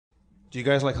Do you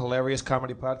guys like hilarious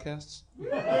comedy podcasts? You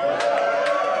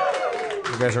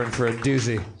guys are in for a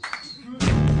doozy.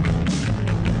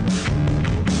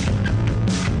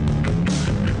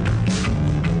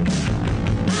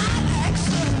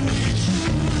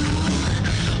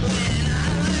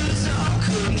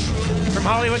 From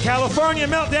Hollywood, California,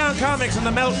 Meltdown Comics and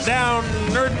the Meltdown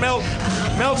Nerd Melt,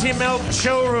 Melty Melt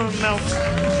Showroom Melt.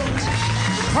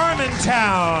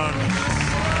 Harmontown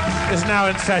is now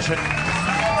in session.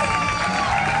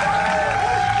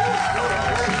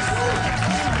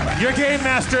 Your game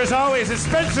master, as always, is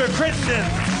Spencer Crittenden.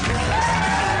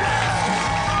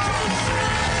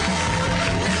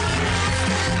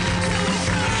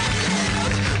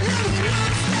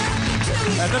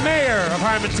 And the mayor of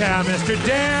Harmontown, Mr.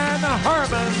 Dan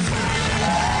Harmon.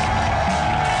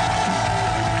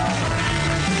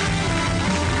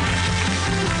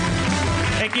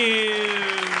 Thank you.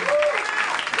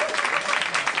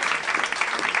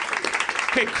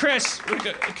 Hey, Chris,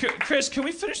 can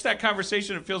we finish that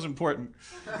conversation? It feels important.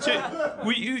 Should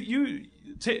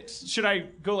I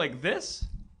go like this?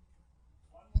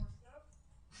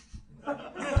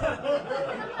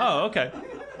 Oh, okay.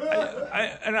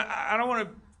 I don't want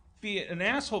to be an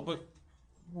asshole, but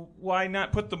why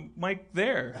not put the mic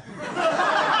there?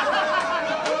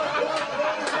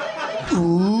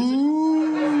 Ooh.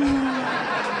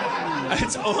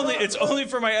 It's only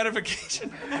for my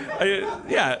edification.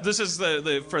 This is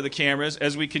for the cameras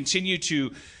as we continue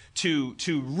to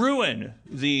ruin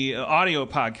the audio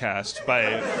podcast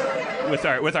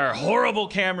with our horrible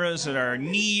cameras and our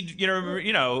need.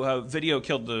 Video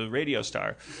killed the radio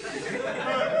star.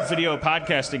 Video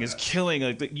podcasting is killing.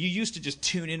 You used to just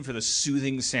tune in for the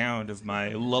soothing sound of my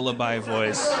lullaby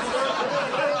voice.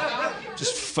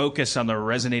 Just focus on the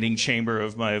resonating chamber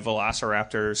of my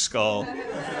velociraptor skull.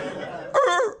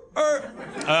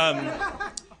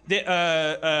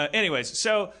 Anyways,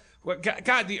 so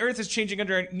God, the earth is changing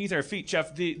underneath our feet,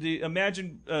 Jeff.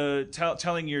 Imagine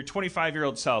telling your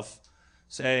 25-year-old self,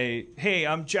 say, "Hey,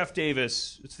 I'm Jeff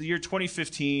Davis. It's the year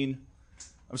 2015.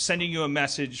 I'm sending you a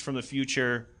message from the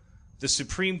future. The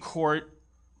Supreme Court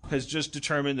has just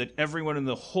determined that everyone in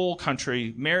the whole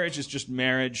country, marriage is just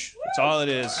marriage. That's all it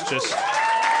is. Just."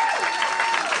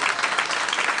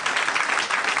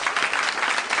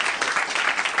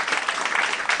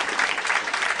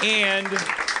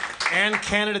 And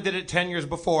Canada did it 10 years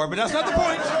before, but that's not the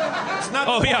point. It's not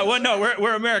the point. Yeah, well, no,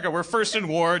 we're America. We're first in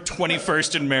war,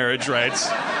 21st in marriage rights.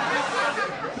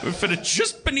 We're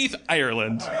just beneath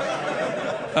Ireland.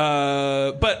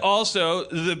 But also,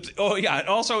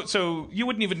 so you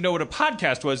wouldn't even know what a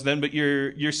podcast was then, but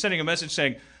you're sending a message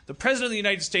saying, the President of the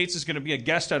United States is going to be a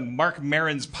guest on Mark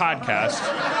Maron's podcast.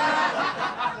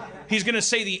 He's going to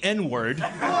say the N-word.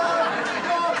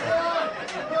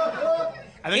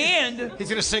 And he's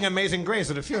gonna sing "Amazing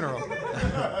Grace" at a funeral.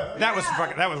 That was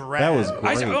rad. That was great.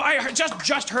 I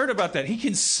just heard about that. He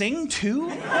can sing too.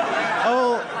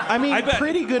 Oh, I mean,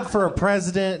 pretty good for a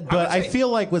president, but I feel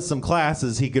like with some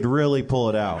classes he could really pull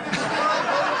it out.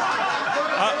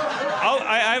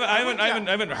 I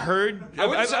haven't heard.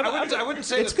 I wouldn't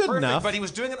say it's good perfect, enough, but he was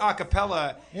doing it a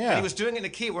cappella. Yeah, and he was doing it in a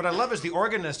key. What I love is the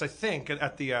organist. I think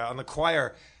at the on the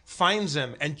choir finds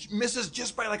him and misses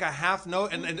just by like a half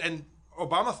note, and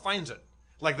Obama finds it.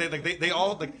 Like they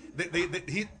all like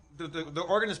the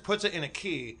organist puts it in a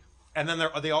key, and then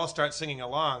they all start singing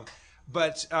along.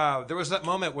 But there was that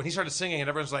moment when he started singing, and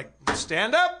everyone's like,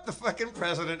 "Stand up! The fucking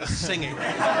president is singing."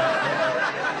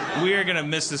 We are gonna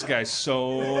miss this guy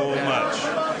so much.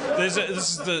 This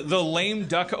is the lame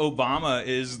duck Obama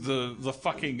is the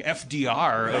fucking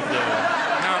FDR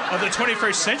of the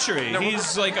 21st century.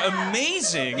 He's like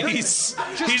amazing. He's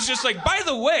just like, by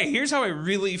the way, here's how I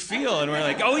really feel, and we're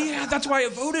like, oh yeah, that's why I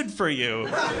voted for you,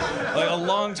 like a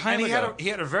long time ago. He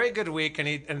had a very good week,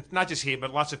 and not just he,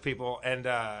 but lots of people,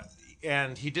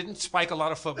 and he didn't spike a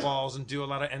lot of footballs and do a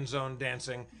lot of end zone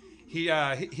dancing. He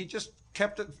just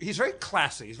kept it. He's very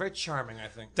classy. He's very charming, I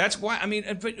think. That's why. I mean,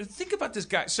 but think about this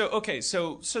guy. So this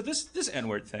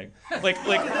N-word thing. Like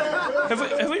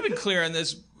have we been clear on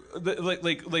this? Do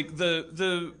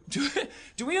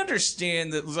we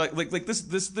understand that like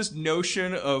this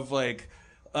notion of like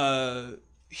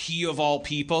he of all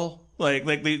people? Like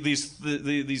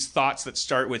these thoughts that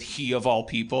start with he of all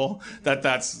people,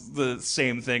 that's the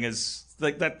same thing as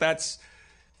like that's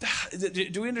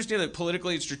do we understand that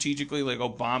politically and strategically, like,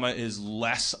 Obama is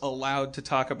less allowed to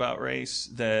talk about race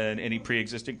than any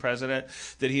pre-existing president?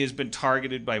 That he has been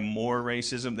targeted by more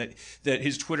racism? That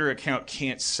his Twitter account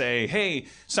can't say, "Hey,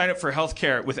 sign up for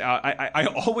healthcare," without. I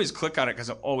always click on it because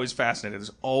I'm always fascinated.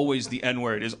 There's always the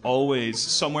N-word is always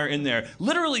somewhere in there.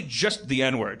 Literally just the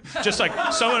N-word. Just like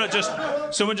someone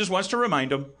just wants to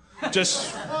remind him.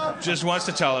 Just wants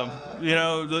to tell him, you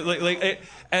know,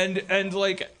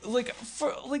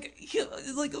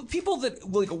 people that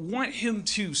want him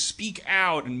to speak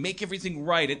out and make everything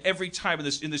right, and every time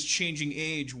in this changing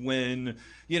age when,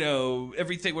 you know,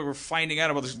 everything we're finding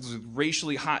out about this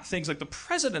racially hot things, like the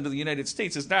president of the United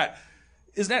States is not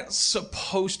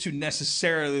supposed to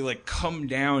necessarily like come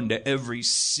down to every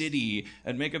city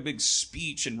and make a big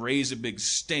speech and raise a big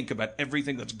stink about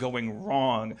everything that's going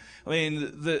wrong. I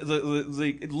mean,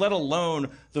 let alone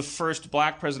the first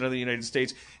black president of the United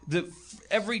States.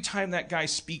 Every time that guy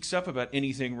speaks up about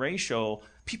anything racial,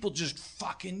 people just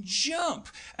fucking jump.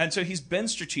 And so he's been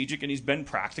strategic and he's been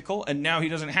practical, and now he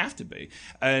doesn't have to be.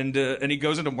 And he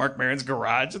goes into Mark Maron's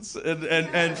garage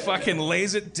and fucking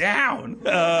lays it down.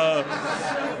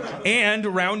 And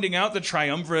rounding out the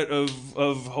triumvirate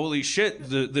of holy shit,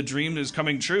 the dream is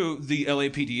coming true. The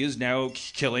LAPD is now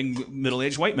killing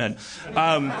middle-aged white men.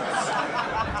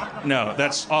 No,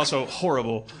 that's also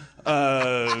horrible.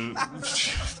 I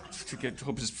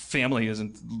hope his family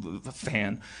isn't a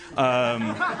fan.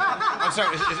 I'm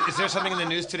sorry. Is there something in the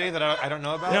news today that I don't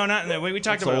know about? No, not in the way we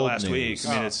talked about it last news. week.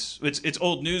 I mean, it's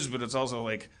old news, but it's also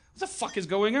like, what the fuck is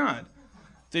going on?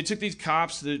 They took these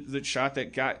cops that shot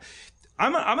that guy.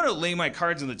 I'm gonna lay my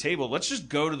cards on the table. Let's just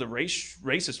go to the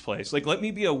racist place. Like, let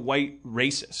me be a white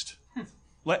racist.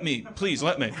 Please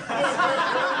let me.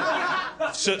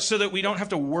 So that we don't have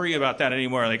to worry about that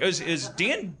anymore. Like, is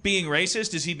Dan being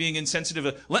racist? Is he being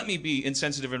insensitive? Let me be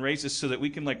insensitive and racist so that we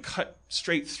can like cut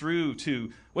straight through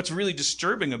to what's really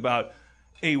disturbing about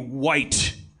a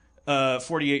white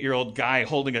 48-year-old guy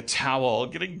holding a towel,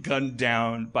 getting gunned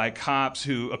down by cops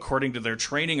who, according to their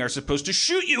training, are supposed to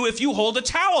shoot you if you hold a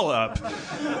towel up.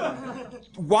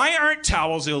 Why aren't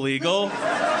towels illegal?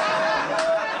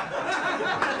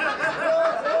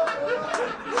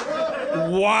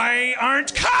 Why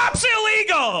aren't cops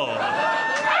illegal?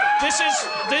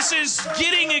 This is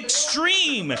getting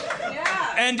extreme.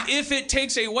 And if it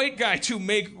takes a white guy to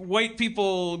make white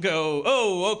people go,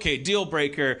 "Oh, okay, deal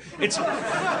breaker," it's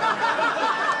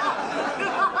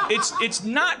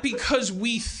not because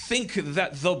we think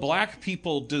that the black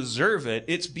people deserve it.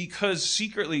 It's because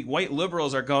secretly white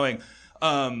liberals are going,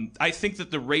 I think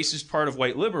that the racist part of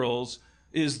white liberals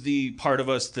is the part of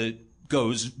us that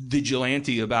goes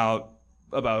vigilante about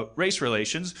race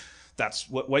relations. That's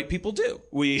what white people do.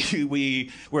 We're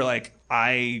like,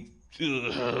 I'm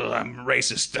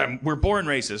racist. We're born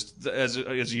racist,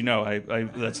 as you know.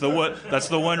 That's the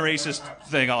one racist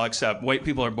thing I'll accept. White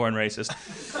people are born racist.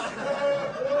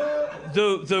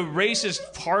 The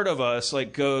racist part of us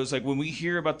goes when we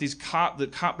hear about the cop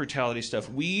brutality stuff.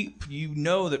 You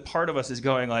know that part of us is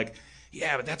going like,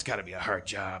 yeah, but that's got to be a hard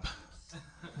job.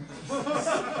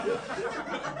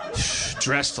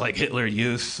 Dressed like Hitler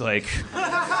Youth, walking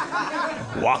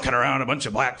around a bunch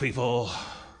of black people.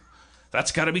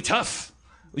 That's got to be tough.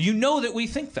 You know that we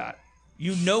think that.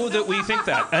 You know that we think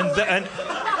that, and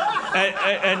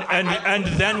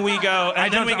then we go,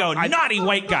 naughty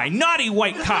white guy, naughty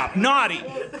white cop, naughty.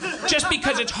 Just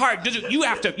because it's hard, you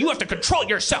have to control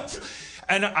yourself.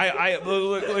 And and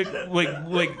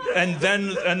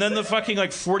then the fucking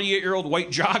 48-year-old white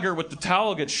jogger with the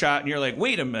towel gets shot, and you're like,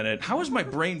 wait a minute, how is my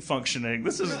brain functioning?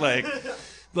 This is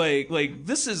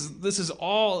this is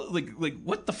all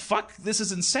what the fuck? This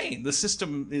is insane. The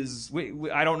system is.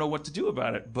 I don't know what to do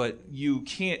about it. But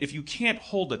if you can't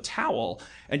hold a towel,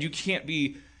 and you can't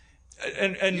be,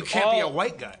 and you can't be a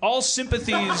white guy. All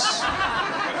sympathies.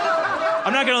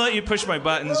 I'm not going to let you push my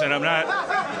buttons, and I'm not.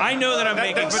 I know that I'm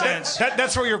making sense.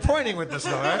 That's where you're pointing with this,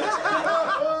 though, right?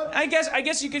 I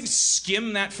guess you can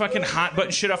skim that fucking hot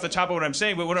button shit off the top of what I'm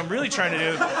saying, but what I'm really trying to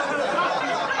do.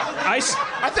 I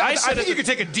think you could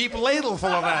take a deep ladle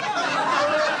full of that.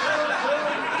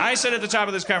 I said at the top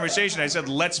of this conversation, I said,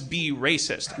 let's be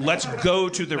racist. Let's go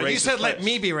to the racist. You said, let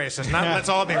me be racist, not let's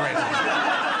all be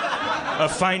racist. A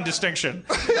fine distinction.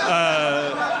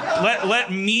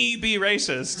 Let me be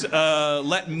racist.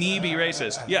 Let me be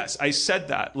racist. Yes, I said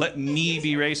that. Let me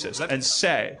be racist. And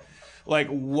say,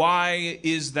 why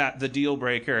is that the deal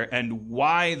breaker? And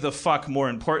why the fuck, more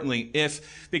importantly,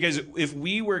 because if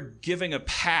we were giving a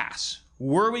pass,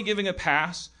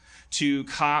 to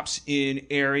cops in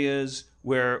areas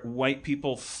where white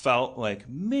people felt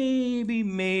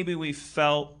maybe we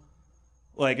felt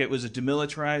like it was a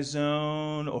demilitarized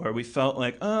zone, or we felt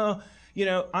like, oh, you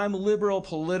know, I'm liberal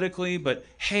politically, but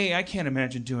hey, I can't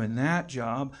imagine doing that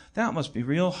job. That must be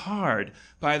real hard.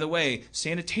 By the way,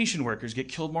 sanitation workers get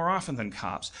killed more often than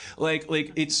cops. Like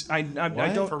it's I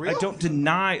don't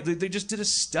deny. They just did a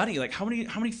study. Like how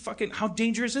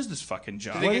dangerous is this fucking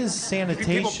job? What is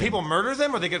sanitation? People murder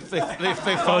them, or they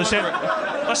fall.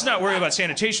 Let's not worry about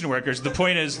sanitation workers. The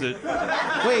point is that.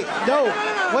 Wait.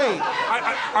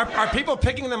 Are people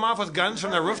picking them off with guns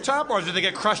from their rooftop, or do they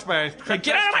get crushed by a... Like,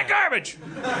 get out of my garbage!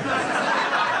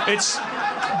 It's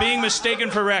being mistaken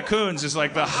for raccoons is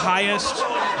like the highest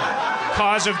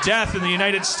cause of death in the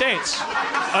United States,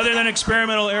 other than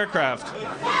experimental aircraft.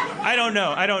 I don't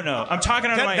know. I'm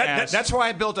talking out of my ass. That's why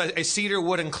I built a cedar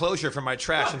wood enclosure for my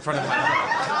trash in front of my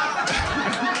house.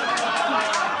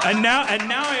 and now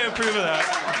I approve of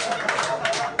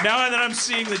that. Now that I'm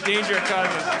seeing the danger it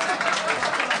causes.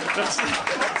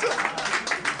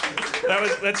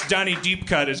 That's Donnie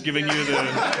Deepcut is giving you the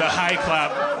high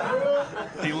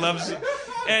clap. He loves it.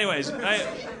 Anyways, I'm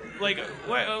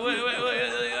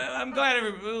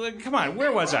glad. Come on,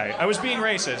 where was I? I was being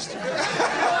racist.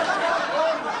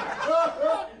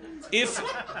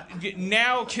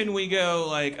 Now can we go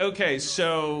like, okay,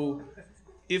 so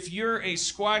if you're a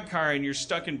squad car and you're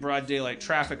stuck in broad daylight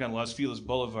traffic on Los Feliz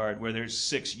Boulevard where there's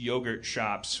 6 yogurt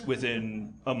shops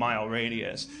within a mile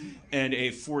radius, and a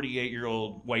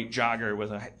 48-year-old white jogger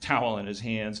with a towel in his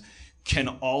hands can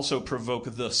also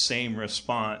provoke the same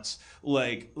response,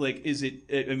 is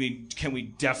it, I mean, can we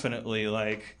definitely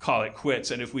call it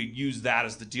quits? And if we use that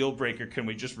as the deal breaker, can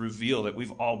we just reveal that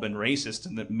we've all been racist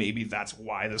and that maybe that's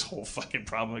why this whole fucking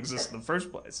problem exists in the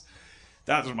first place?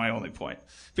 That was my only point,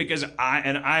 because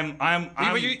I'm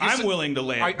willing to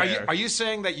lay it bare. Are you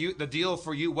saying that the deal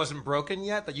for you wasn't broken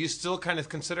yet? That you still kind of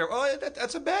consider,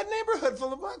 that's a bad neighborhood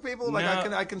full of black people? Like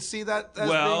no. I can see that as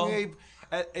being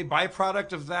a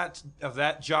byproduct of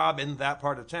that job in that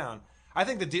part of town. I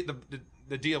think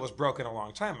the deal was broken a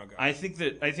long time ago. I think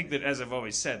that as I've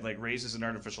always said, race is an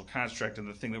artificial construct, and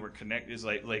the thing that we're connected is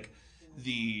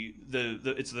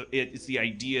it's the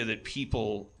idea that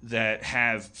people that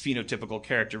have phenotypical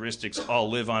characteristics all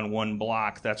live on one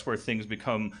block. That's where things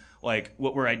become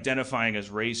what we're identifying as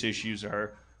race issues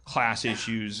are class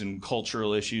issues and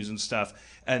cultural issues and stuff.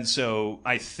 And so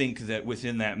I think that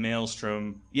within that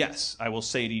maelstrom, yes, I will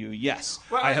say to you, yes.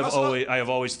 Well, I have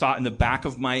always thought in the back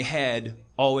of my head,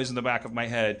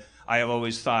 I have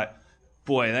always thought,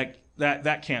 boy,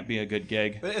 that can't be a good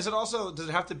gig. But does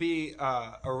it have to be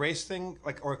a race thing,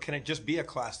 or can it just be a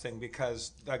class thing?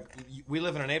 Because we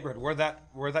live in a neighborhood where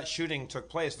that shooting took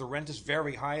place. The rent is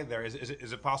very high there. Is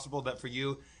it possible that for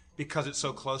you, because it's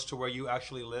so close to where you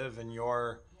actually live and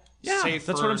you're safer?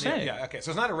 That's what I'm saying. Yeah, okay.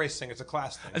 So it's not a race thing; it's a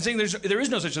class thing. I'm saying there is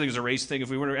no such thing as a race thing. If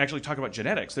we were to actually talk about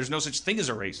genetics, there's no such thing as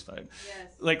a race thing.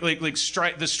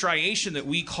 Yes. The striation that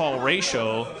we call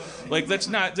racial, that's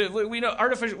not. We know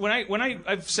artificial. When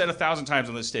I've said 1,000 times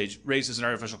on this stage, race is an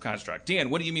artificial construct. Dan,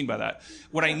 what do you mean by that?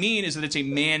 What I mean is that it's a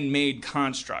man-made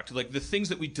construct. The things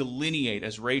that we delineate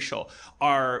as racial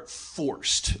are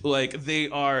forced. They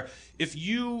are. If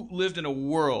you lived in a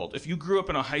world, if you grew up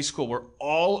in a high school where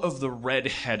all of the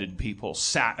red-headed people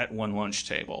sat at one lunch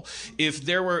table, if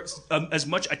there were as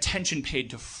much attention paid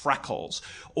to freckles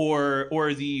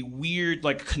or the weird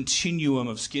continuum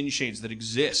of skin shades that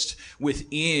exist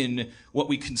within what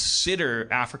we consider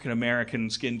African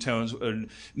American skin tones and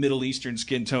Middle Eastern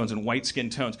skin tones and white skin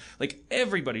tones,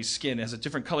 everybody's skin has a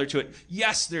different color to it.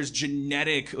 Yes, there's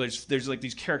genetic, there's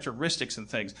these characteristics and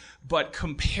things, but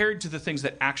compared to the things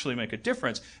that actually make a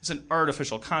difference, it's an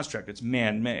artificial construct. It's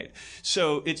man-made.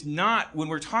 So it's not, when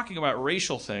we're talking about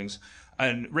racial things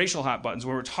and racial hot buttons,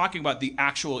 when we're talking about the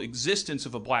actual existence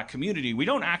of a black community, we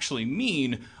don't actually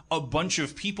mean a bunch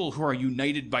of people who are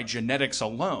united by genetics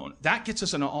alone. That gets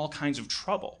us into all kinds of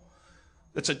trouble.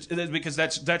 Because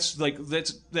that's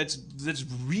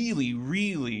really,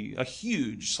 really a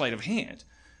huge sleight of hand.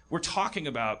 We're talking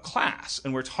about class,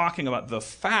 and we're talking about the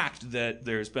fact that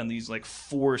there's been these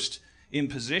forced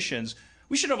impositions.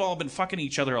 We should have all been fucking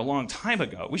each other a long time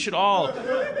ago. We should all,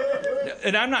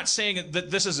 and I'm not saying that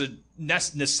this is a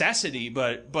necessity,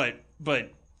 but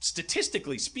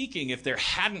statistically speaking, if there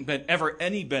hadn't been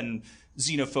been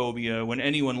xenophobia when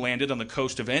anyone landed on the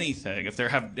coast of anything, if there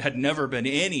had never been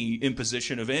any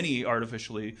imposition of any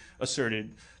artificially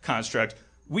asserted construct,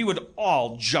 we would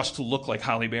all just look like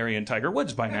Halle Berry and Tiger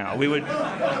Woods by now. We would,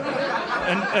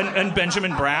 and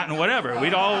Benjamin Bratt and whatever.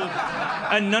 We'd all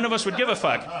and none of us would give a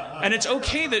fuck. And it's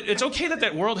okay that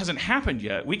that world hasn't happened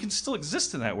yet. We can still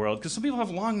exist in that world because some people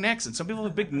have long necks and some people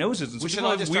have big noses and some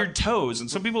people have weird toes and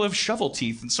some people have shovel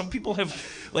teeth and some people have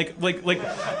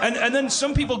and then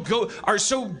some people are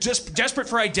so desperate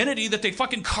for identity that they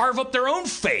fucking carve up their own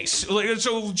face.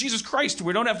 So Jesus Christ,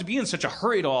 we don't have to be in such a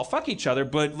hurry to all fuck each other,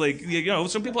 but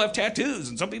some people have tattoos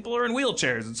and some people are in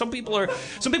wheelchairs and some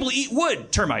people eat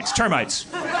wood. Termites.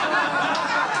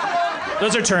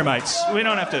 Those are termites. We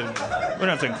don't have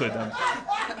to include them.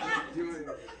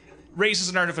 Race is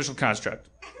an artificial construct,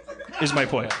 is my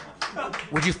point.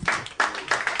 Would you?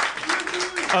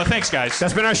 Oh, thanks, guys.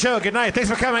 That's been our show. Good night. Thanks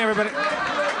for coming, everybody.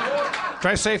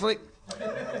 Drive safely.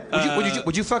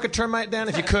 Would you fuck a termite, Dan,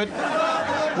 if you could?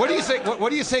 What do you think?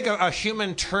 What do you think a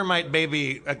human termite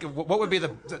baby? What would be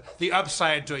the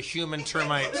upside to a human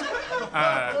termite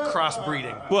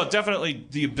crossbreeding? Well, definitely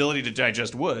the ability to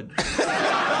digest wood.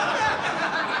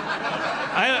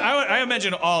 I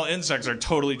imagine all insects are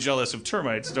totally jealous of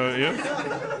termites, don't you?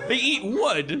 They eat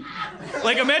wood.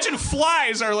 Like, imagine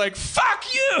flies are like, fuck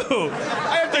you!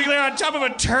 They're on top of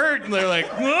a turd and they're like,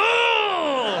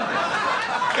 oh!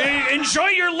 Enjoy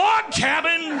your log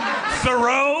cabin,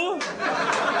 Thoreau!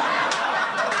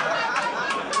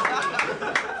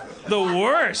 The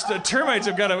worst. The termites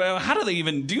have got to... How do they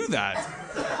even do that?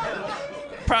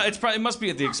 It must be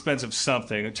at the expense of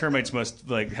something. Termites must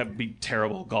be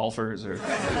terrible golfers or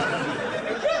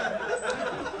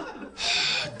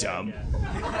dumb.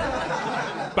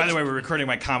 By the way, we're recording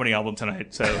my comedy album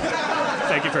tonight, so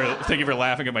thank you for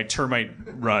laughing at my termite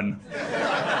run.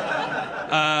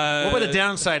 What would the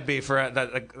downside be for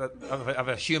of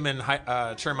a human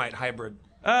termite hybrid?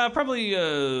 Probably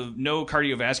no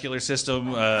cardiovascular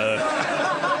system.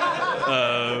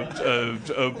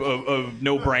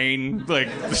 No brain,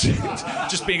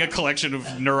 just being a collection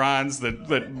of neurons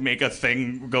that make a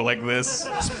thing go like this.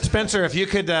 Spencer, if you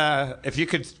could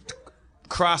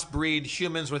crossbreed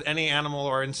humans with any animal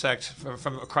or insect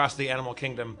from across the animal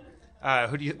kingdom,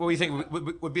 what do you think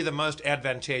would be the most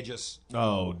advantageous?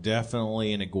 Oh,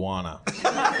 definitely an iguana.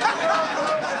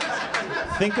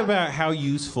 Think about how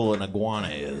useful an iguana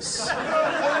is.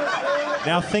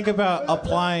 Now think about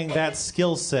applying that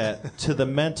skill set to the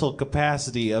mental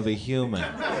capacity of a human.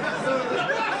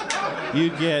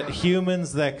 You'd get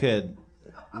humans that could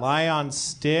lie on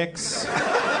sticks, or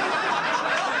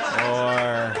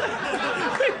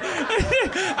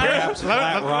perhaps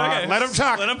flat rocks. Let him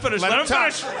talk. Let him finish. Let him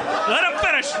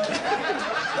finish.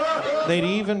 They'd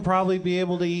even probably be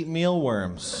able to eat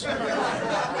mealworms.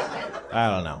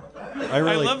 I don't know.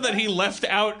 I love that he left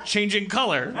out changing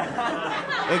color.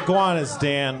 Iguanas,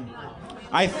 Dan.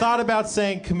 I thought about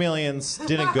saying chameleons,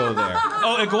 didn't go there.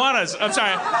 Oh, iguanas. I'm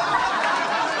sorry.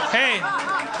 Hey,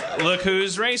 look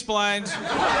who's race blind.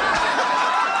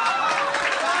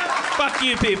 Fuck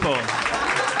you people.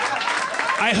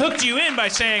 I hooked you in by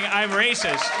saying I'm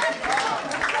racist.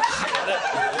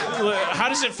 How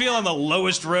does it feel on the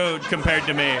lowest road compared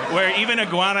to me, where even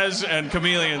iguanas and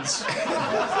chameleons,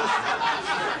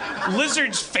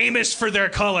 lizards famous for their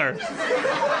color,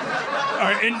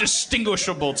 are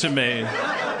indistinguishable to me?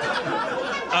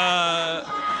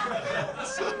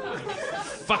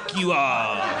 Fuck you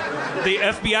all. The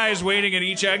FBI is waiting at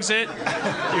each exit.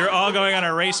 You're all going on a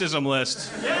racism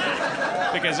list.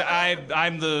 Because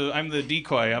I'm the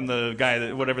decoy. I'm the guy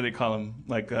that, whatever they call him,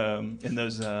 in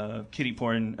those kiddie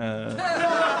porn.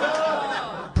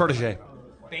 Protege.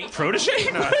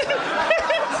 Protege? No.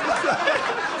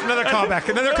 Another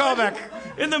callback.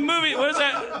 In the movie, what is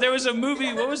that? There was a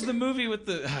movie. What was the movie with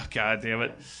the? Oh, God damn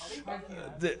it!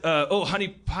 Honey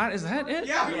Pot. Is that it?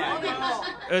 Yeah.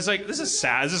 It's like this is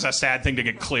sad. This is a sad thing to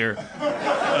get clear. The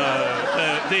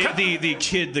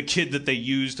kid that they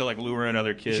use to lure in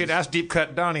other kids. You should ask Deep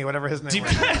Cut Donnie, whatever his name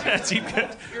was. Deep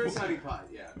Cut. Here's Honey Pot.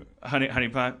 Yeah. Honey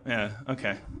Pot. Yeah.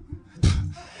 Okay.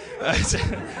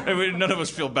 None of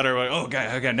us feel better. Oh,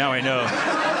 God, now I know.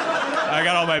 I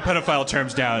got all my pedophile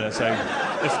terms down. It's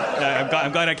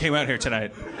I'm glad I came out here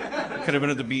tonight. Could have been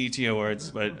at the BET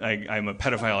Awards, but I'm a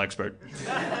pedophile expert.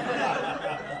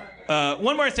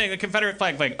 One more thing, the Confederate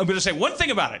flag thing. I'm going to say one thing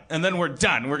about it, and then we're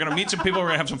done. We're going to meet some people. We're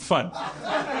going to have some fun.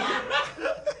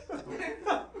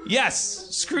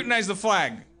 Yes, scrutinize the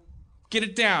flag. Get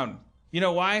it down. You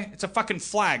know why? It's a fucking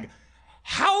flag.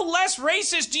 how less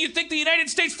racist do you think the United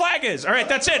States flag is? All right,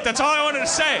 that's it. That's all I wanted to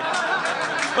say.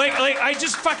 Like I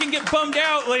just fucking get bummed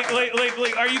out. Like,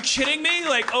 are you kidding me?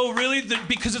 Like, oh, really?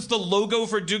 Because it's the logo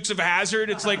for Dukes of Hazzard.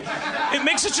 It's like, it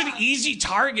makes such an easy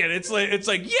target. It's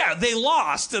like, yeah, they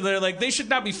lost, and they're like, they should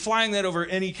not be flying that over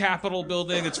any Capitol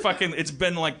building. It's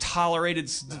been like tolerated,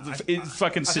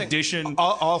 fucking sedition.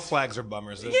 All flags are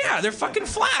bummers. Yeah, they're fucking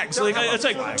flags. Like, it's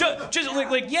like, just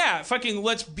like, yeah, fucking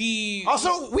let's be.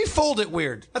 Also, we fold it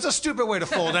weird. That's a stupid way to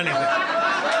fold anything.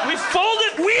 We fold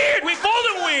it weird. We fold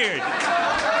it weird.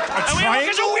 And we have a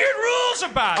bunch of weird rules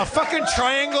about it. A fucking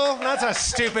triangle? That's a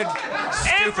stupid.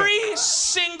 Every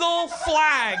single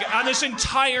flag on this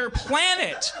entire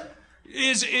planet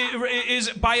is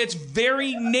by its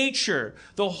very nature,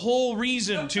 the whole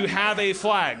reason to have a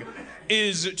flag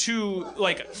is to,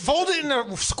 like, fold it in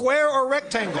a square or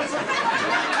rectangle.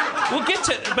 We'll get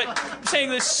to, but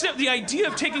saying this, the idea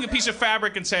of taking a piece of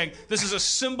fabric and saying this is a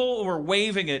symbol and we're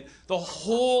waving it,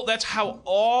 that's how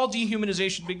all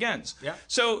dehumanization begins. Yeah.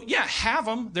 So yeah, have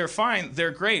them. They're fine.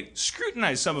 They're great.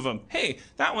 Scrutinize some of them. Hey,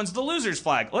 that one's the loser's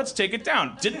flag. Let's take it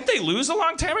down. Didn't they lose a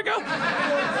long time ago?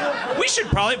 We should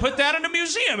probably put that in a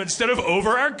museum instead of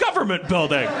over our government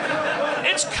building.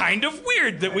 It's kind of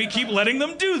weird that we keep letting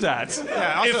them do that.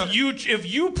 Yeah, also,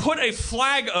 if you put a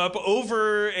flag up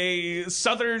over a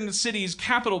southern city's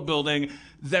Capitol building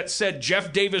that said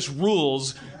Jeff Davis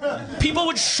rules, people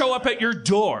would show up at your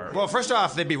door. Well, first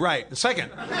off, they'd be right.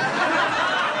 Second,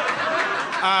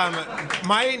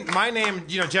 my name,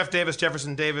 Jeff Davis,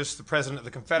 Jefferson Davis, the president of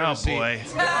the Confederacy. Oh boy.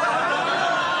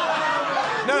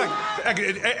 No,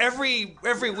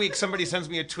 every week somebody sends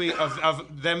me a tweet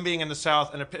of them being in the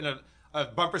South and a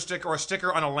bumper sticker or a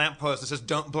sticker on a lamppost that says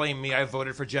 "Don't blame me, I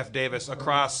voted for Jeff Davis"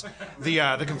 across the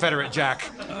Confederate Jack.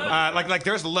 Like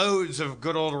there's loads of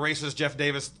good old racist Jeff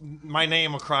Davis, my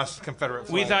name across Confederate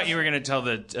flags. We thought you were going to tell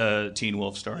the Teen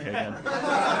Wolf story again.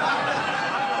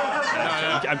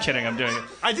 I'm kidding. I'm doing it.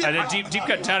 Deep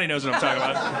Cut Townie knows what I'm talking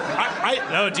about.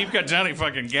 No, Deep Cut Townie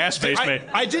fucking gas-faced me.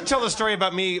 I did tell the story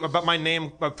about my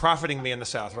name profiting me in the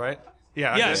South, right?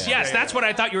 Yeah. Yes. That's what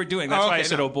I thought you were doing. That's why I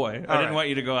said, "Oh boy." I didn't want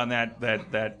you to go on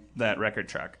that record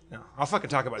track. No, I'll fucking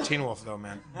talk about Teen Wolf though,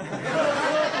 man.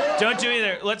 Don't do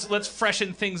either. Let's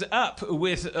freshen things up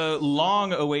with a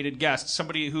long-awaited guest,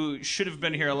 somebody who should have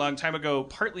been here a long time ago.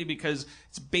 Partly because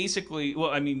it's basically, well,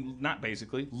 I mean, not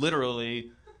basically,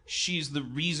 literally, she's the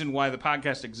reason why the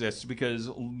podcast exists. Because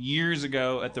years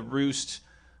ago at the Roost,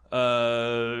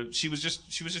 she was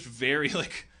just very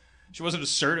like, she wasn't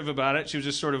assertive about it. She was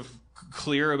just sort of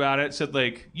clear about it. Said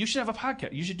like, you should have a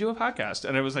podcast. You should do a podcast.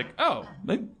 And I was like, oh,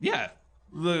 yeah,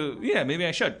 maybe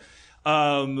I should.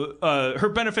 Her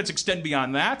benefits extend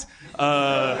beyond that.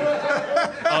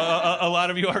 A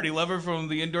lot of you already love her from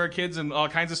the Indoor Kids and all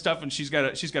kinds of stuff. And she's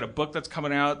got a book that's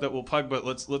coming out that we'll plug. But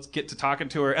let's get to talking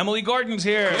to her. Emily Gordon's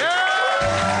here.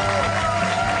 Yeah!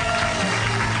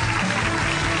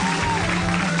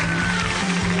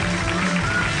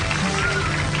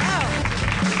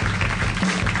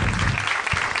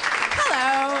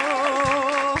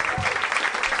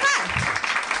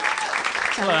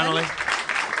 Hello, Emily.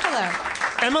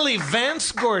 Hello. Emily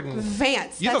Vance Gordon.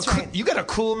 Vance. That's right. You got a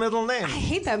cool middle name. I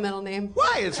hate that middle name.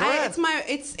 Why? It's rad.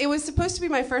 It was supposed to be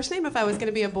my first name if I was going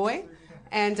to be a boy,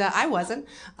 and I wasn't.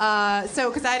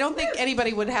 Because I don't think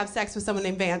anybody would have sex with someone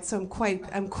named Vance. So I'm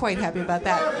quite happy about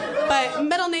that. But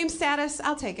middle name status,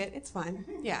 I'll take it. It's fine.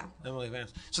 Yeah. Emily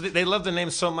Vance. So they loved the name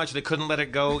so much they couldn't let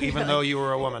it go, even though you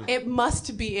were a woman. It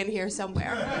must be in here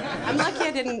somewhere. I'm lucky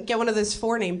I didn't get one of those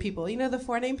four-name people. You know the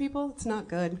four-name people? It's not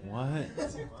good. What?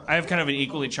 I have kind of an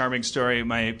equally charming story.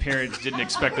 My parents didn't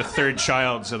expect a third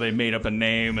child, so they made up a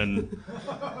name and.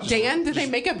 Dan? Did they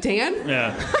make up Dan?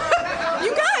 Yeah. You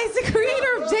guys, the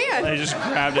creator of Dan. I just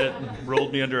grabbed it, and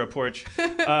rolled me under a porch.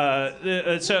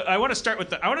 So I want to start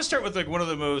with like one of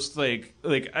the most I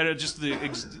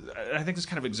think this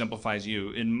kind of exemplifies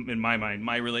you in my mind,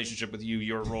 my relationship with you,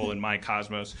 your role in my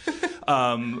cosmos.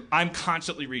 I'm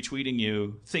constantly retweeting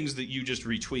you things that you just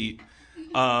retweet.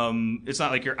 It's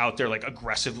not like you're out there like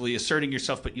aggressively asserting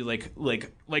yourself, but you like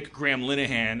Graham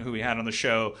Linehan, who we had on the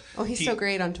show. Oh, he's so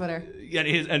great on Twitter. Yeah,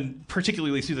 and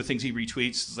particularly through the things he retweets,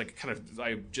 it's like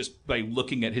by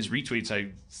looking at his retweets,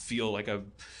 I feel like a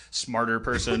smarter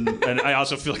person, and I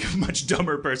also feel like a much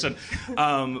dumber person.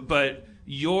 But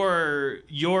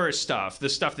your stuff, the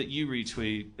stuff that you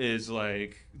retweet, is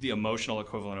like the emotional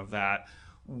equivalent of that.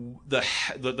 The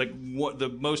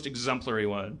most exemplary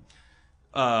one.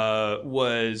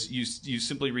 Was you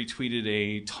simply retweeted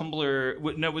a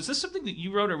Tumblr? No, was this something that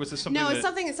you wrote, or was this something? No, it's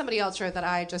something that somebody else wrote that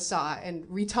I just saw and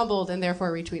retumbled and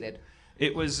therefore retweeted.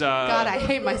 It was. God, I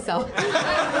hate myself.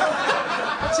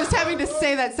 Just having to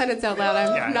say that sentence out loud,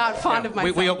 I'm not fond of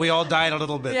myself. We all died a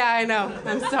little bit. Yeah, I know.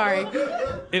 I'm sorry.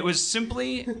 It was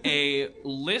simply a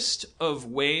list of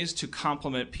ways to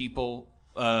compliment people.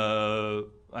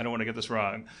 I don't want to get this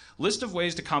wrong. List of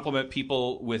ways to compliment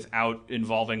people without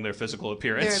involving their physical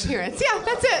appearance. Their appearance. Yeah,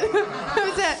 that's it.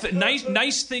 That was it.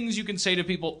 Nice things you can say to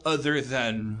people other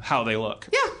than how they look.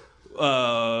 Yeah.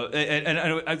 I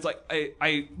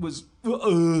was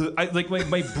like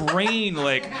my brain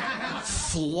like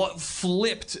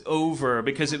flipped over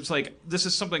because it was like, this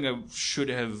is something I should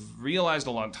have realized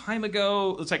a long time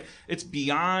ago. It's like, it's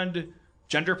beyond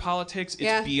gender politics.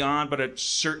 It's beyond, but it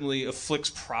certainly afflicts,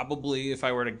 probably, if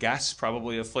I were to guess,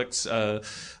 the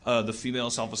female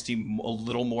self-esteem a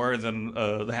little more than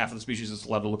the half of the species that's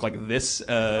allowed to look like this. What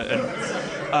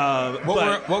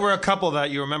were a couple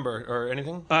that you remember or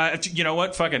anything? You know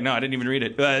what? Fuck it. No, I didn't even read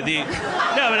it. Based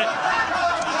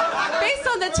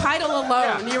on the title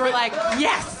alone, you were like,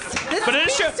 yes. This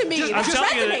speaks to me. I'm telling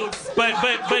resonates. you,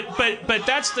 but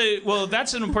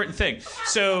that's an important thing.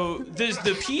 So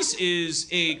the piece is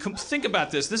think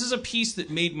about this. This is a piece that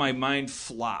made my mind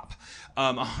flop.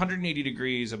 180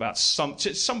 degrees about some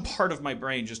part of my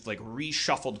brain just like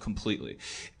reshuffled completely.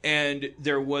 And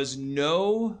there was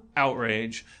no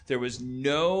outrage. There was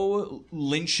no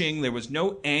lynching. There was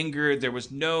no anger. There was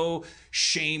no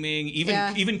shaming.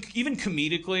 Even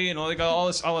comedically, and all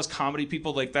this comedy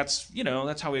people, like that's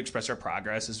how we express our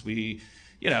progress, is we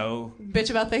bitch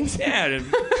about things. Yeah,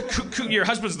 your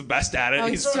husband's the best at it. Oh,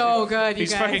 he's so good.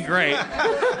 He's fucking great.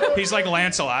 He's like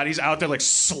Lancelot. He's out there like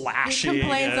slashing. He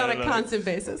complains on a constant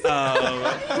basis.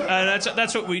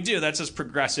 That's what we do. That's as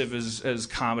progressive as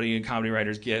comedy and comedy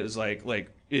writers get.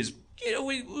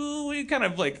 We kind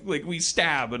of like we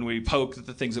stab and we poke at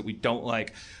the things that we don't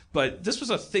like. But this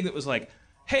was a thing that was like,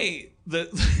 hey,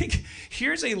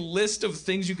 here's a list of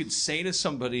things you could say to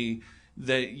somebody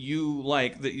that you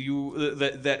like,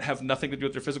 that have nothing to do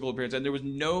with their physical appearance, and there was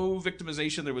no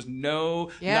victimization, there was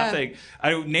nothing.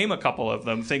 I would name a couple of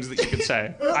them, things that you could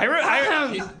say.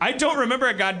 I don't remember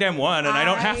a goddamn one, and I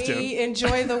don't have to. I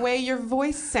enjoy the way your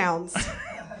voice sounds.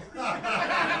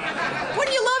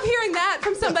 Wouldn't you love hearing that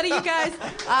from somebody, you guys?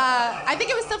 I think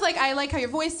it was stuff like, I like how your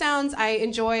voice sounds. I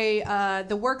enjoy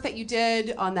the work that you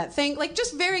did on that thing. Like,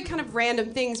 just very kind of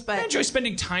random things, but... I enjoy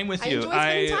spending time with you.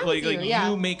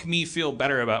 You make me feel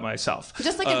better about myself.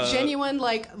 Just like a genuine,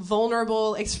 like,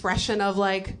 vulnerable expression of,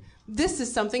 like, this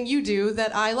is something you do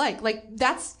that I like. Like,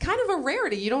 that's kind of a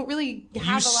rarity. You don't really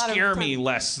have a lot of... You scare me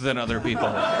less than other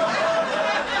people.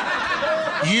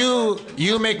 You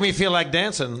make me feel like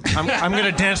dancing. I'm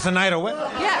gonna dance the night away.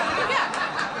 Yeah.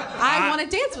 I want to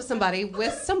dance with somebody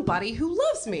who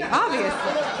loves me, obviously.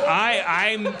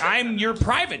 I'm your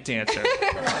private dancer.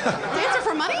 Dancer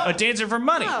for money? A dancer for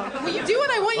money. Oh, will you do what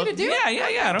I want you to do?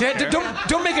 Yeah.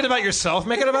 Don't make it about yourself.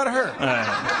 Make it about her.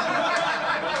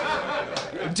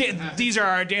 These are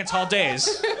our dance hall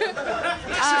days.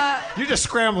 You're just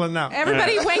scrambling now.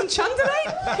 Everybody Wang Chung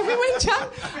tonight? Can we Wang Chung?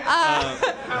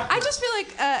 I just feel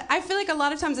like a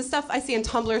lot of times the stuff I see on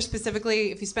Tumblr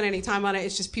specifically, if you spend any time on it,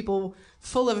 it's just people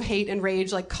full of hate and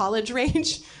rage, like college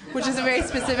rage, which is a very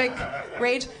specific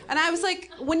rage. And I was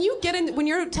like, when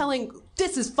you're telling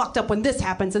this is fucked up when this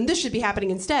happens and this should be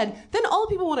happening instead, then all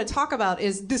people want to talk about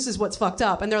is this is what's fucked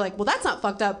up. And they're like, well, that's not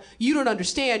fucked up. You don't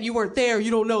understand. You weren't there. You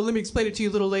don't know. Let me explain it to you,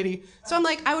 little lady. So I'm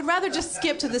like, I would rather just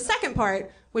skip to the second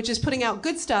part, which is putting out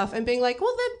good stuff and being like,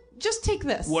 well, then just take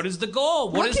this. What is the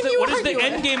goal? What is the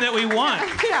end game that we want?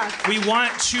 Yeah. We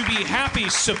want to be happy,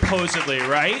 supposedly,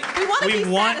 right? We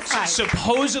want satisfied.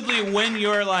 Supposedly when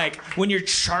you're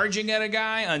charging at a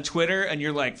guy on Twitter and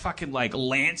you're like fucking like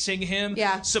lancing him.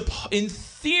 Yeah. In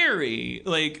theory,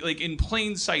 like in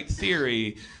plain sight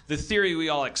theory, the theory we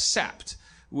all accept,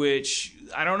 which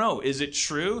I don't know, is it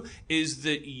true? Is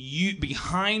that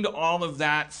behind all of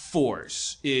that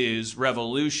force is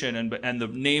revolution, and the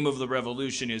name of the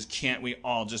revolution is can't we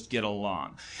all just get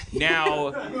along? Now,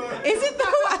 is it though?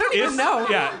 I don't even know.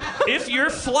 Yeah, if your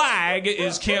flag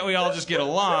is can't we all just get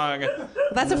along?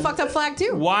 That's a fucked up flag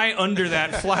too. Why under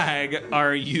that flag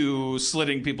are you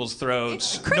slitting people's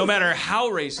throats? No matter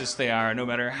how racist they are, no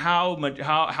matter how much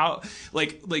how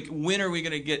like when are we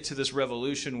going to get to this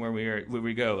revolution where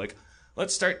we go like,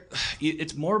 let's start.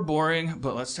 It's more boring,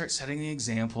 but let's start setting the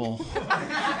example.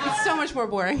 It's so much more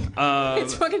boring.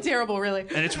 It's fucking terrible, really.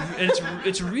 And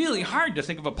it's really hard to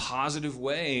think of a positive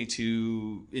way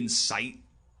to incite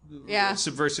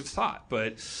subversive thought.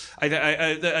 But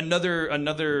another.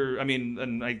 I mean,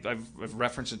 and I've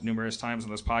referenced it numerous times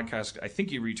on this podcast. I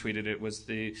think you retweeted it. Was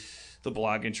the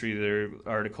blog entry, the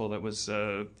article that was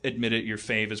admit it, your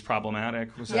fave is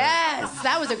problematic.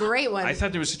 That was a great one. I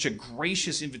thought there was such a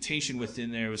gracious invitation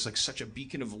within there. It was like such a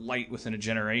beacon of light within a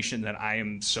generation that I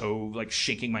am so like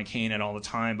shaking my cane at all the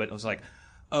time. But it was like,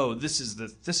 oh, this is the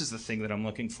thing that I'm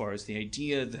looking for, is the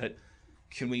idea that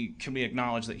can we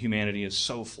acknowledge that humanity is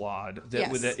so flawed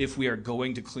that if we are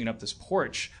going to clean up this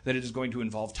porch, that it is going to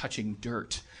involve touching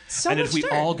dirt. And if we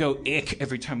all go ick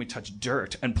every time we touch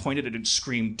dirt and point at it and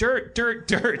scream dirt, dirt,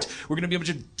 dirt, we're going to be a bunch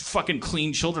of fucking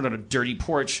clean children on a dirty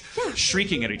porch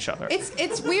shrieking at each other.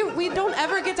 We don't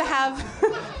ever get to have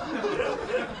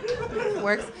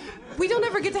works. We don't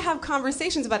ever get to have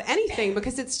conversations about anything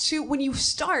because it's too, when you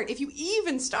start, if you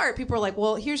even start, people are like,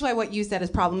 well, here's why what you said is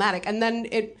problematic. And then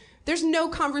there's no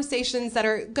conversations that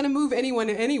are going to move anyone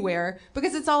anywhere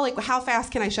because it's all like, how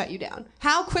fast can I shut you down?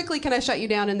 How quickly can I shut you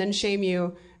down and then shame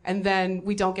you? And then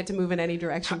we don't get to move in any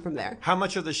direction from there. How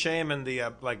much of the shame and the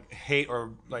hate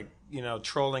or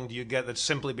trolling do you get that's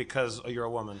simply because you're a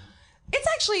woman? It's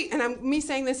actually, and me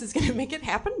saying this is going to make it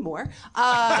happen more. So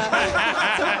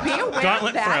be aware Gauntlet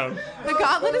of that. thrown. The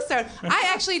gauntlet is thrown. I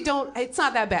actually don't. It's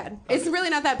not that bad. It's really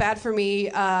not that bad for me.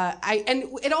 And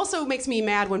it also makes me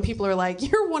mad when people are like,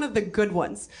 "You're one of the good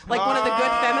ones," like one of the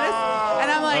good feminists, and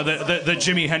I'm like, the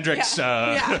Jimi Hendrix. And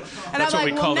that's I'm what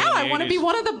we like, called well, it in now the I want to 80s. be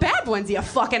one of the bad ones, you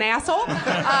fucking asshole.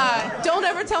 Don't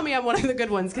ever tell me I'm one of the good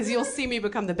ones because you'll see me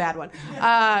become the bad one.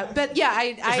 But yeah,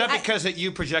 Is that because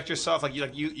you project yourself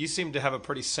you seem to have a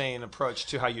pretty sane approach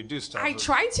to how you do stuff? I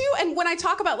try to, and when I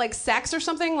talk about like sex or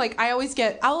something, like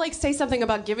I'll like say something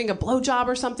about giving a blowjob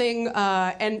or something,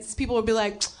 and people will be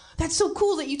like, "That's so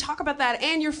cool that you talk about that,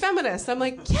 and you're feminist." I'm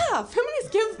like, "Yeah, feminists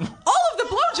give all of the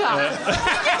blowjobs. We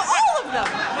give all of them.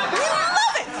 We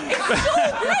love it. It's so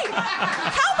great.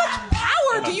 How much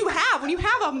power do you have when you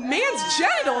have a man's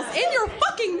genitals in your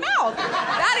fucking mouth?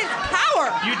 That is power."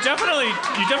 You definitely.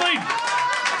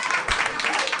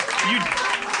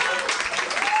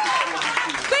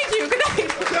 Thank you. Good night.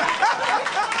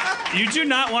 You do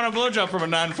not want a blowjob from a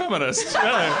non-feminist.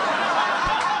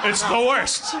 It's the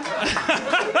worst.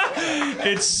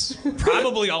 It's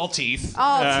probably all teeth.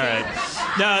 All teeth.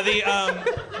 No,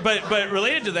 but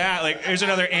related to that, like, there's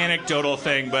another anecdotal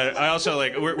thing. But I also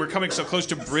we're coming so close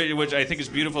to which I think is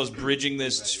beautiful, is bridging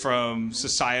this from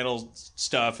societal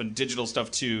stuff and digital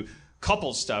stuff to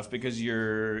couple stuff, because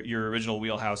your original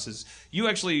wheelhouse is you're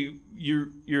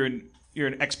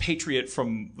an expatriate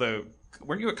from the.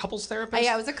 Weren't you a couples therapist?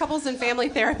 Yeah, I was a couples and family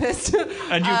therapist.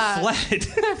 And you fled.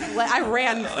 I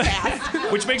ran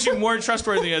fast. Which makes you more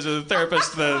trustworthy as a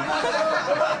therapist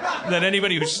than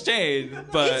anybody who stayed.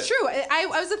 But it's true. I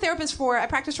was a therapist I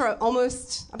practiced for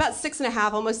almost about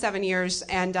 6.5, almost 7 years,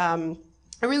 and I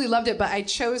really loved it. But I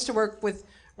chose to work with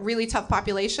really tough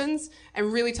populations,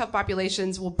 and really tough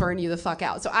populations will burn you the fuck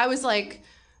out. So I was like,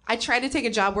 I tried to take a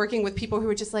job working with people who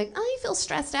were just like, "I feel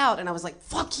stressed out," and I was like,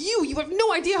 "Fuck you! You have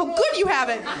no idea how good you have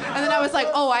it." And then I was like,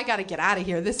 "Oh, I got to get out of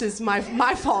here. This is my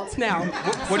fault now."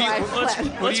 What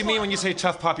do you mean when you say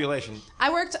tough population?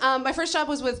 I worked. My first job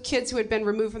was with kids who had been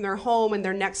removed from their home, and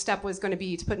their next step was going to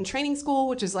be to put in training school,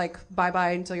 which is like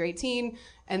bye until you're 18.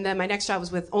 And then my next job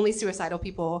was with only suicidal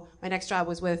people. My next job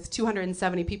was with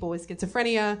 270 people with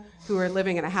schizophrenia who were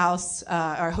living in a house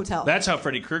or a hotel. That's how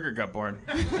Freddy Krueger got born.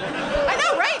 I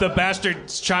know, right? The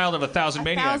bastard's child of 1,000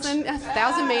 maniacs.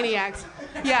 1,000 maniacs.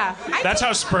 Yeah. That's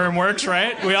how sperm works,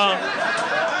 right? We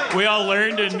all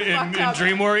learned in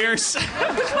Dream Warriors. Which,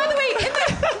 by the way,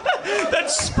 that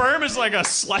sperm is like a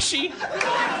slushy.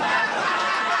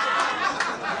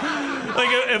 Like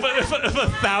if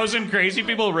 1,000 crazy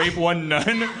people rape one nun,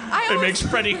 it makes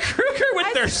Freddy Krueger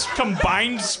with their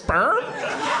combined sperm?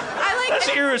 That's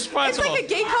irresponsible. It's like a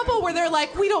gay couple where they're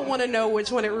like, we don't want to know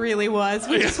which one it really was.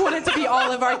 We just want it to be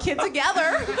all of our kids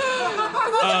together.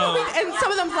 And some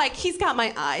of them's like, he's got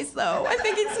my eyes though. I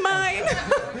think it's mine.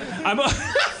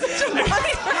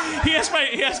 He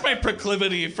has my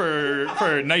proclivity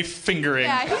for knife fingering.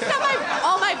 Yeah, he's got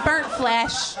all my burnt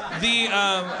flesh. I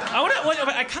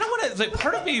kind of want to. Like,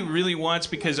 part of me really wants,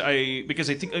 because I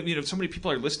think so many people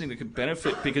are listening that could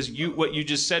benefit, because what you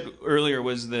just said earlier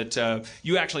was that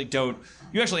you actually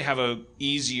have a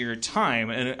easier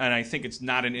time, and I think it's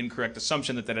not an incorrect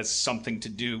assumption that has something to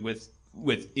do with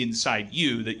inside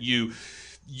you, that you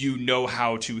know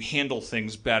how to handle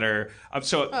things better.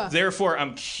 Therefore,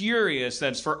 I'm curious,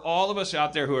 that's for all of us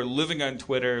out there who are living on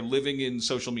Twitter, living in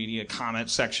social media comment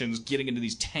sections, getting into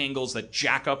these tangles that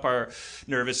jack up our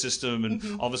nervous system,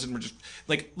 and all of a sudden we're just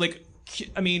like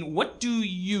I mean, what do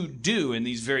you do in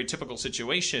these very typical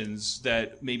situations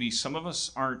that maybe some of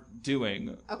us aren't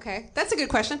doing? Okay, that's a good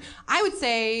question. I would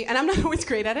say, and I'm not always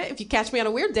great at it, if you catch me on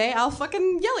a weird day, I'll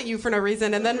fucking yell at you for no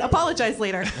reason and then apologize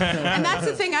later. And that's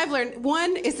the thing I've learned.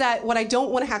 One is that what I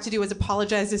don't want to have to do is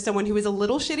apologize to someone who is a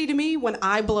little shitty to me when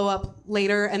I blow up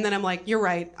later and then I'm like, you're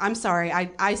right, I'm sorry,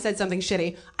 I said something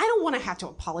shitty. I don't want to have to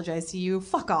apologize to you.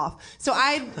 Fuck off. So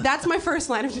that's my first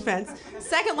line of defense.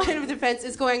 Second line of defense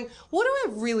is going, what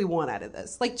do I really want out of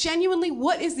this? Like, genuinely,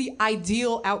 what is the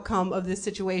ideal outcome of this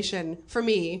situation for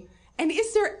me? And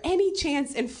is there any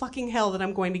chance in fucking hell that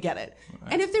I'm going to get it?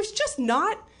 Right. And if there's just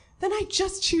not, then I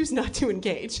just choose not to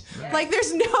engage. Right. Like,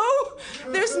 there's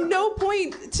no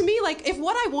point to me. Like, if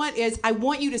what I want is, I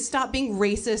want you to stop being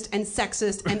racist and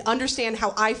sexist and understand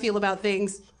how I feel about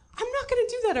things, I'm not going to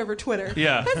do that over Twitter.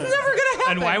 Yeah. That's never going to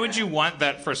happen. And why would you want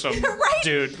that for some right?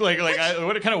 dude?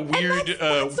 What kind of weird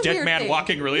that's dead weird man thing.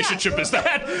 walking relationship is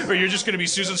that? Or you're just going to be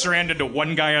Susan Sarandon to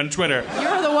one guy on Twitter?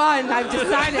 You're the one. I've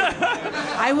decided.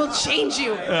 I will change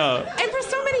you. And for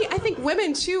so many, I think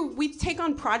women too, we take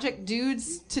on project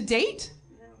dudes to date.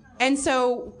 And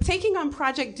so taking on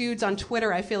project dudes on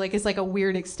Twitter, I feel like is like a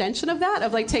weird extension of that,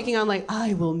 of like taking on like,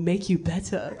 I will make you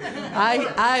better.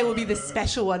 I will be the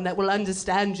special one that will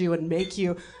understand you and make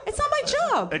you. It's not my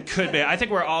job. It could be. I think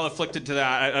we're all afflicted to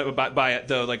that by it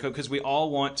though, like because we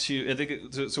all want to. I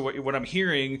think so. What I'm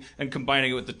hearing and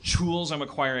combining it with the tools I'm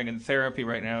acquiring in therapy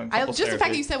right now. Just the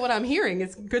fact that you said what I'm hearing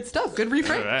is good stuff. Good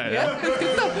reframe. Right, yeah, it's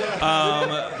good stuff.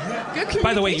 Good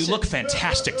by the way, you look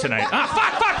fantastic tonight.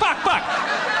 Fuck.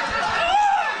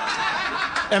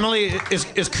 Emily, is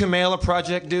Kumail a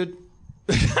project dude?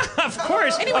 Of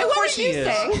course. Anyway, of what course were you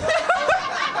saying?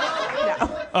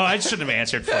 No. Oh, I shouldn't have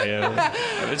answered for you.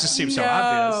 It just seems so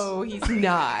obvious. No, he's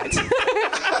not. No,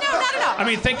 not at all. I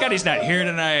mean, thank God he's not here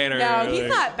tonight. No, he's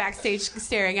not backstage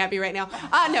staring at me right now.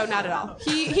 No, not at all.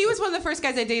 He was one of the first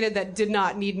guys I dated that did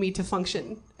not need me to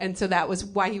function. And so that was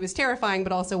why he was terrifying,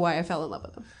 but also why I fell in love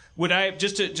with him. Would I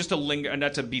just to linger,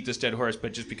 not to beat this dead horse,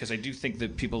 but just because I do think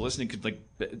that people listening could like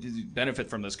benefit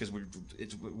from this because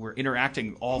we're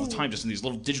interacting all the time, just in these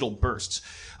little digital bursts.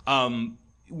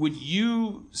 Would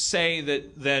you say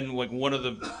that then, like one of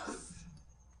the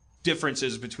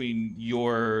differences between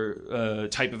your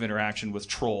type of interaction with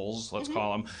trolls, let's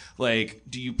call them, like,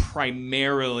 do you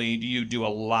do a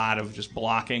lot of just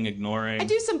blocking, ignoring? I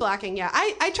do some blocking, yeah.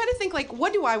 I try to think, like,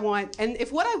 what do I want? And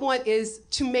if what I want is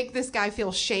to make this guy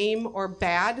feel shame or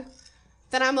bad,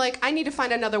 then I'm like, I need to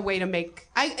find another way to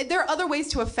there are other ways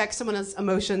to affect someone's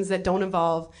emotions that don't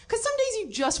involve, because some days you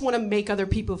just want to make other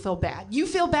people feel bad. You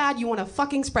feel bad, you want to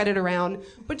fucking spread it around,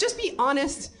 but just be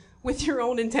honest with your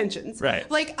own intentions. Right.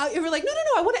 Like, you're like, no,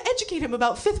 I want to educate him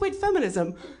about fifth wave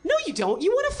feminism. No, you don't.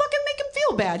 You want to fucking make him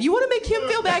feel bad. You want to make him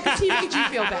feel bad because he made you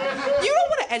feel bad. You don't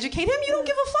want to educate him. You don't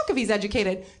give a fuck if he's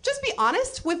educated. Just be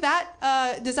honest with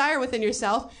that desire within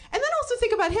yourself. And then also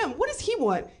think about him. What does he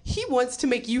want? He wants to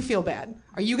make you feel bad.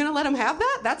 Are you going to let him have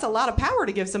that? That's a lot of power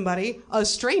to give somebody, a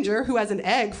stranger who has an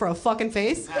egg for a fucking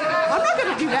face. I'm not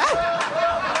going to do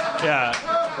that. Yeah.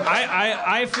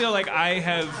 I feel like I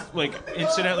have, like,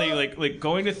 incidentally, like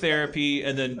going to therapy,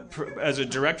 and then as a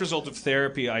direct result of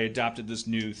therapy, I adopted this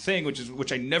new thing,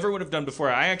 which I never would have done before.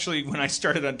 I actually, when I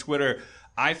started on Twitter,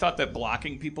 I thought that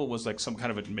blocking people was like some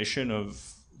kind of admission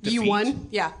of defeat. You won?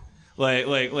 Yeah.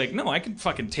 Like, no, I can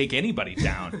fucking take anybody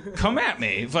down. Come at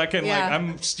me. Fucking, yeah. like,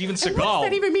 I'm Steven Seagal. And what does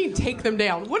that even mean, take them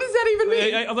down? What does that even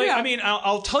mean? I mean,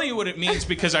 I'll tell you what it means,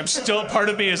 because I'm still, part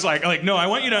of me is like, no, I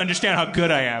want you to understand how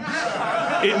good I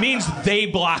am. It means they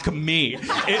block me. And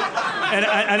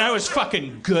I was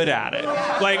fucking good at it.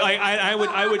 Like I would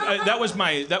that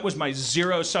was my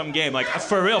zero-sum game. Like,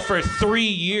 for real, for 3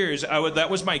 years, that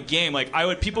was my game. Like,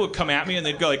 people would come at me and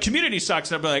they'd go like, community sucks,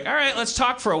 and I'd be like, all right, let's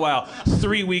talk for a while.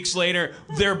 3 weeks later,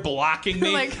 they're blocking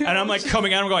me, like, and I'm like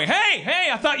coming out and going, hey,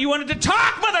 I thought you wanted to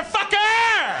talk, motherfucker!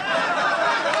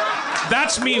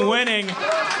 That's me winning.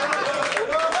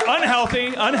 Unhealthy.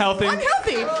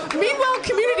 Meanwhile,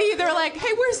 community, they're like,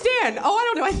 hey, where's Dan? Oh, I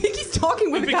don't know. I think he's talking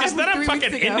with a guy because from then I'm 3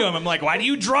 fucking weeks ago. into him. I'm like, why do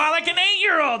you draw like an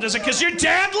 8-year-old? Is it because your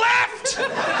dad left?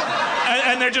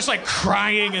 and they're just like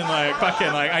crying and like fucking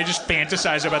like, I just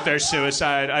fantasize about their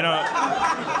suicide.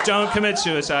 Don't commit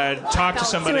suicide. Talk to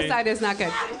somebody. Suicide is not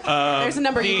good. There's a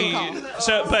number you can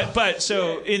call.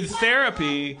 So in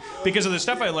therapy, because of the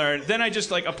stuff I learned, then I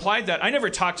just like applied that. I never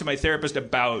talked to my therapist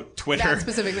about Twitter. That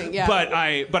specific thing, yeah. But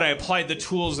I applied the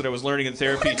tools that I was learning in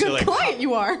therapy what a good to like. client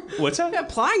you are. What's that?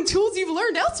 Applying tools you've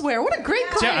learned elsewhere. What a great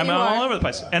client yeah, I'm you all are. over the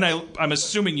place. And I'm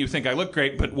assuming you think I look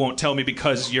great, but won't tell me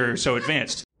because you're so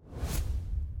advanced.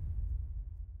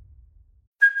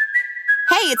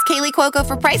 Hey, it's Kaylee Cuoco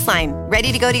for Priceline.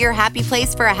 Ready to go to your happy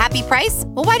place for a happy price?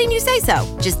 Well, why didn't you say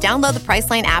so? Just download the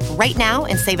Priceline app right now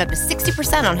and save up to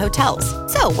 60% on hotels.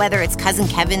 So whether it's Cousin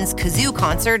Kevin's Kazoo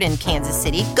Concert in Kansas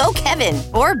City, go Kevin,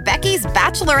 or Becky's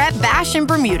Bachelorette Bash in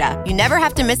Bermuda, you never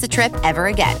have to miss a trip ever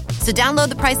again. So download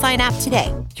the Priceline app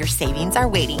today. Your savings are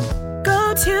waiting.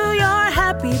 Go to your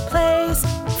happy place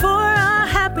for a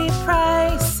happy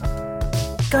price.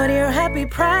 Go to your happy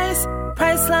price,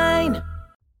 Priceline.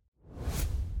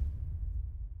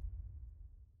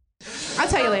 I'll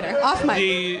tell you later. Off mic.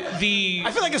 I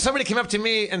feel like if somebody came up to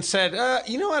me and said,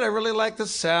 you know what, I really like the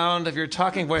sound of your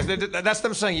talking voice, that's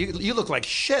them saying, you look like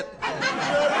shit.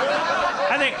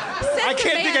 I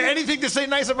can't think of anything to say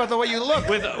nice about the way you look.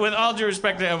 With all due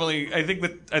respect to Emily, I think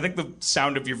the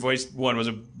sound of your voice one was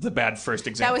the bad first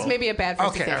example. That was maybe a bad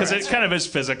first example. Because it kind of is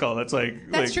physical. That's true.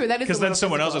 That is because then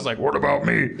someone else is like, what about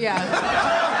me? Yeah.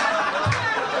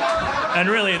 And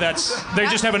really, they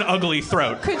just have an ugly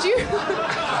throat. Could you?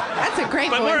 That's a great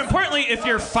But voice. more importantly, if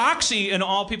you're foxy and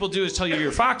all people do is tell you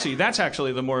you're foxy, that's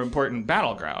actually the more important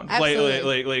battleground.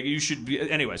 Absolutely. Like you should be.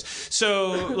 Anyways,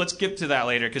 so let's get to that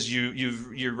later because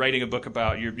you're writing a book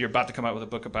about you're about to come out with a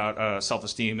book about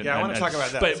self-esteem. I want to talk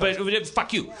about that. But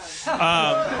fuck you.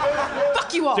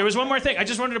 Fuck you all. There was one more thing. I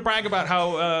just wanted to brag about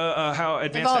how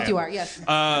advanced Evolved I am. you are. Yes.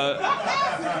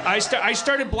 I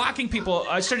started blocking people.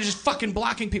 I started just fucking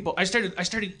blocking people. I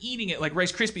started eating it like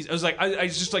Rice Krispies. I was like, I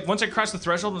just like once I crossed the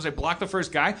threshold, once I blocked the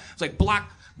first guy, I was like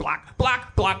block.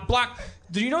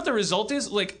 Do you know what the result is?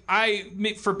 Like,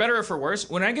 for better or for worse,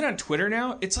 when I get on Twitter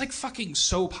now, it's like fucking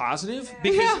so positive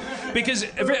because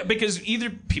either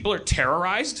people are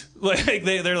terrorized, like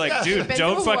they're like, dude,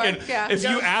 don't fucking. If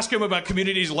you ask him about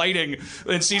Community's lighting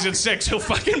in season 6, he'll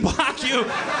fucking block you.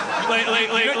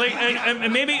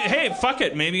 And maybe, hey, fuck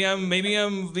it, maybe I'm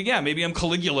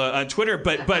Caligula on Twitter,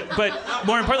 but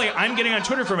more importantly, I'm getting on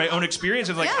Twitter for my own experience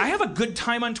of like, I have a good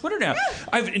time on Twitter now.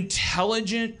 I have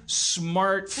intelligent,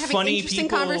 smart, funny people.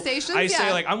 Conversations. I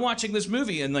say like, I'm watching this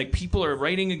movie, and like people are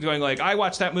writing and going like, I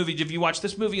watched that movie. Did you watch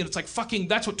this movie? And it's like fucking.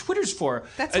 That's what Twitter's for.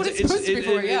 That's what it's supposed to be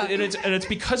for. Yeah. And it's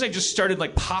because I just started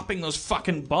like popping those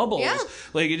fucking bubbles. Yeah.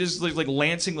 Like it is like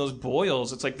lancing those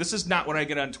boils. It's like this is not what I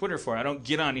get on Twitter for. I don't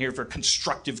get on here for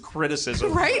constructive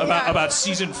criticism about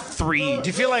season 3. Do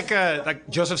you feel like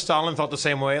Joseph Stalin felt the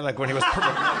same way? Like when he was.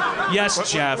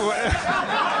 Yes, Jeff.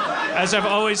 As I've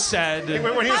always said,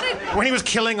 when he was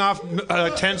killing off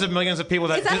tens of millions of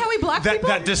people, is that how he blocked people?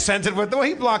 That dissented with the way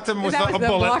he blocked them with a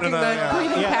bullet. Blocking the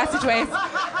breathing passageways.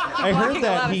 I heard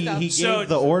that he gave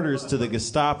the orders to the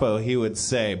Gestapo. He would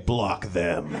say, "Block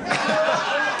them."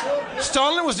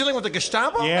 Stalin was dealing with the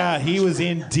Gestapo? Yeah, he was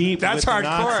in deep That's with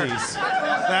hardcore. the Nazis.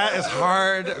 That is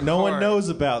hard. No one knows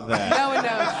about that. No one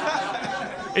knows.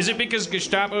 Is it because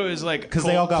Gestapo is like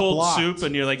they all got cold blocked. soup,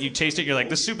 and you're like, you taste it, you're like,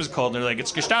 this soup is cold, and they're like,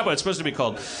 it's Gestapo, it's supposed to be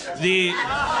cold.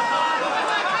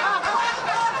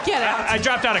 Get out. I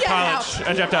dropped out of college.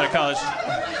 I dropped out of college.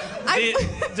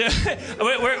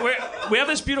 We have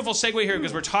this beautiful segue here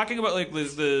because we're talking about like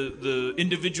the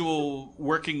individual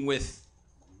working with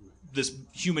this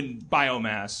human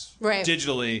biomass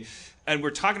digitally, and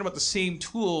we're talking about the same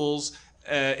tools.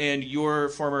 And your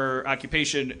former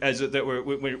occupation,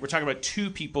 we're talking about two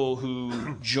people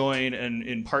who join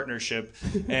in partnership,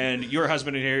 and your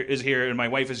husband is here, and my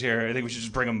wife is here. I think we should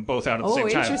just bring them both out at the same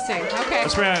time. Oh, interesting. Okay.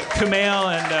 Let's bring out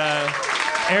Kumail and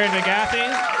Aaron McGathy.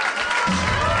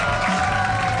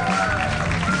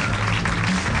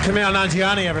 Kumail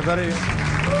Nanjiani, everybody,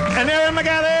 and Aaron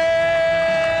McGathy.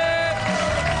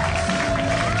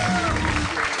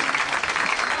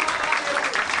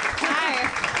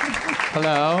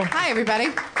 Hello. Hi, everybody.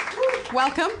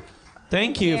 Welcome.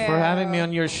 Thank you for having me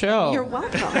on your show. You're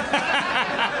welcome.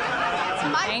 It's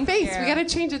my face. We got to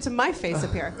change it to my face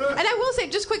up here. And I will say,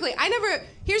 just quickly,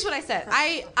 here's what I said.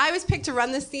 I was picked to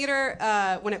run this theater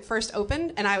when it first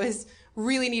opened, and I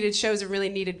really needed shows and really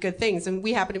needed good things. And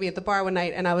we happened to be at the bar one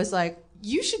night, and I was like,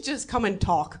 you should just come and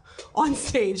talk on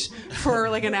stage for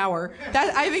like an hour.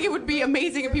 I think it would be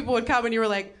amazing if people would come, and you were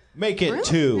like, make it really?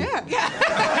 2. Yeah.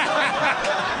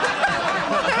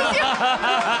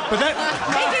 But make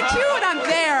it 2 and I'm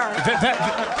there.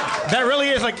 That really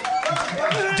is like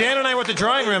Dan and I were at the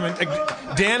drawing room, and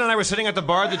Dan and I were sitting at the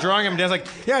bar at the drawing room, and Dan's like,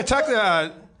 yeah, I talked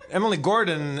to Emily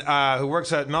Gordon, who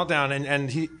works at Meltdown,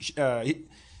 and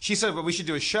she said, well, we should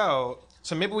do a show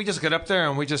So maybe we just get up there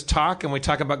and we just talk and we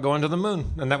talk about going to the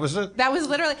moon, and that was it. That was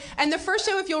literally, and the first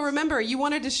show, if you'll remember, you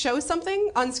wanted to show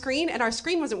something on screen, and our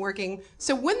screen wasn't working.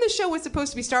 So when the show was supposed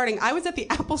to be starting, I was at the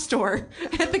Apple Store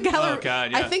at the gallery. Oh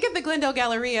God, yeah. I think at the Glendale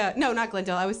Galleria. No, not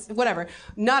Glendale. I was whatever.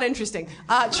 Not interesting.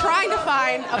 Trying to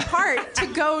find a part to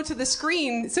go to the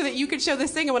screen so that you could show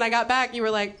this thing. And when I got back, you were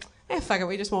like, fuck it,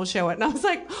 we just won't show it. And I was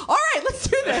like, all right, let's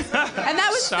do this. And that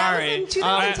was in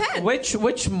 2010.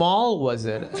 Which mall was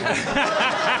it?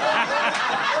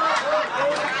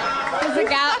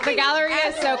 The gallery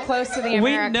is so close to the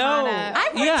Americana. We know.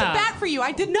 I went to bat for you.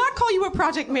 I did not call you a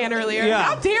project man earlier. Yeah.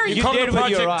 How dare you? You called did him with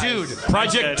your Project eyes. Dude.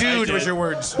 Project Dude I was did. your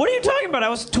words. What are you talking about? I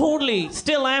was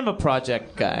still am a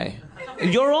project guy.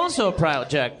 You're also a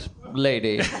project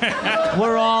lady.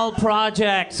 We're all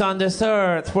projects on this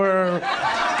earth.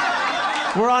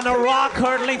 We're on a rock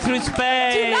hurtling through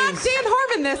space. Do not Dan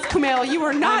Harmon this, Kumail. You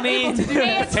were not able to do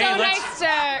Hey, it. it's so nice to,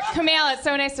 Kumail, it's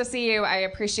so nice to see you. I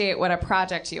appreciate what a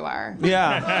project you are.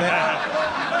 Yeah.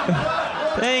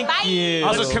 Thank you.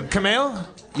 Also, Kumail,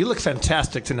 you look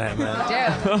fantastic tonight, man.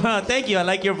 Dude. Thank you. I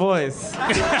like your voice.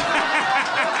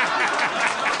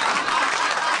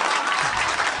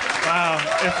 Wow.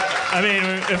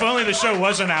 If only the show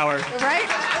was an hour. Right?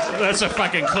 That's a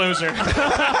fucking closer.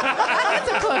 That's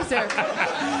a closer.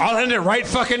 I'll end it right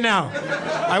fucking now.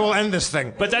 I will end this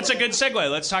thing. But that's a good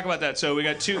segue. Let's talk about that. So we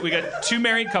got two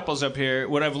married couples up here.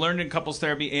 What I've learned in couples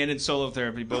therapy and in solo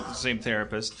therapy, both the same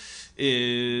therapist,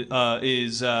 is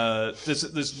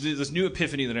this new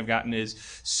epiphany that I've gotten is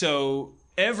so.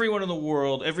 Everyone in the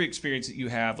world, every experience that you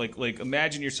have, like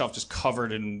imagine yourself just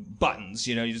covered in buttons.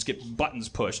 You know, you just get buttons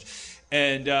pushed,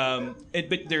 but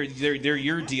they're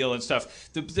your deal and stuff.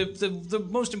 The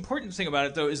most important thing about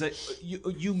it though is that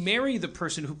you marry the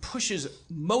person who pushes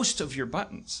most of your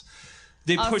buttons.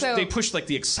 They push like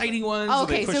the exciting ones.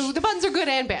 Okay, so the buttons are good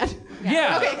and bad.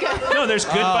 Yeah. Okay, good. No, there's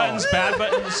good buttons, bad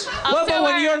buttons. Well, but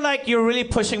when you're really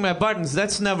pushing my buttons,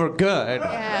 that's never good.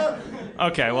 Yeah.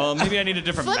 Okay, well maybe I need a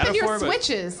different Flipping metaphor. your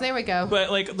switches. There we go.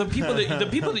 But like the people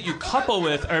that you couple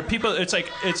with are people. It's like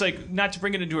not to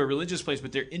bring it into a religious place,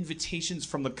 but they're invitations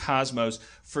from the cosmos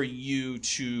for you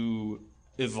to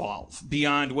evolve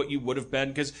beyond what you would have been,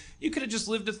 because you could have just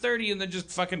lived to 30 and then just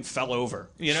fucking fell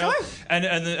over, you know. Sure.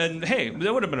 And hey,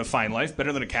 that would have been a fine life,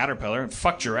 better than a caterpillar.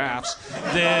 Fuck giraffes.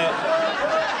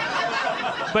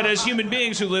 But as human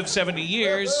beings who live 70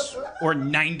 years or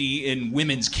 90 in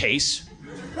women's case.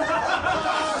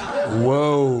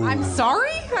 Whoa. I'm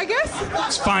sorry, I guess.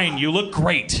 It's fine. You look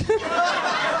great.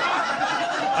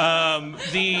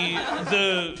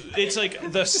 It's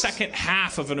like the second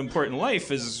half of an important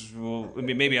life is, well, I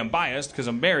mean, maybe I'm biased because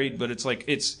I'm married, but it's like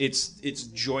it's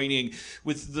joining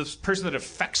with the person that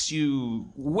affects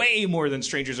you way more than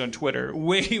strangers on Twitter,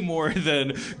 way more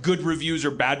than good reviews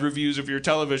or bad reviews of your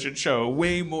television show,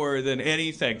 way more than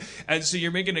anything. And so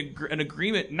you're making an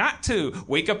agreement not to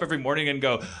wake up every morning and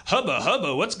go, hubba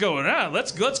hubba, what's going on?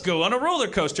 Let's go on a roller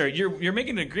coaster. You're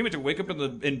making an agreement to wake up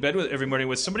in bed with every morning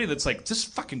with somebody that's like, this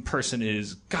fucking person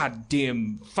is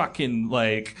goddamn fucking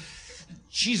like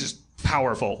Jesus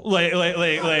powerful. Like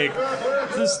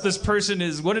this person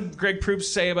is, what did Greg Proops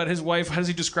say about his wife? How does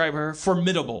he describe her?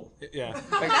 Formidable. Yeah.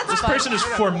 This person is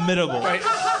formidable. Right.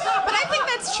 But I think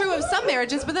that's true of some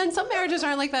marriages, but then some marriages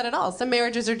aren't like that at all. Some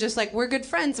marriages are just like, we're good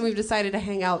friends and we've decided to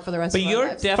hang out for the rest of our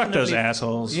lives. Fuck those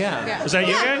assholes. Yeah. Is that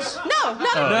you guys?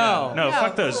 No. No,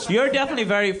 fuck those. You're definitely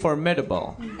very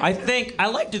formidable. I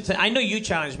like to think, I know you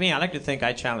challenge me. I like to think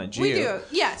I challenge you. We do,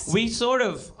 yes. We sort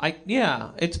of,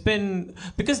 it's been,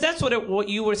 because that's what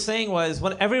you were saying was,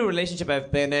 when every relationship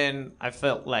I've been in, I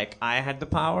felt like I had the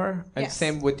power. And Yes.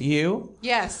 same with you.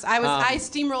 Yes, I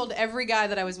steamrolled every guy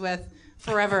that I was with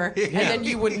forever, and then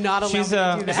you would not allow me to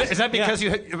do that. Is that because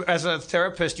you, as a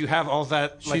therapist, you have all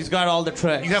that? Like, She's got all the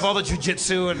tricks. you have all the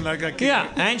jujitsu and like.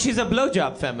 Yeah, and she's a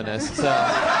blowjob feminist. So.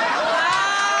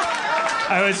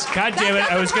 I was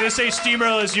going to say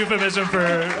steamroll is euphemism for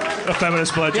a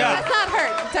feminist blowjob. Yeah.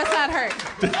 Does not hurt.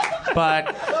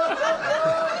 But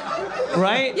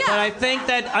right? Yeah. But I think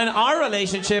that in our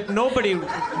relationship, Nobody's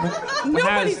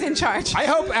in charge. I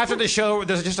hope after the show,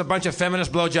 there's just a bunch of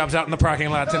feminist blowjobs out in the parking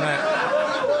lot tonight.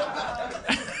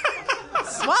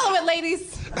 Swallow it,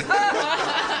 ladies.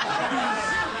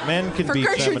 Men can For be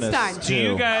Gertrude feminists Stein. too. Do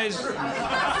you guys...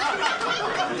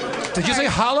 Did you say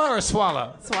holla or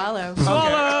swallow? Swallow.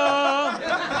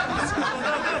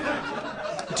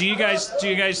 Do you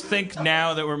guys think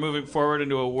now that we're moving forward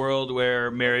into a world where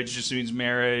marriage just means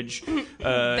marriage?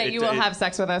 That you will have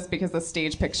sex with us because the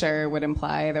stage picture would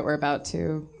imply that we're about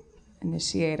to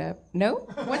initiate a... No?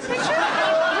 What's picture?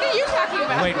 What are you talking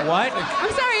about? Wait, what?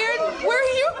 I'm sorry, Aaron. Where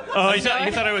are you? Oh, you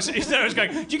thought I was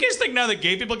going, do you guys think now that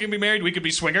gay people can be married, we could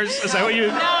be swingers? Is that what you...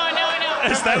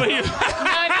 No. Is that what you...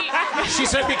 She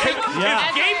said because...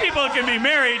 If gay people can be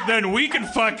married, then we can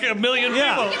fuck a million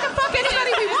people. We can fuck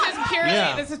anybody we want.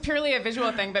 This is purely a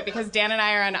visual thing, but because Dan and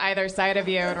I are on either side of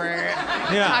you and we're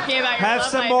talking about your Have love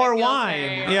some life, more it feels wine.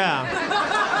 very-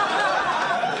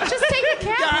 Just take a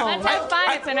cab. Let's have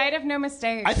fun. It's a night of no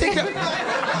mistakes. I think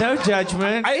that, No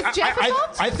judgment. Is Jeff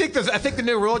involved? I think the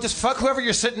new rule, just fuck whoever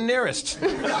you're sitting nearest. But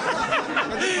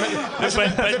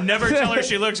never tell her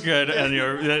she looks good, and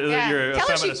you're a Tell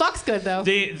her she feminist. fucks good, though.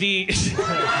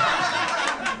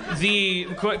 The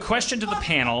question to the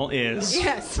panel is: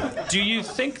 Yes. do you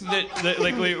think that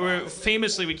like we're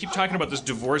famously we keep talking about this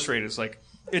divorce rate? It's like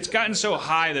it's gotten so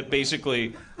high that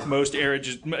basically most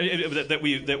marriages that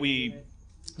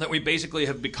we basically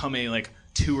have become a like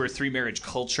 2 or 3 marriage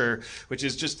culture, which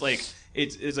is just like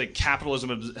it's like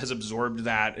capitalism has absorbed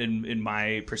that in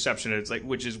my perception. It's like,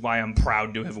 which is why I'm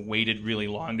proud to have waited really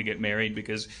long to get married,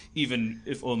 because even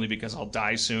if only because I'll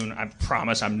die soon, I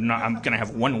promise I'm gonna have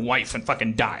one wife and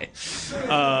fucking die.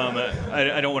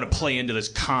 I don't want to play into this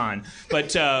con,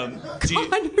 but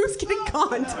Who's getting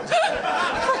conned?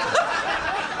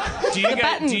 do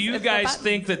you guys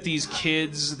think that these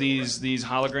kids, these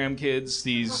hologram kids,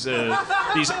 these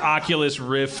Oculus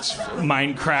Rift,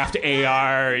 Minecraft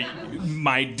AR,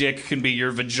 my dick can be your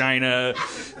vagina,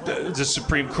 the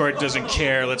Supreme Court doesn't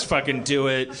care, let's fucking do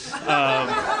it.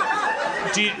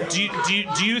 Do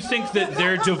you think that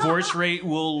their divorce rate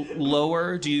will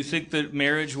lower? Do you think that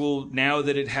marriage will, now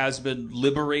that it has been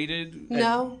liberated?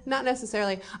 No, not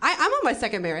necessarily. I'm on my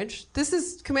second marriage.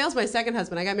 Kumail's my second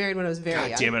husband. I got married when I was very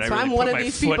young. Damn it, so I really I'm one put of my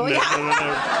these foot people. in it.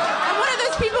 I'm one of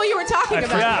those people you were talking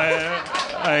about.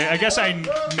 I guess I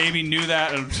maybe knew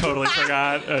that and totally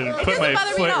forgot and put my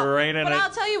foot right in it. But I'll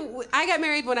tell you, I got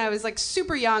married when I was like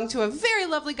super young to a very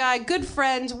lovely guy, good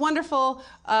friend, wonderful.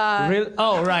 Really?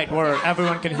 Oh, right.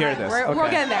 Everyone can hear this. We're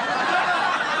getting there.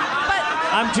 But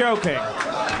I'm joking.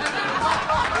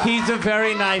 He's a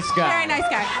very nice guy. very nice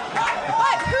guy.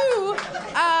 But who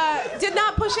did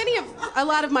not push a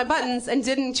lot of my buttons and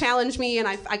didn't challenge me, and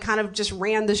I kind of just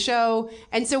ran the show.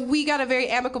 And so we got a very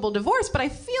amicable divorce, but I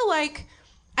feel like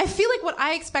what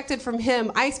I expected from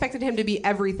him, I expected him to be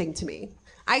everything to me.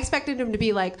 I expected him to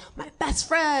be like my best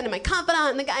friend and my confidant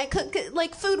and the guy I cook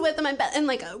like food with and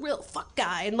like a real fuck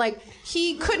guy, and like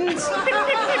he couldn't.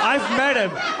 I've met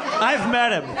him.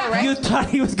 right? You thought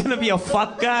he was gonna be a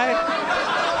fuck guy?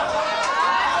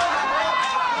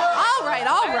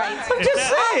 All right. I'm just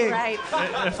saying. All right.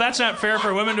 If that's not fair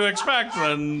for women to expect,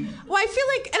 then... Well,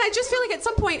 I just feel like at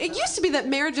some point, it used to be that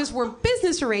marriages were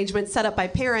business arrangements set up by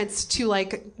parents to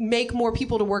like make more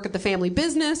people to work at the family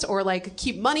business or like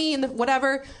keep money in the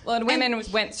whatever. Well, and women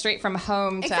went straight from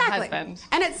home to husband.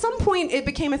 And at some point, it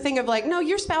became a thing of like, no,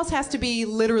 your spouse has to be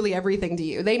literally everything to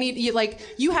you. They need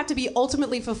you have to be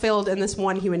ultimately fulfilled in this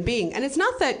one human being. And it's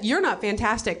not that you're not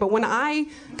fantastic, but when I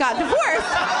got divorced,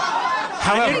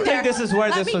 I didn't think this is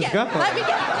where this was going. Let me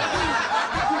get.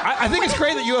 I think it's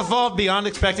great that you evolved beyond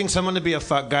expecting someone to be a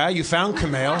fuck guy. You found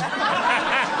Kumail. Like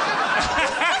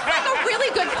a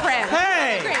really good friend.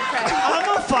 Hey, Great friend.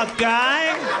 I'm a fuck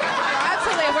guy.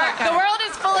 Absolutely a fuck guy. The world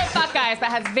is full of fuck guys that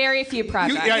has very few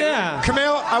projects. Yeah.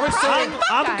 Kumail, I would say...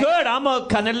 I'm good. I'm a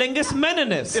cunnilingus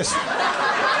meninist. Yes.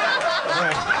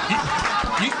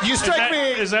 You strike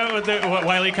me... Is that what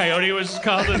Wile E. Coyote was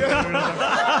called?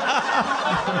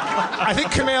 I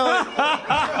think Kumail,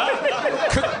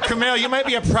 you might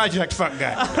be a project fuck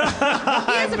guy.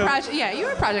 He is a project. Yeah,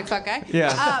 you're a project fuck guy.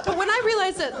 Yeah. But when I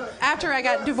realized that after I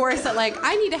got divorced, that like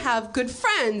I need to have good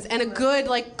friends and a good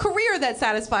like career that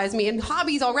satisfies me and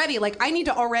hobbies already. Like I need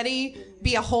to already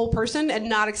be a whole person and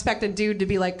not expect a dude to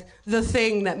be like the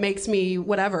thing that makes me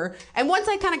whatever. And once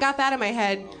I kind of got that in my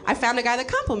head, I found a guy that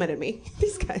complimented me.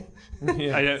 These guys.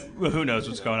 Who knows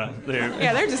what's going on?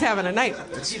 They're just having a night.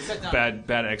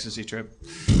 Bad ecstasy trip.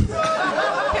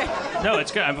 No,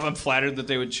 it's good. I'm flattered that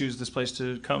they would choose this place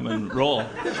to come and roll.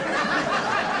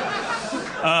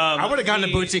 I would have gone to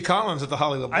Bootsy Collins at the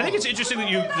Hollywood Bowl. I think it's interesting that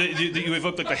you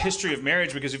evoked like the history of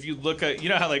marriage, because if you look at, you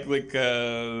know how like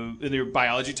in your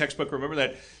biology textbook, remember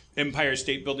that Empire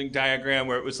State Building diagram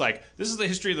where it was like, this is the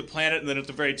history of the planet, and then at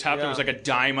the very top there was like a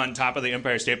dime on top of the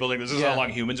Empire State Building. This is how long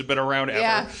humans have been around ever.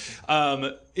 Yeah.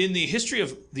 In the history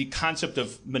of the concept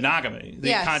of monogamy,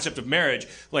 the concept of marriage,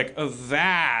 like a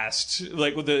vast,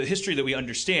 like the history that we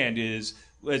understand is,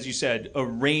 as you said,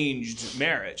 arranged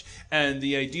marriage. And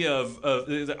the idea of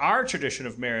our tradition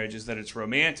of marriage is that it's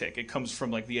romantic. It comes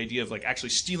from like the idea of like actually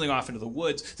stealing off into the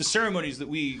woods. The ceremonies that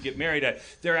we get married at,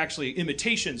 they're actually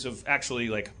imitations of actually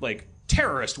like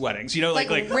terrorist weddings, you know, like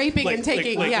raping and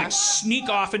taking, like sneak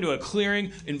off into a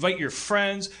clearing, invite your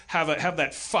friends, have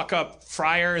that fuck up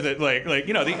friar that like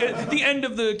you know the end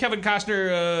of the Kevin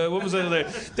Costner what was it?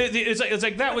 It's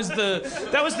like that was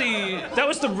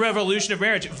the revolution of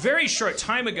marriage very short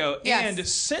time ago, and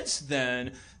since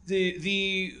then.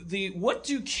 The what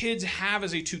do kids have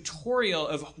as a tutorial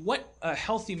of what a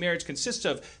healthy marriage consists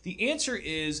of? The answer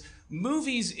is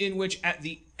movies in which at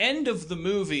the end of the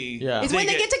movie is when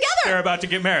they get together. They're about to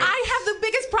get married. I have the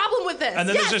biggest problem with this. And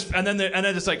then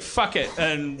there's it's like fuck it.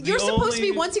 And you're supposed to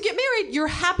be, once you get married, you're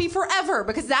happy forever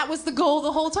because that was the goal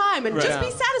the whole time, and just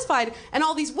be satisfied. And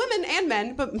all these women and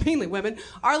men, but mainly women,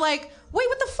 are like, wait,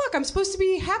 what the fuck? I'm supposed to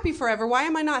be happy forever. Why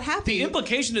am I not happy? The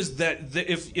implication is that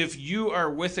if you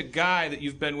are with a guy that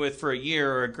you've been with for a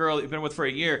year or a girl that you've been with for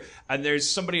a year, and there's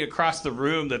somebody across the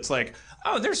room that's like,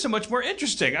 oh, they're so much more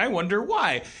interesting. I wonder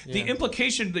why. Yeah. The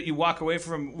implication that you walk away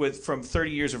from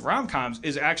 30 years of rom-coms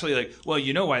is actually like, well,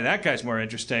 you know why that guy's more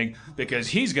interesting? Because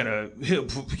he's gonna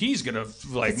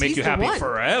like make you happy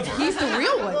forever. He's the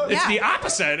real one. It's the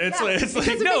opposite.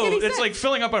 It's like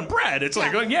filling up on bread. It's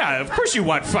like, of course you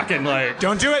want fucking like.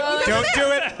 Don't do it. Don't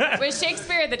do it. With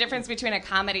Shakespeare, the difference between a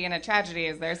comedy and a tragedy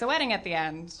is there's a wedding at the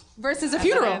end versus a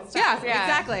funeral. Yeah,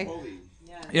 exactly.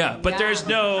 Yeah, but there's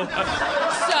no.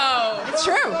 So it's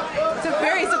true. It's a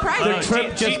very surprising. The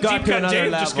trip just got to another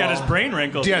level. Just got his brain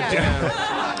wrinkled. What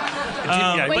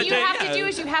you have to do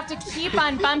is you have to keep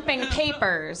on bumping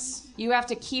papers. You have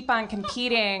to keep on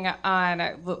competing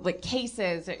on like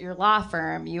cases at your law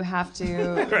firm. You have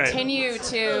to continue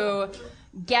to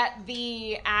get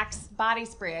the Axe body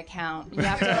spray account. You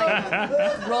have to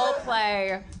like role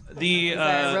play. The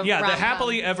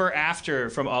happily ever after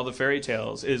from all the fairy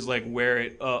tales is like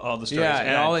where all the stories end.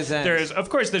 It always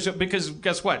ends. Because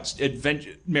guess what?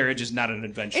 Marriage is not an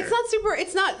adventure.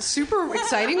 It's not super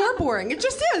exciting or boring. It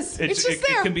just is. It's just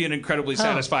there. It can be an incredibly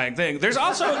satisfying thing. There's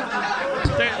also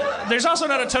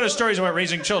not a ton of stories about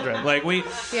raising children. Like we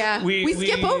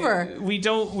skip over. We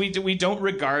don't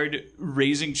regard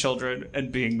raising children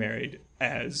and being married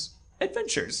as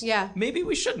adventures. Yeah. Maybe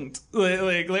we shouldn't.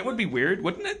 Like it would be weird,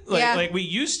 wouldn't it? Like we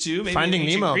used to. Maybe Finding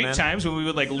Nemo, great man. times when we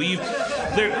would like leave.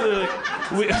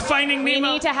 Finding Nemo.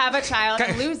 We need to have a child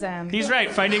and lose him. He's right.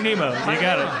 Finding Nemo. You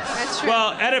got it. That's true.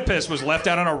 Well, Oedipus was left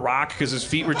out on a rock because his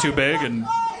feet were too big,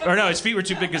 his feet were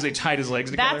too big because they tied his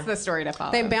legs together. That's the story to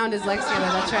follow. They bound his legs together.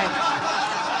 That's right.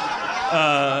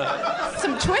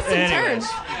 Some twists and turns.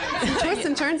 Some twists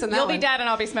and turns in that You'll one. be dead and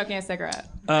I'll be smoking a cigarette.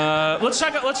 Let's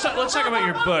talk about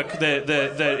your book. That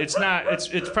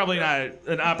it's probably not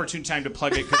an opportune time to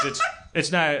plug it because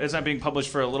it's not being published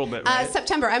for a little bit. Right?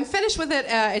 September. I'm finished with it.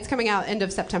 It's coming out end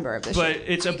of September of this year. But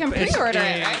you can pre-order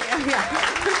it. Right?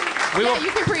 Yeah,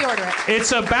 you can pre-order it.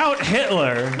 It's about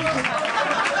Hitler.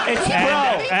 It's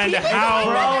pro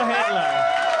Hitler.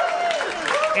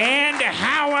 And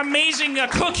how amazing a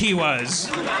cook he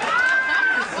was.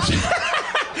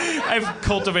 I've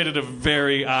cultivated a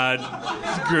very odd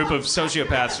group of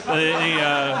sociopaths.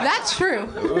 That's true.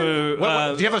 Do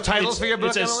you have a title for your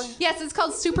book, Emily? Yes, it's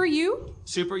called Super You.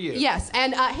 Super You. Yes,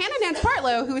 and Hannah Nance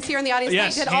Partlow, who is here in the audience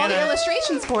tonight, did all the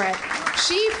illustrations for it.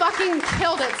 She fucking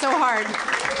killed it so hard,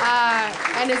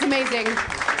 and is amazing.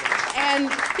 And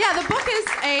the book is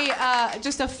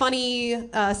just a funny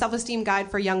self-esteem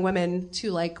guide for young women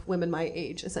to like women my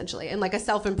age, essentially, and like a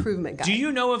self-improvement guide. Do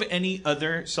you know of any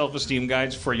other self-esteem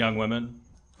guides for young women?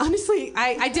 Honestly,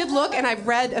 I did look, and I've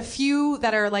read a few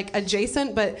that are like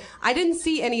adjacent, but I didn't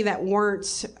see any that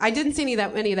weren't. I didn't see any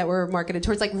that were marketed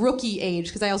towards like rookie age,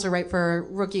 because I also write for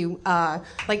rookie,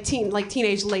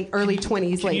 teenage, early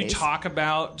 20s. Can you talk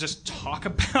about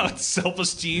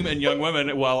self-esteem in young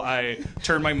women while I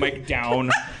turn my mic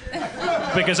down?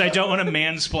 Because I don't want to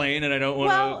mansplain, and I don't want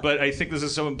to. But I think this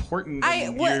is so important.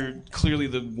 You're clearly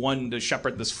the one to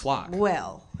shepherd this flock.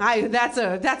 Well, that's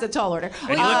a tall order.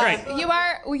 And you look great.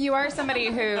 You are somebody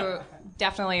who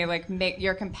definitely like make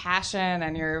your compassion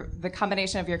and the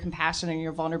combination of your compassion and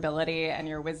your vulnerability and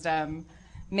your wisdom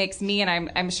makes me,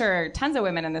 and I'm sure tons of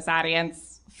women in this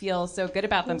audience feel so good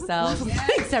about themselves.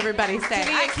 Thanks, everybody. Say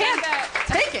I can't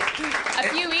take it. A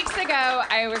few weeks ago,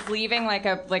 I was leaving like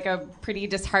a pretty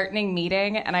disheartening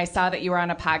meeting, and I saw that you were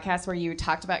on a podcast where you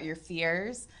talked about your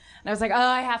fears. And I was like,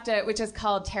 I have to, which is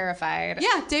called Terrified.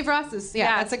 Yeah, Dave Ross's.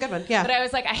 Yeah, that's a good one. Yeah. But I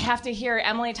was like, I have to hear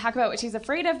Emily talk about what she's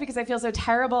afraid of because I feel so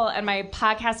terrible. And my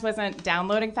podcast wasn't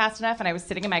downloading fast enough. And I was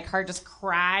sitting in my car just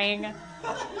crying.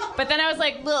 But then I was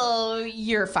like, well,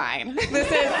 you're fine. This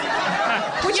is,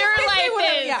 your life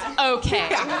is okay.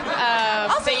 Yeah.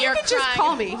 Also, you can just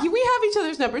call me. We have each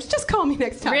other's numbers. Just call me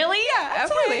next time. Really? Yeah,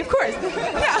 absolutely. Okay. Of course.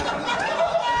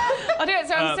 Yeah. I'll do it.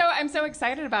 So I'm so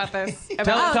excited about this. Talk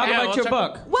about your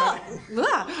book. Well,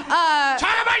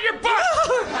 Talk about your book.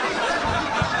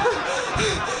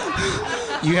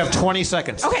 You have 20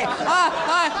 seconds. okay.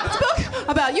 It's a book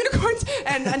about unicorns,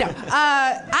 and no.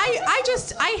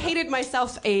 I hated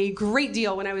myself a great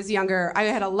deal when I was younger. I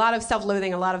had a lot of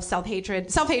self-loathing, a lot of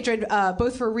self-hatred,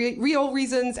 both for real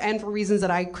reasons and for reasons that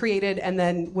I created and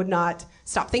then would not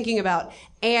stop thinking about.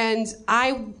 And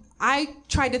I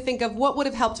tried to think of what would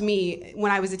have helped me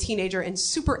when I was a teenager and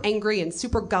super angry and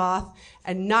super goth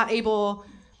and not able.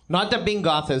 Not that being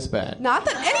goth is bad. Not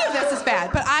that any of this is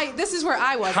bad, but this is where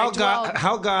I was.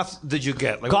 How goth did you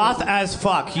get? Like, Goth as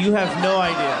fuck. You have no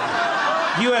idea.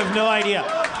 You have no idea.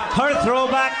 Her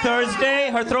Throwback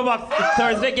Thursday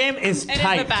game is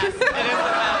tight. It is the best. It is the best.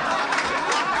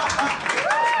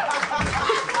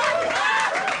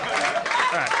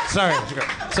 All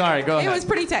right. Sorry, go ahead. It was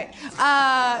pretty tight. So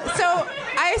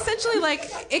I essentially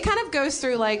it kind of goes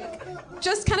through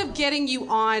just kind of getting you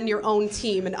on your own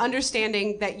team and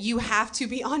understanding that you have to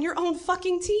be on your own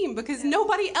fucking team because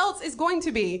nobody else is going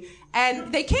to be.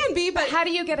 And they can be, but how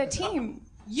do you get a team?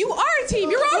 You are a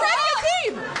team. You're already a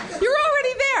team. You're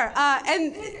already there.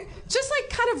 And just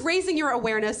kind of raising your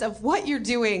awareness of what you're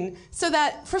doing so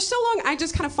that for so long I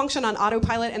just kind of functioned on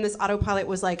autopilot, and this autopilot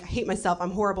was I hate myself,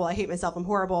 I'm horrible, I hate myself, I'm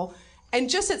horrible. And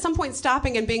just at some point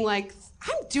stopping and being I'm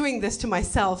doing this to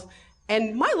myself.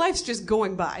 And my life's just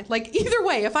going by. Either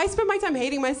way, if I spend my time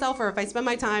hating myself or if I spend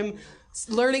my time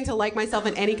learning to like myself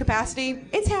in any capacity,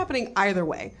 it's happening either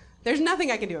way. There's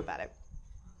nothing I can do about it.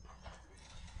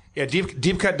 Yeah,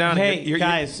 deep cut down. Hey, you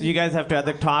guys have to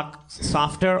either talk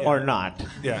softer or not.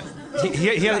 Yeah.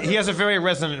 He has a very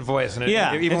resonant voice. And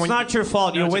it's not your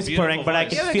fault. You're whispering, but I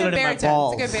can feel it in my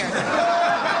balls. It's a good baritone.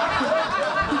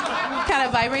 Kind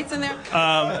of vibrates in there.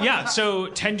 So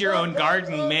tend your own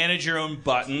garden, manage your own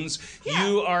buttons. Yeah.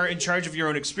 You are in charge of your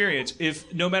own experience.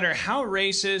 If no matter how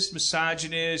racist,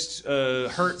 misogynist,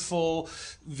 hurtful,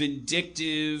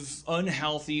 vindictive,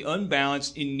 unhealthy,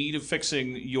 unbalanced, in need of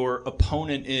fixing your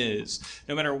opponent is,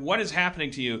 no matter what is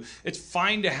happening to you, it's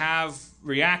fine to have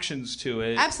reactions to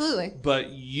it. Absolutely.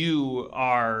 But you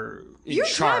are You're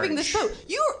charge. driving this boat.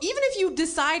 Even if you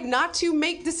decide not to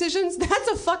make decisions, that's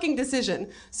a fucking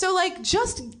decision. So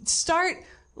just start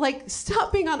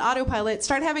stop being on autopilot,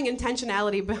 start having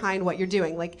intentionality behind what you're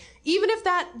doing. Even if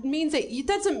that means it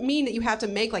doesn't mean that you have to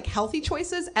make healthy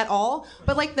choices at all,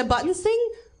 but the buttons thing,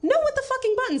 know what the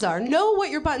fucking buttons are. Know what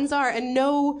your buttons are and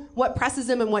know what presses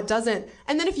them and what doesn't.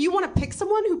 And then if you want to pick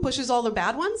someone who pushes all the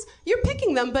bad ones, you're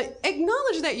picking them, but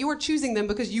acknowledge that you're choosing them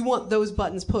because you want those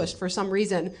buttons pushed for some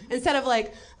reason. Instead of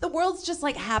the world's just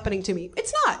happening to me.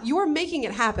 It's not. You're making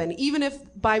it happen. Even if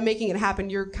by making it happen,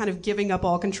 you're kind of giving up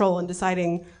all control and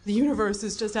deciding the universe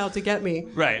is just out to get me.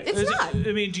 Right. It's not.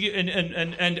 I mean,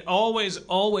 and always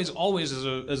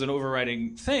as an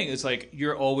overriding thing, it's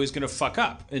you're always going to fuck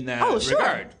up in that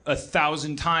regard.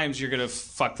 1,000 times you're going to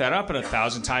fuck that up, and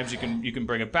 1,000 times you can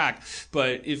bring it back.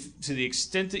 But if to the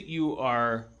extent that you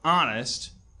are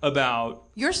honest about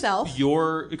yourself,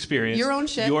 your experience, your own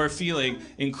shit, your feeling,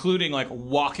 including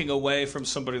walking away from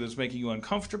somebody that's making you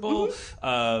uncomfortable,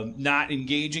 not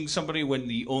engaging somebody when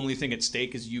the only thing at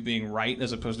stake is you being right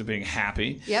as opposed to being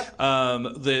happy. Yep.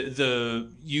 That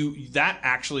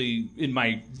actually, in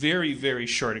my very, very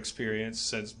short experience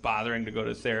since bothering to go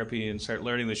to therapy and start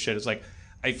learning this shit, it's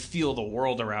I feel the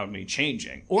world around me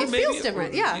changing. Or it feels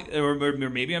different, yeah. Or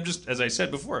maybe I'm just, as I said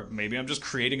before, maybe I'm just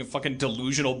creating a fucking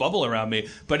delusional bubble around me.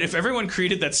 But if everyone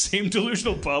created that same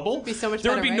delusional bubble, be so much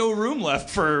there better, would be no room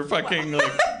left for fucking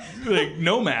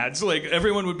nomads.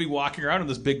 Everyone would be walking around in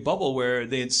this big bubble where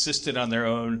they insisted on their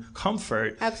own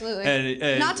comfort. Absolutely.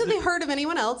 And not to the hurt of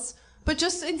anyone else, but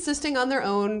just insisting on their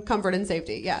own comfort and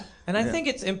safety, yeah. And I think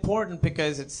it's important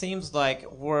because it seems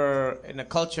like we're in a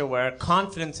culture where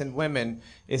confidence in women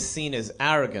is seen as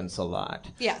arrogance a lot.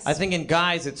 Yes. I think in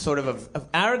guys, it's sort of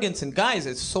arrogance in guys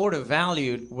is sort of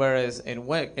valued, whereas in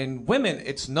women,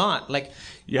 it's not.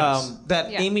 Yes.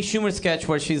 Amy Schumer sketch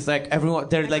where she's everyone,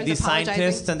 they're these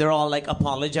scientists and they're all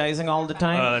apologizing all the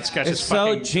time. That sketch it's is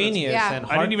so fucking genius and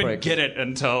I didn't even heartbreaking. get it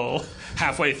until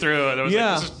halfway through. And I was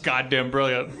this is goddamn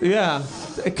brilliant. Yeah,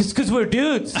 because we're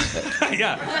dudes.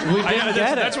 Yeah. We didn't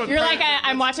get it. That's what You're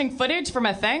I'm watching footage from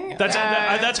a thing?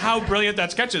 That's how brilliant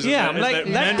that sketch is. Yeah, that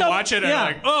men watch it and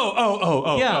are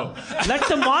oh. Yeah. Let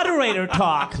the moderator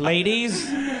talk, ladies.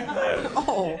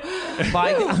 Oh.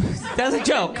 That's a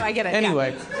joke. No, I get it.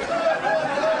 Anyway.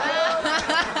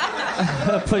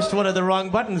 I pushed one of the wrong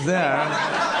buttons there.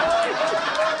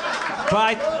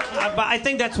 But But I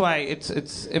think that's why it's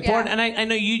important. Yeah. And I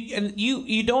know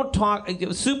you don't talk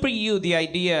super you. The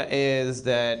idea is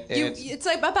that it's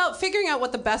like about figuring out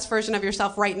what the best version of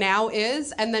yourself right now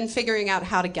is, and then figuring out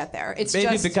how to get there. It's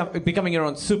maybe just becoming your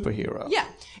own superhero. Yeah,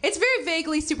 it's very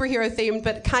vaguely superhero themed,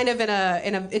 but kind of in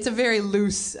a it's a very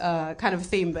loose kind of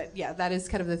theme. But yeah, that is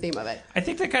kind of the theme of it. I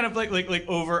think that kind of like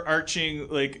overarching,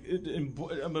 like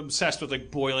I'm obsessed with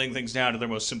like boiling things down to their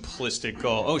most simplistic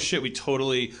goal. Oh shit, we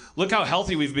totally look how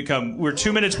healthy we've become. We're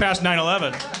 2 minutes past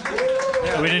 9/11.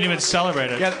 We didn't even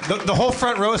celebrate it. Yeah, the whole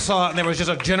front row saw it, and there was just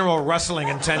a general rustling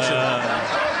in tension.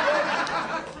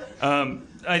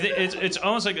 I think it's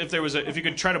almost like if you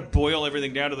could try to boil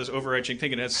everything down to this overarching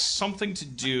thing, it has something to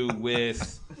do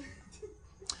with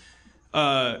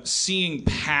seeing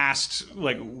past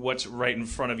like what's right in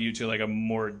front of you to like a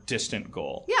more distant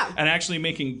goal. Yeah. And actually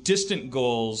making distant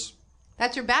goals.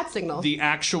 That's your bat signal. The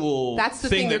actual That's the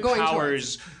thing you're that going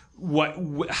powers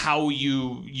how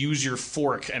you use your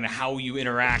fork and how you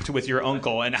interact with your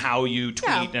uncle and how you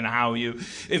tweet and how you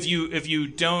if you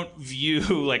don't view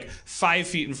like 5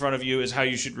 feet in front of you as how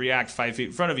you should react 5 feet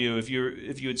in front of you, if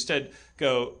you instead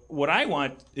go, what I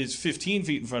want is 15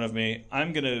 feet in front of me,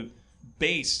 I'm gonna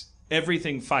base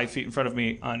everything 5 feet in front of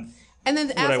me on. And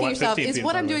then asking yourself, is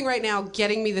what I'm me. doing right now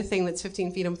getting me the thing that's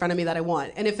 15 feet in front of me that I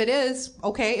want? And if it is,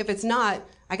 okay. If it's not,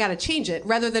 I got to change it.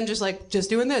 Rather than just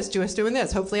doing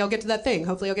this. Hopefully I'll get to that thing.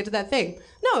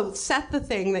 No, set the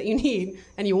thing that you need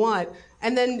and you want.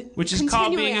 And then which is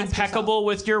called being impeccable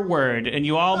with your word. And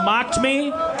you all mocked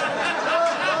me.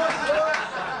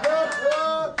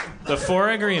 The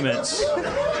 4 agreements.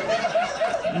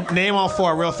 Name all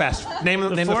 4 real fast. Name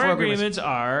the 4 agreements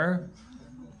are...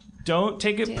 Don't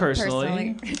take it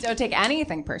personally. Don't take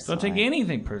anything personally. Don't take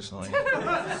anything personally.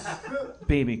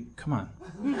 Baby, come on.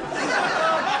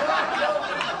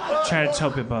 Try to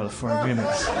tell people about the 4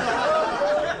 agreements.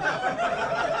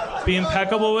 Be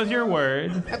impeccable with your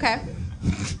word. Okay.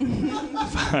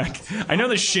 Fuck. I know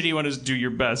the shitty one is do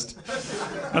your best.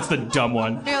 That's the dumb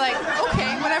one. You're like,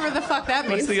 okay, whatever the fuck that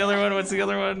means. What's the other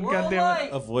one? God damn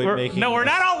it. Avoid making. No, we're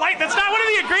not all light. That's not one of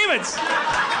the agreements.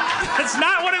 That's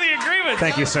not one of the agreements.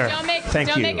 Thank you, sir. Don't make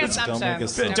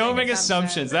assumptions. Don't make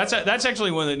assumptions. That's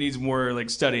actually one that needs more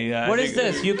like study. What is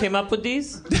this? You came up with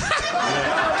these?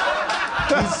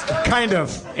 Kind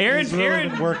of.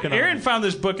 Aaron found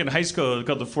this book in high school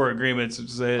called The 4 Agreements, which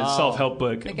is a self-help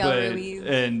book. And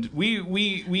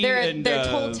they're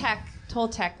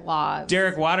Toltec laws.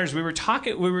 Derek Waters, we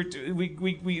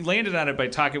landed on it by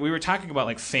talking. We were talking about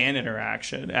like fan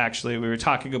interaction. Actually, we were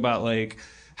talking about like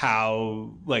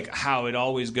how it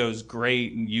always goes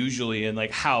great and usually, and like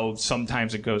how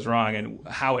sometimes it goes wrong and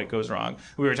how it goes wrong.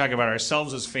 We were talking about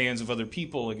ourselves as fans of other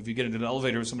people. Like if you get into an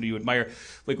elevator with somebody you admire,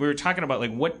 like we were talking about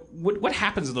like what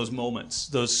happens in those moments,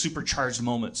 those supercharged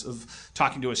moments of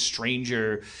talking to a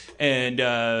stranger and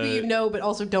who you know but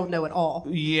also don't know at all.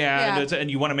 Yeah.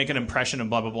 And you want to make an impression and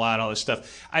blah blah blah and all this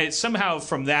stuff. Somehow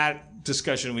from that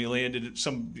discussion we landed,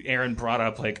 Aaron brought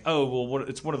up like, oh well,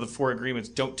 it's one of the 4 agreements,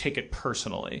 don't take it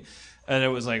personally. And it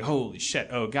was like, holy shit,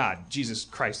 oh God, Jesus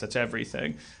Christ, that's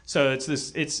everything. So it's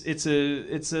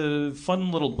a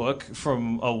fun little book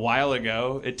from a while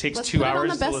ago. It takes 2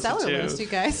 hours to listen to. Let's put it on the bestseller list, you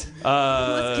guys.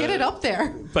 Let's get it up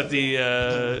there. But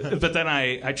then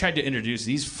I tried to introduce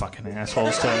these fucking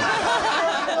assholes to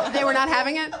it. They were not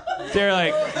having it? They're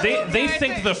like, they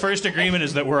think the first agreement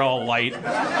is that we're all light.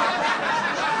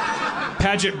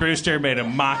 Paget Brewster made a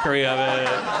mockery of it.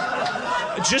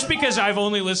 Just because I've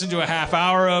only listened to a half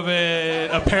hour of it,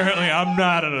 apparently I'm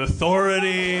not an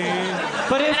authority.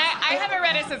 But I haven't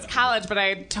read it since college, but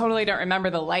I totally don't remember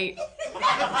the light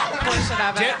portion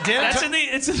of it.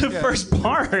 It's in the first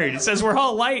part. It says we're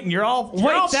all light and you're all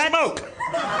smoke.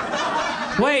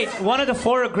 Wait, one of the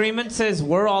 4 agreements says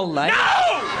we're all light?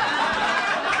 No!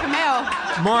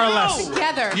 Kumail. More or less.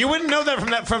 Together. You wouldn't know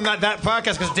that from that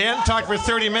podcast because Dan talked for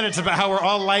 30 minutes about how we're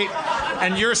all light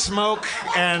and you're smoke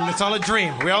and it's all a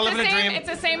dream. We all live in a dream. It's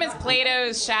the same as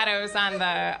Plato's shadows on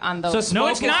the. So no,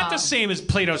 it's not the same as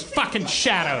Plato's fucking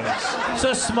shadows.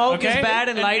 So smoke is bad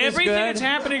and light is good. Everything that's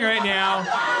happening right now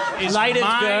is light is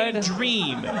my good.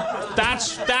 Dream.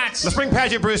 That's. Let's bring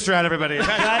Paget Brewster out, everybody.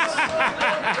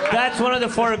 That's one of the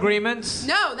 4 agreements.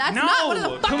 No, that's not one of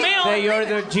the fucking. That you're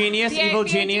the genius, evil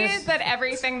genius. The idea is that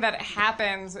everything that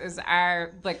happens is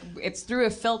it's through a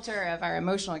filter of our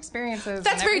emotional experiences.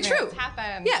 That's very true. That's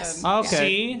happened. Yes. Okay.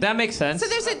 See? That makes sense. So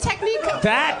there's a technique.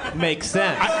 That makes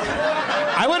sense.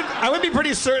 I would be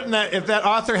pretty certain that if that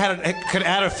author could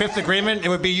add a 5th agreement, it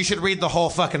would be you should read the whole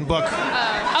fucking book.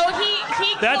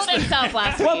 He That's Killed himself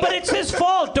last week. Well, but it's his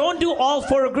fault. Don't do all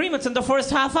 4 agreements in the first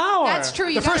half hour. That's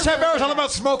true. The first half hour is all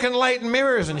about smoke and light and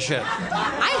mirrors and shit.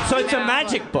 So it's a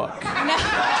magic book.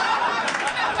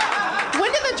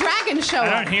 When did the dragon show I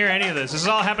up? don't hear any of this. This is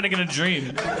all happening in a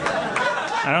dream.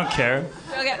 I don't care.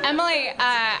 Okay, Emily,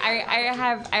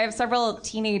 I have several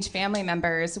teenage family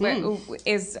members.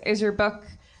 Is your book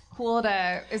cool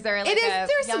to? Is there like It is. a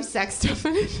There's young- some sex stuff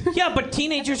in it. Yeah, but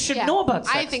teenagers should know about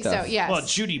sex I think stuff. so. Yes. Well,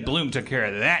 Judy Blume took care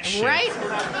of that shit. Right?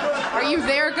 Are you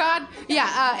there, God?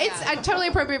 Yeah, it's totally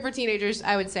appropriate for teenagers,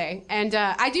 I would say. And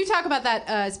I do talk about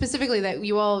that specifically, that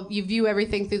you view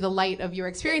everything through the light of your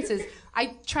experiences.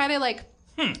 I try to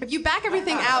if you back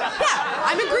everything out,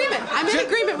 I'm in agreement. I'm in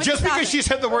agreement with Just the because topic. she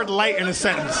said the word light in a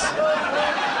sentence.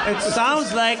 It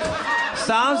sounds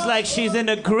like she's in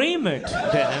agreement,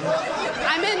 Dan.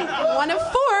 I'm in one of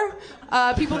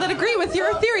 4 people that agree with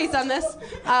your theories on this.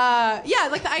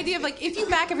 Like the idea of if you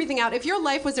back everything out, if your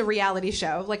life was a reality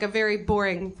show, like a very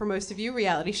boring, for most of you,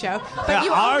 reality show. But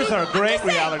Ours are great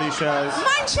reality shows.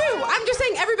 Mine too. I'm just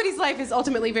saying everybody's life is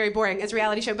ultimately very boring as a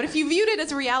reality show. But if you viewed it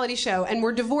as a reality show and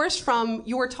were divorced from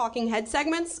your talking head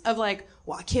segments of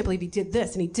well, I can't believe he did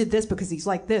this and he did this because he's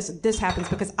like this and this happens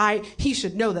because he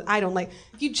should know that I don't like.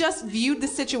 If you just viewed the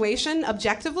situation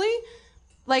objectively,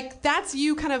 that's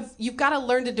you've got to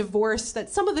learn to divorce that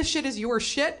some of the shit is your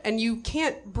shit and you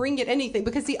can't bring it anything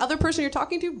because the other person you're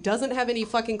talking to doesn't have any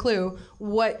fucking clue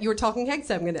what your talking head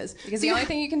segment is. Because the only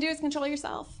thing you can do is control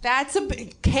yourself. That's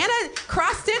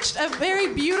cross-stitched, a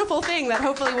very beautiful thing that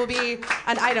hopefully will be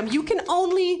an item. You can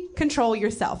only control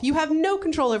yourself. You have no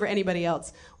control over anybody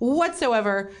else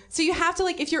whatsoever. So you have to,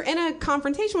 if you're in a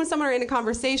confrontation with someone or in a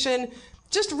conversation,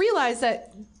 just realize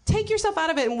that take yourself out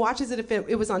of it and watch as if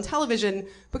it was on television,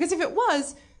 because if it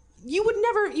was, you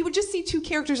would just see 2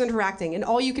 characters interacting and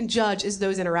all you can judge is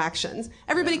those interactions.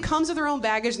 Everybody comes with their own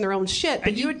baggage and their own shit. But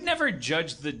And you would never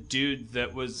judge the dude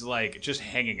that was just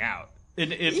hanging out.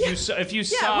 And if you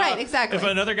Yeah, saw, right, exactly. if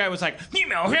another guy was like, and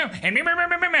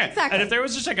if there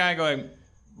was just a guy going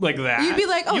like that, you'd be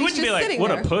like, oh, you he's wouldn't just be like, sitting what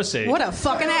there. a pussy, What a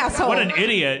fucking asshole, what an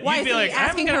idiot. Why You'd is be he like, I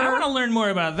asking her? want to learn more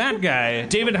about that guy,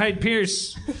 David Hyde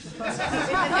Pierce. Is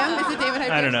it David Hyde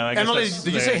I don't know. I guess Emily, that's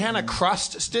did you there. say Hannah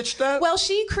cross-stitched that? Well,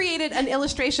 she created an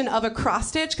illustration of a cross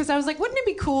stitch because I was like, wouldn't it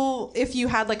be cool if you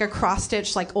had a cross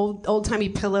stitch, old timey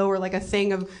pillow or a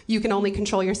thing of you can only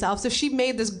control yourself. So she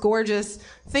made this gorgeous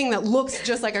thing that looks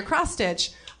just like a cross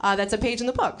stitch. That's a page in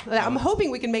the book. I'm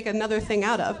hoping we can make another thing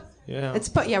out of. Yeah.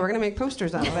 We're gonna make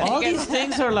posters out of it. All these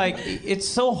things are it's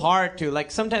so hard to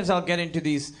sometimes I'll get into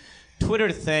these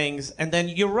Twitter things and then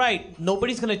you're right,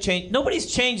 nobody's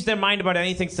changed their mind about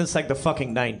anything since the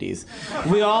fucking 90s.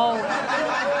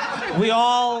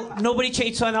 Nobody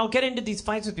changed. So and I'll get into these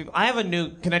fights with people.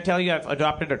 Can I tell you I've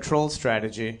adopted a troll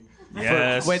strategy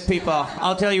Yes. with people.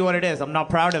 I'll tell you what it is. I'm not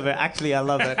proud of it. Actually, I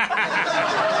love it.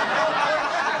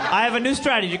 I have a new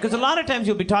strategy because a lot of times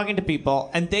you'll be talking to people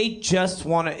and they just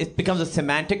want to. It becomes a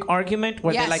semantic argument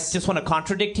where they just want to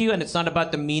contradict you, and it's not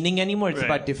about the meaning anymore. It's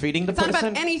about defeating the person. It's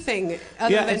not about anything.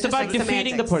 Other than it's just about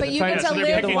defeating the semantics. person. But you Trying get to to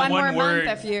live live one one more word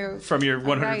month if you from your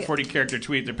 140 character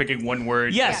tweet. They're picking one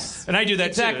word. Yes. And I do that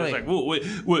Exactly. too.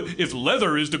 It's well, if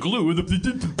leather is the glue.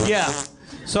 Yeah.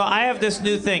 So I have this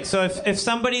new thing. So if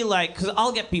somebody because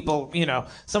I'll get people,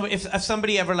 if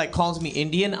somebody ever calls me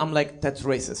Indian, I'm like, that's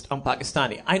racist. I'm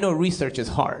Pakistani. I know research is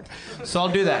hard, so I'll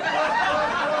do that.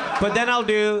 But then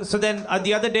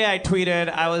the other day I tweeted,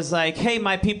 I was like, hey,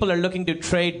 my people are looking to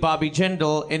trade Bobby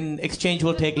Jindal. In exchange,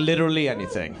 we'll take literally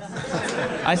anything.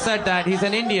 I said that he's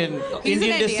an Indian,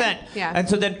 Indian descent. Yeah. And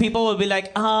so then people will be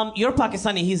like, you're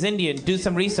Pakistani, he's Indian. Do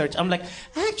some research. I'm like,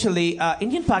 actually,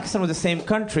 India and Pakistan were the same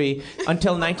country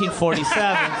until 1947.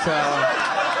 So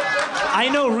I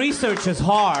know research is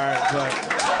hard, but.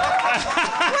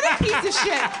 What a piece of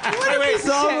shit. What a piece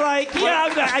So of I'm shit. like,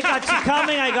 I got you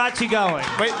coming, I got you going.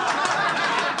 Wait,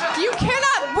 You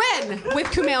cannot win with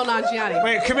Kumail Nanjiani.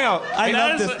 wait, Kumail. I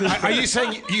love this. Are you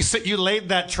saying you laid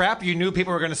that trap? You knew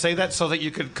people were going to say that so that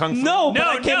you could kung fu? No, but No,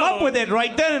 I came no. up with it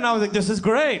right then, and I was like, this is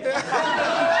great.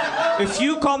 If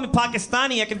you call me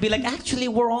Pakistani, I can be like, actually,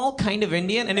 we're all kind of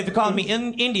Indian. And if you call me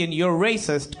Indian, you're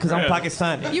racist because I'm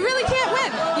Pakistani. You really can't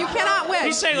win. You cannot win.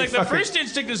 He's saying the first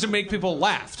instinct is to make people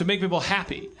laugh, to make people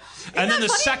happy, and then that the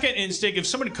funny? second instinct, if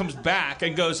somebody comes back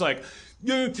and goes like,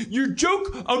 your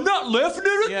joke, I'm not laughing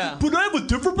at it, Yeah. but I have a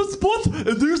different response,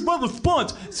 and there's my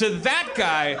response. So that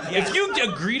guy, if you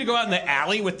agree to go out in the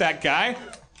alley with that guy,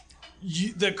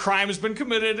 the crime has been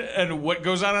committed, and what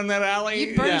goes on in that alley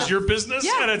is your business.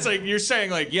 Yeah. And it's like you're saying,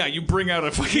 like, you bring out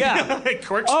a fucking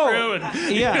corkscrew.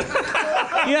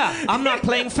 I'm not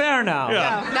playing fair now.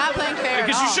 Yeah. No, not playing fair.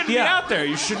 Because you shouldn't be out there.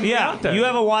 You shouldn't be out there. You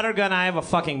have a water gun, I have a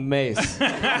fucking mace.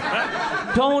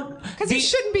 Because you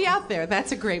shouldn't be out there.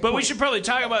 That's a great point. But we should probably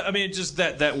talk about, I mean, just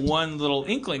that one little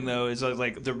inkling, though, is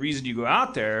like the reason you go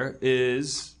out there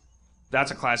is,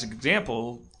 that's a classic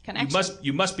example. Connection.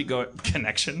 You must be going,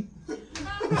 connection. Because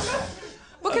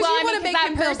you want to make that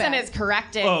him feel person bad. is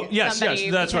correcting yes, somebody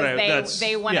that's what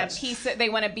they want to they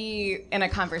want to be in a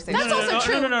conversation. That's also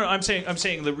true. No. I'm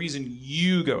saying the reason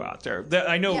you go out there.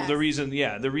 I know the reason.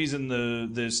 Yeah, the reason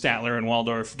the Statler and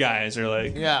Waldorf guys are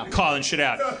like calling shit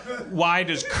out. Why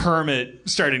does Kermit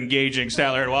start engaging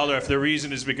Statler and Waldorf? The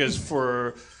reason is because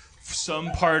for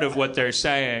some part of what they're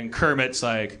saying, Kermit's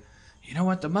like, you know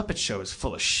what? The Muppet Show is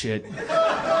full of shit.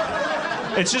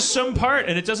 It's just some part,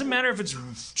 and it doesn't matter if it's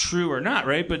true or not,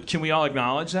 right? But can we all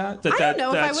acknowledge that?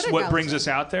 That's what brings us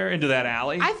out there into that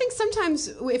alley? I think sometimes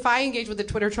if I engage with a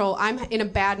Twitter troll, I'm in a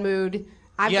bad mood.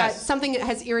 I've got something that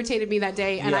has irritated me that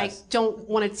day, and I don't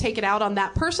want to take it out on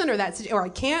that person or I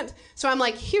can't. So I'm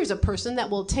like, here's a person that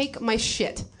will take my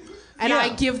shit. And I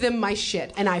give them my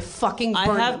shit, and I fucking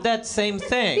burn I have them. that same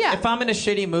thing. Yeah. If I'm in a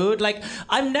shitty mood, like,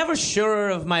 I'm never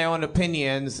surer of my own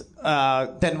opinions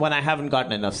than when I haven't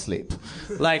gotten enough sleep.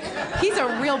 Like, he's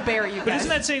a real bear, you guys. But isn't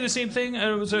that saying the same thing?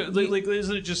 Like,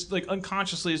 isn't it just, like,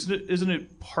 unconsciously, isn't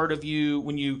it part of you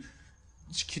when you...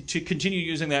 To continue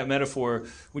using that metaphor,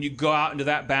 when you go out into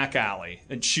that back alley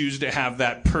and choose to have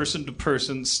that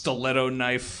person-to-person stiletto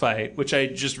knife fight, which I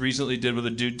just recently did with a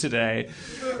dude today,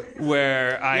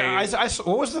 where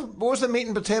what was the meat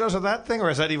and potatoes of that thing, or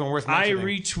is that even worth mentioning? I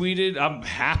retweeted. I'm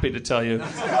happy to tell you.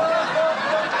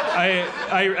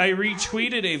 I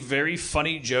retweeted a very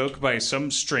funny joke by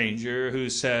some stranger who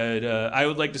said, "I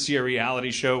would like to see a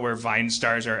reality show where Vine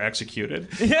stars are executed."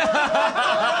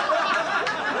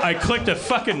 I clicked a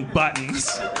fucking button,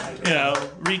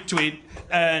 retweet,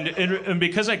 and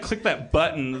because I clicked that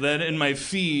button, then in my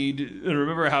feed, and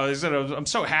remember how I said I'm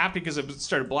so happy because I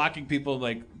started blocking people.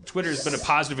 Like, Twitter's been a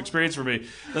positive experience for me.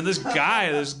 Then this guy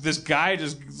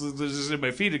just in my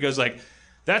feed. It goes like,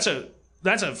 "That's a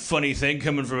funny thing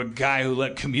coming from a guy who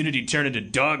let Community turn into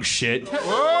dog shit."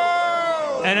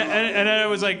 Whoa! And I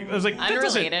was like,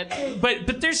 unrelated.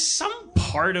 But there's some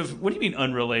part of, what do you mean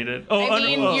unrelated? I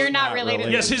mean, you're not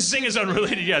related. Yes, his thing is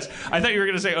unrelated. Yes, I thought you were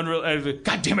going to say unrelated.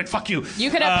 God damn it, fuck you. You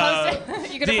could have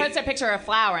posted. You could have posted a picture of a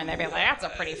flower, and they'd be like, "That's a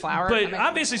pretty flower." But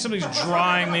obviously, something's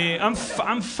drawing me. I'm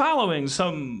following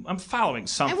something.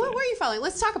 And what were you following?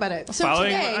 Let's talk about it.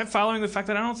 I'm following the fact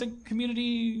that I don't think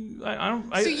Community.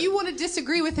 So you want to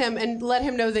disagree with him and let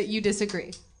him know that you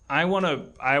disagree? I want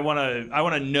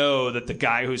to know that the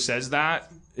guy who says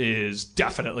that is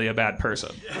definitely a bad person.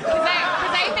 Because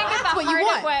I think that's what you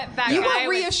want. You want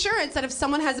reassurance was... that if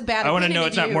someone has a bad opinion, I want to know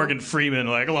it's not Morgan Freeman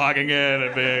like logging in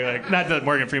and being like, not that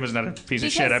Morgan Freeman's not a piece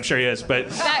of shit. I'm sure he is, but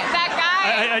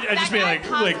that guy, just being like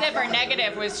positive or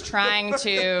negative, was trying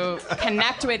to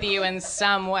connect with you in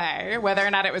some way, whether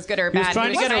or not it was good or bad. He was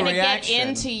trying to get a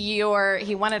reaction. He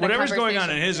wanted whatever's a going on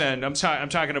in his end. I'm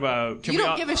talking about. You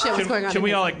don't give a shit what's going on. Can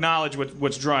we all acknowledge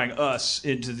what's drawing us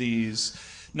into these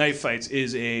knife fights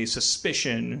is a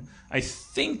suspicion. I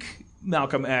think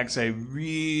Malcolm X. I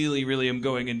really, really am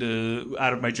going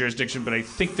out of my jurisdiction, but I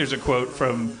think there's a quote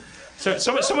from. So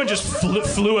someone just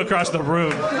flew across the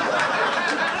room.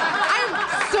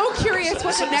 I'm so curious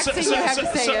what the next thing you have to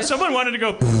say is. Someone wanted to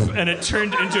go, and it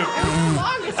turned into,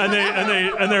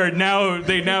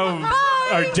 they now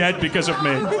are dead because of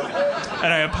me.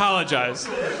 And I apologize.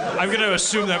 I'm going to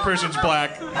assume that person's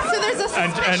black. So there's a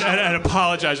suspicion. And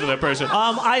apologize to that person.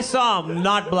 I saw him,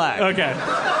 not black. Okay.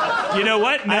 You know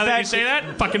what? Now that you say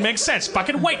that, fucking makes sense.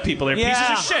 Fucking white people, they're pieces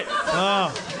of shit.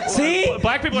 See?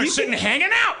 Black people are sitting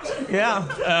hanging out. Yeah.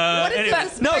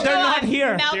 No, they're not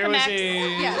here. Malcolm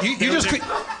X.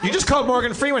 You just called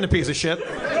Morgan Freeman a piece of shit.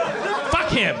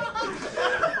 Fuck him.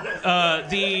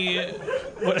 The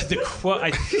quote. I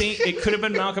think it could have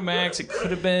been Malcolm X. It could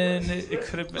have been.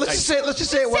 Let's just say it was.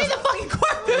 Say the fucking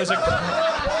quote. It was like.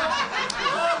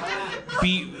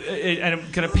 And I'm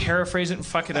gonna paraphrase it and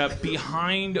fuck it up.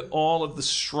 Behind all of the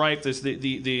strife, there's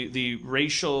the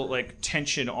racial like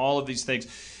tension, all of these things,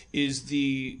 is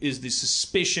the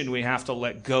suspicion we have to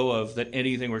let go of that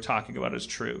anything we're talking about is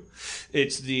true.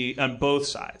 It's on both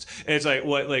sides. It's like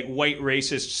white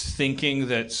racists thinking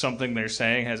that something they're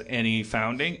saying has any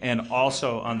founding, and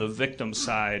also on the victim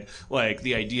side, like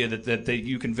the idea that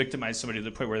you can victimize somebody to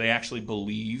the point where they actually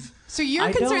believe. So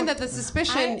you're concerned that the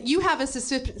suspicion, you have a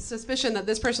suspicion that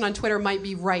this person on Twitter might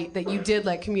be right, that you did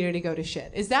let community go to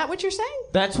shit. Is that what you're saying?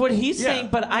 That's what he's saying,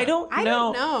 but I don't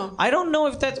know. I don't know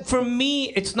if that's, for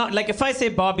me, it's not, like if I say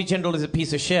Bobby Jindal is a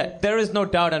piece of shit, there is no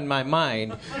doubt in my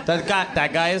mind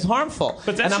that guy is harmful.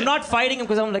 And I'm not fighting him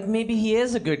because I'm like, maybe he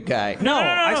is a good guy. No,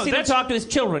 I've seen him talk to his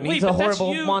children. He's a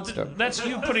horrible monster. That's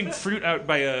you putting fruit out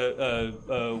by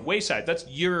a wayside. That's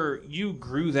you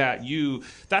grew that.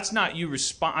 That's not you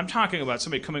respond. I'm talking about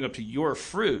somebody coming up to your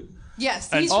fruit.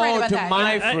 Yes, he's right about that.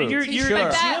 My fruit. Your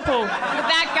example.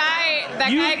 That guy.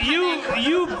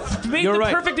 You made the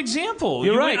perfect example.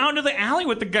 You're you right. went out into the alley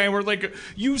with the guy where like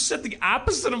you said the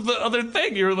opposite of the other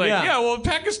thing. You're like, well,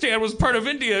 Pakistan was part of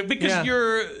India because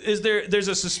there's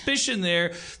a suspicion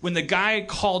there when the guy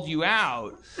called you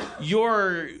out.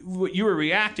 What you were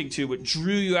reacting to, what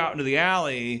drew you out into the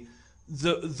alley.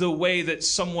 The way that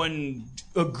someone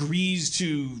agrees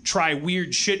to try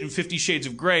weird shit in 50 Shades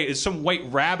of Grey is some white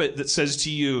rabbit that says to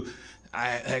you,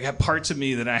 I got parts of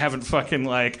me that I haven't fucking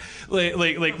like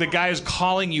the guy is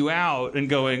calling you out and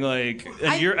going like,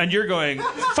 and you're going,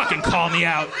 fucking call me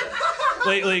out.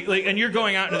 And you're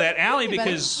going out into that alley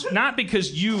because not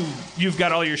because you've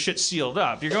got all your shit sealed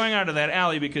up. You're going out into that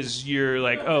alley because you're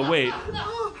like, oh wait,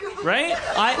 right?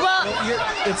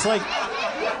 It's like.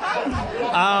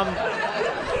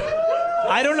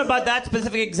 I don't know about that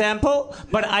specific example,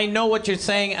 but I know what you're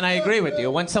saying, and I agree with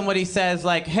you. When somebody says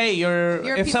like, "Hey,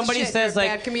 if somebody says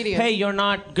like, "Hey, you're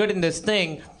not good in this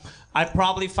thing," I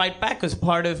probably fight back because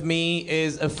part of me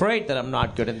is afraid that I'm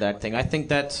not good in that thing. I think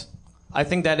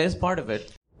that is part of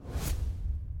it.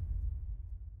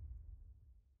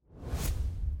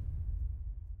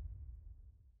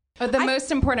 But the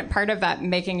most important part of that,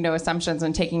 making no assumptions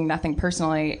and taking nothing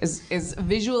personally, is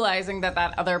visualizing that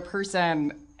other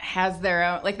person has their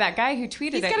own, like that guy who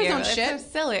tweeted at you. He's got his own shit. It's so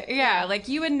silly. Yeah, like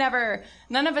you would never,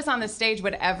 none of us on the stage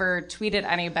would ever tweet at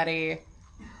anybody.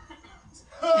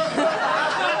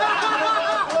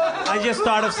 I just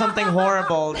thought of something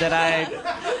horrible that I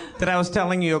was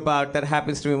telling you about that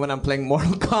happens to me when I'm playing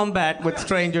Mortal Kombat with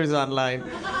strangers online.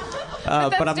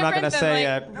 But I'm not going to say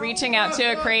it. Reaching out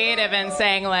to a creative and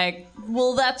saying like,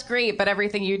 well, that's great, but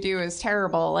everything you do is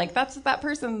terrible. Like that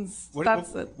person's.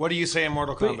 What do you say in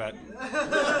Mortal Kombat?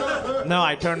 No,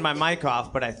 I turned my mic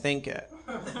off, but I think it.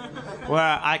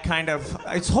 Where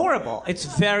it's horrible. It's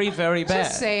very, very bad.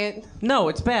 Just say it. No,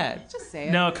 it's bad. Just say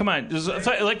it. No, come on.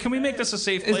 Can we make this a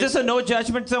safe place? Is this a no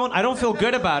judgment zone? I don't feel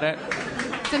good about it.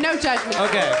 It's a no judgment.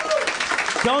 Okay.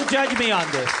 Don't judge me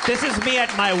on this. This is me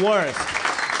at my worst.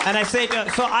 And I say,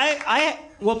 so I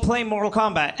will play Mortal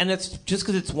Kombat, and it's just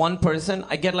because it's one person,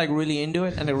 I get like really into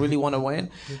it, and I really want to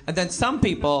win. And then some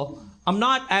people, I'm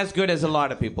not as good as a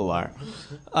lot of people are.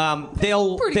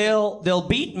 They'll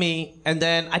beat me, and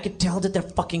then I could tell that they're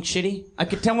fucking shitty. I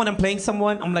could tell when I'm playing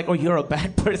someone, I'm like, oh, you're a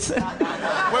bad person.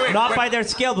 Not by their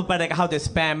skill, but by like how their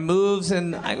spam moves,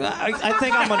 and I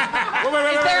think I'm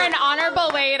Is there an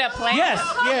honorable way to play? Yes.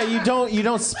 Yeah, you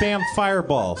don't spam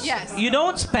fireballs. Yes. You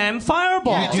don't spam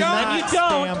fireballs. You don't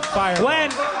spam fireballs. When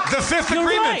The Fifth You're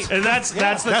Agreement. right. And that's the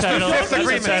title. the Fifth That's the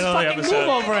Agreement. title of the fucking episode. move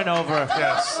over and over.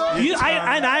 Yes.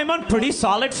 And I'm on pretty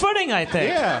solid footing, I think.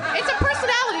 Yeah. It's a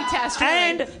personality test,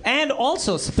 really. And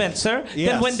also, Spencer,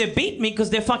 Yes. that when they beat me because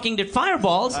they fucking did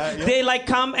fireballs, they like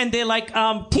come and they like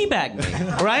teabag me,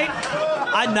 right?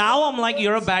 And now I'm like,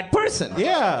 you're a bad person.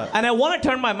 Yeah. And I want to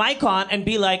turn my mic on and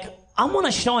be like, I'm on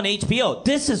a show on HBO.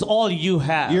 This is all you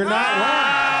have. You're not wrong.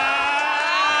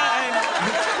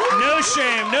 No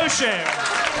shame, no shame.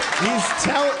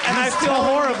 And I feel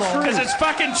horrible. Because it's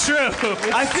fucking true.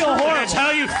 I feel horrible. It's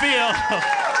how you feel.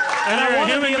 And I you're a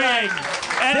wanna human be being. like,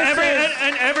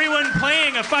 And everyone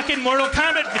playing a fucking Mortal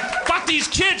Kombat, fuck these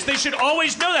kids. They should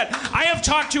always know that. I have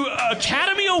talked to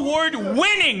Academy Award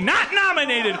winning, not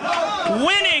nominated,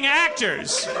 winning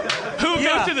actors who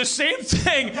go through the same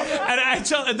thing. And I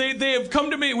tell they have come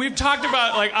to me. We've talked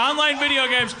about like online video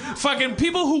games. Fucking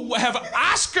people who have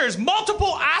Oscars,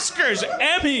 multiple Oscars,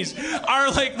 Emmys,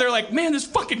 are like they're like, man, this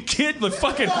fucking kid with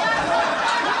fucking.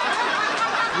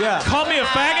 Yeah. Called me a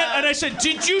faggot, and I said,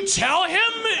 did you tell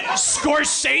him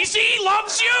Scorsese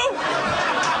loves you?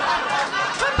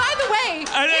 But by the way...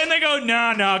 And they go,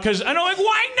 no, because... And I'm like,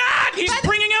 why not? He's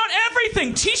bringing out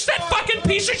everything. Teach that fucking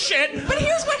piece of shit. But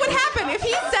here's what would happen. If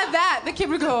he said that, the kid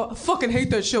would go, I fucking hate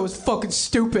that show. It's fucking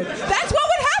stupid. That's what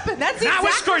would happen. That's Not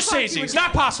exactly with Scorsese. It's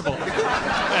not possible.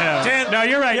 No,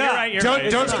 you're right. You're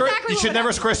right. You should never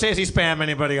Scorsese spam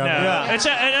anybody on that.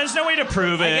 There's no way to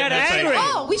prove it. I get angry.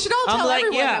 Oh, we should all tell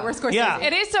everyone that we're Scorsese. Yeah.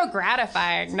 It is so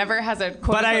gratifying. Never has a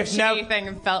quote shitty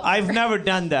thing felt. I've never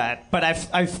done that, but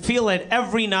I feel it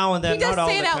every now and then. He does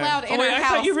say it out loud in our house.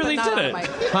 I thought you really but did not it. on the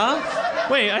mic. Huh?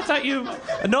 Wait, I thought you.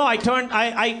 No, I turned. He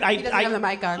doesn't have the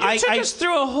mic on. You took us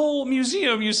through a whole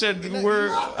museum. You said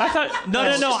I thought. No.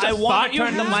 I want to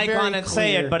turn the mic on and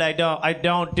say it, but I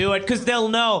don't do it because they'll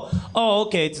know. Oh,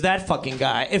 okay, it's that fucking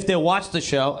guy. If they watch the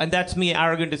show, and that's me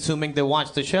arrogant assuming they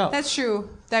watch the show. That's true.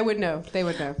 They would know.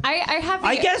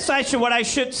 I guess I should. What I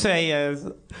should say is.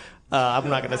 I'm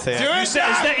not gonna say it.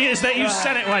 Is that you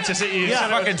said it once? Is it you? Yeah,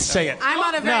 fucking say it. I'm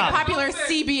on a very popular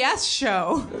CBS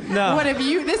show. No. What if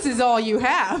this is all you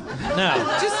have? No.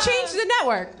 Just change the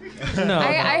network. No.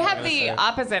 I have the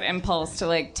opposite impulse to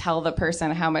like tell the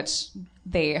person how much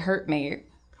they hurt me.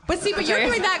 But you're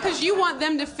doing that because you want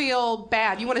them to feel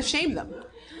bad. You want to shame them.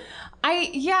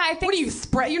 I think. What do you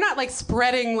spread? You're not like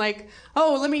spreading like,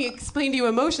 oh, let me explain to you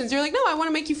emotions. You're like, no, I want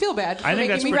to make you feel bad. I think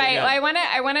that's pretty right. good. I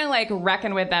want to like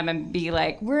reckon with them and be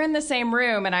like, we're in the same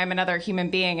room and I'm another human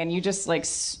being and you just like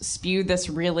spewed this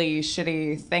really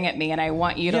shitty thing at me and I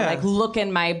want you to like look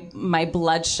in my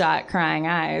bloodshot crying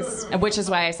eyes, which is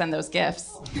why I send those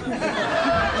gifts.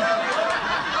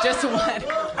 Just one.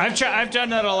 I've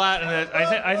done that a lot, and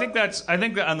I think that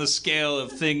on the scale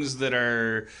of things that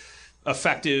are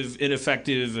effective,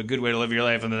 ineffective, a good way to live your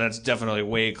life, and that's definitely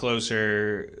way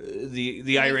closer.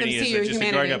 The irony is that just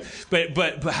ignoring up.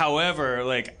 But however,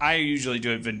 like I usually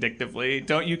do it vindictively.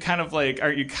 Don't you kind of like?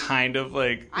 Aren't you kind of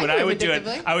like when I would do it?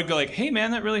 I would go like, "Hey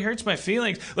man, that really hurts my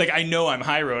feelings." Like I know I'm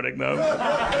high roading them.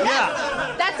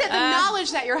 Yeah, that's it. The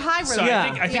knowledge that you're high roading. So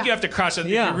I think you have to cross. If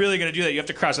you're really going to do that, you have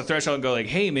to cross a threshold and go like,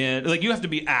 "Hey man," like you have to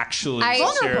be actually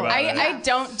sincere about it. I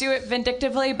don't do it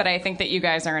vindictively, but I think that you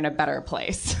guys are in a better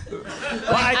place.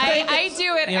 Well, I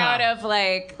do it out of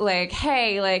like,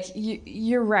 hey, like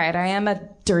you're right. I am a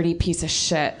dirty piece of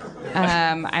shit.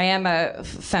 I am a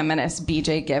feminist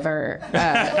BJ giver.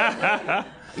 And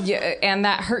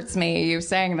that hurts me, you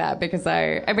saying that, because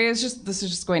I mean, this is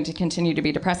just going to continue to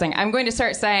be depressing. I'm going to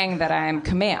start saying that I'm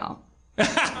Kumail.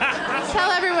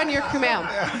 Tell everyone you're Kumail.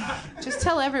 Just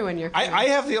tell everyone you're Kumail. I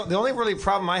have the only really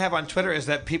problem I have on Twitter is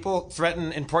that people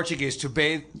threaten in Portuguese to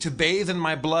bathe in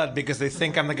my blood because they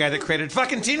think I'm the guy that created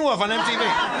fucking Teen Wolf on MTV.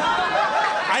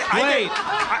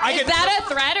 Is that a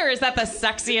threat or is that the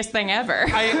sexiest thing ever?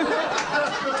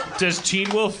 Does Teen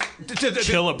Wolf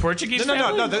kill a Portuguese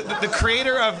family? No. The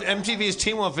creator of MTV's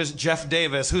Teen Wolf is Jeff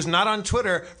Davis, who's not on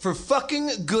Twitter for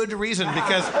fucking good reason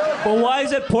because. Well, why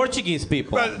is it Portuguese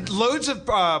people? Loads of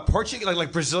Portuguese,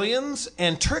 like Brazilians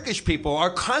and Turkish people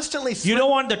are constantly. You don't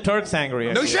want the Turks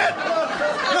angry. No shit.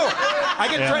 No, I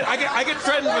get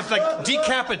threatened with like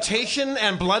decapitation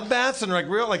and bloodbaths and like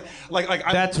real like.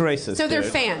 That's racist. So they're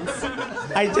dude. fans.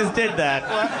 I just did that.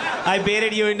 I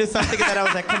baited you into something that I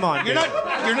was like, come on, dude.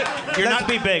 You're Let's not.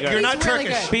 be bigger. You're not He's really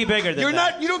Turkish. good. Be bigger than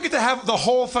that. You don't get to have the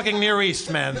whole fucking Near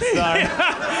East, man. Sorry.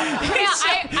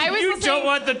 I was You don't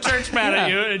want the Turks mad at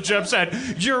you, and Jump said,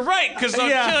 "You're right, because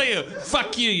I'll kill you."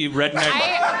 Fuck you, you redneck.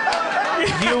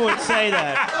 You would say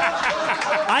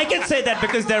that. I can say that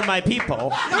because they're my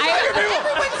people.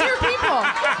 Everyone's your people.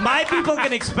 My people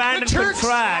can expand and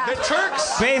contract The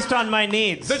Turks. based on my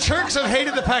needs. The Turks have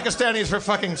hated the Pakistanis for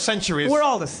fucking centuries. We're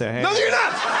all the same. No, you're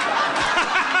not.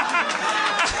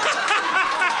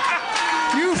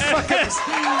 You fucking.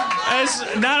 As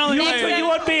not only You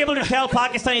won't be able to tell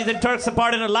Pakistanis and Turks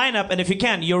apart in a lineup, and if you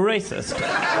can, you're racist.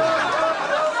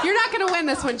 You're not going to win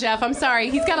this one, Jeff. I'm sorry.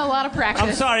 He's got a lot of practice.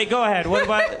 I'm sorry. Go ahead. What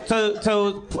about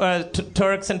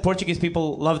Turks and Portuguese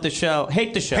people love the show,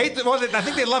 hate the show? Well, I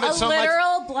think they love it A so much.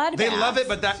 literal bloodbath. They love it,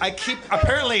 but not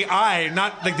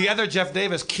like the other Jeff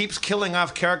Davis keeps killing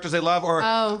off characters they love or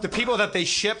the people that they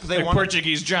ship. They like want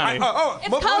Portuguese Johnny. It's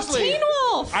called mostly, Teen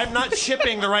Wolf. I'm not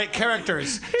shipping the right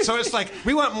characters, so it's like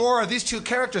we want more of these two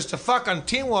characters to fuck on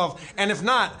Teen Wolf, and if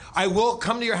not, I will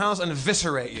come to your house and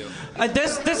eviscerate you.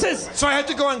 This is. So I had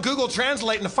to go on Google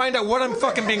Translate and find out what I'm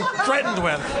fucking being threatened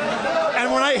with.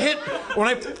 And when I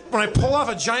pull off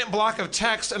a giant block of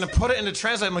text and I put it into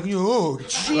Translate, I'm like, oh,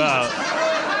 Jesus.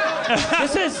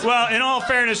 This is. Well, in all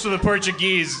fairness to the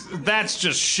Portuguese, that's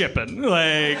just shipping.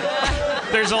 Like,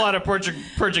 There's a lot of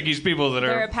Portuguese people that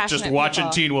They're are passionate just watching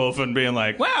people. Teen Wolf and being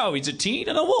like, wow, he's a teen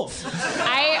and a wolf.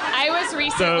 I was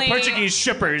recently... The Portuguese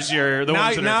shippers, you're the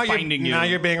ones that are finding you. Now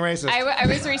you're being racist. I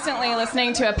was recently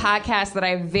listening to a podcast that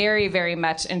I very, very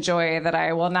much enjoy that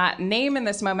I will not name in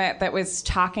this moment that was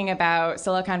talking about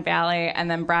Silicon Valley and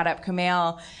then brought up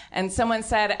Kumail. And someone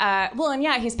said, well, and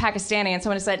yeah, he's Pakistani. And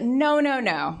someone said,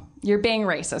 no. You're being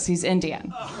racist. He's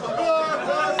Indian.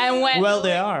 And when... Well,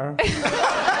 they are.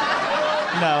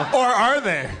 No. Or are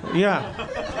they? Yeah.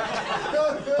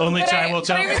 Only time will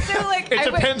tell. But I was still like... It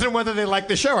depends on whether they like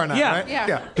the show or not, Yeah. right?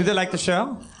 Yeah. Do they like the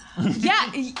show? Yeah.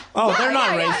 Oh, they're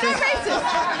not Yeah, racist. they're racist.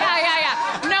 Yeah.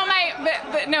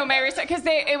 No, my research, because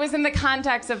it was in the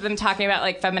context of them talking about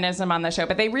like feminism on the show,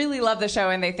 but they really love the show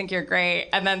and they think you're great.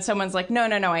 And then someone's like, no,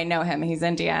 I know him. He's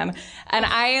Indian. And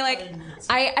I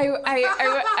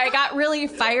got really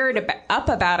fired up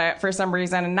about it for some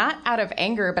reason, and not out of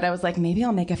anger, but I was like, maybe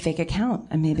I'll make a fake account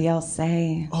and maybe I'll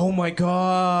say, Oh my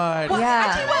God.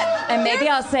 yeah, and maybe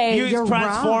I'll say You you're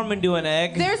transform wrong. into an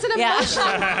egg. There's an emotion.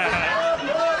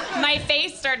 My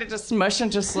face started to smush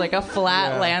into just like a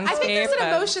flat landscape. I think there's an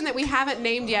of- emotion that we haven't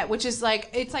named yet, which is like,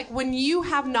 it's like when you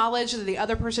have knowledge that the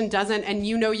other person doesn't, and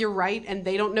you know you're right and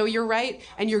they don't know you're right,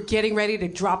 and you're getting ready to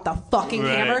drop the fucking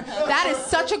Right. hammer. That is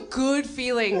such a good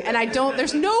feeling, and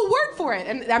there's no word for it.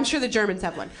 And I'm sure the Germans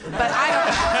have one, but I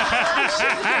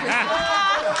don't.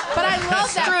 But I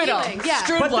love that Strudel. feeling. Yeah. But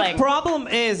the Strudling. problem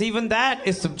is, even that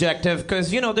is subjective,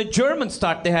 because, the Germans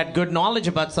thought they had good knowledge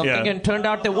about something, Yeah. and turned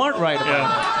out they weren't right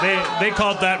about it. They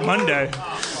called that Monday.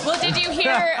 Well, did you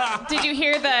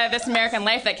hear This American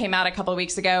Life that came out a couple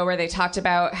weeks ago, where they talked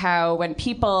about how when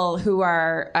people who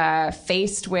are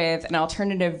faced with an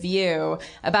alternative view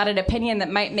about an opinion that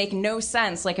might make no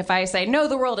sense, like if I say, no,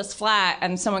 the world is flat,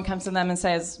 and someone comes to them and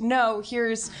says, no,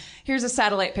 here's a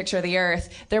satellite picture of the Earth,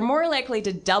 they're more likely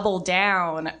to double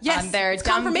down Yes, on their it's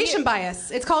dumb confirmation view.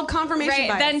 bias. It's called confirmation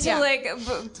bias.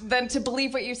 Than to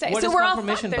believe what you say. What so is we're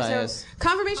confirmation all fucked. bias?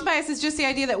 Confirmation bias is just the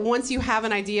idea that once you have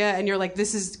an idea and you're like,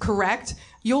 this is correct,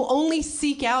 you'll only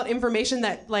seek out information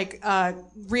that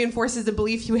reinforces the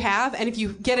belief you have, and if you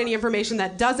get any information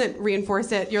that doesn't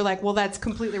reinforce it, you're like, well, that's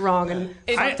completely wrong and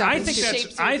fucked up. I and think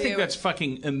stupid. that's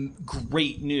fucking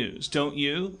great news, don't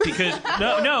you? Because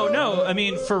no. I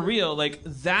mean, for real, like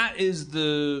that is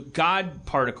the God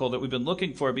particle that we've been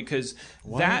looking for, because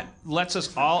that lets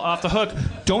us all off the hook.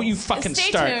 Don't you fucking Stay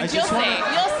start? tuned. You'll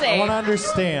see. I want to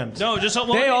understand. No, just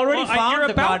They already found you're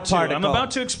the about God to. particle. I'm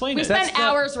about to explain We it. spent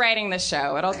hours writing this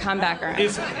show. It'll come back around.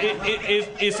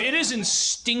 If it is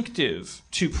instinctive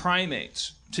to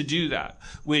primates to do that,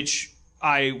 which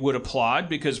I would applaud,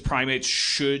 because primates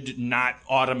should not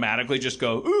automatically just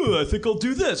go, ooh, I think I'll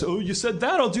do this. Oh, you said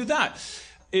that, I'll do that.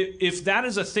 If that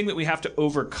is a thing that we have to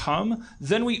overcome,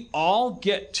 then we all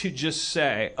get to just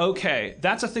say, okay,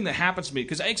 that's a thing that happens to me,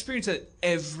 because I experience it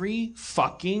every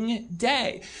fucking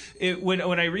day. When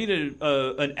I read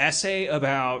an essay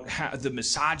about the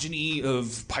misogyny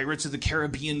of Pirates of the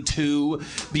Caribbean 2,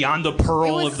 Beyond the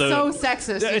Pearl It was of the... so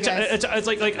sexist, you guys. It's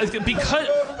like because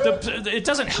it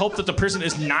doesn't help that the person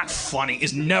is not funny,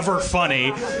 is never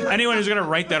funny. Anyone who's gonna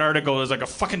write that article is like a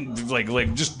fucking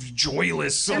like just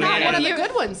joyless. They're not one of the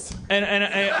good ones. And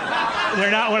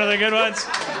they're not one of the good ones.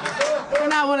 They're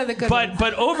not one of the good ones.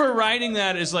 But overriding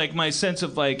that is like my sense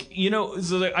of like,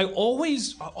 I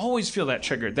always feel that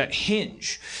trigger, that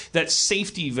hinge, that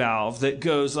safety valve that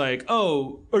goes like,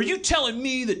 oh, are you telling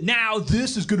me that now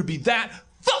this is going to be that?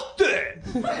 Fuck that!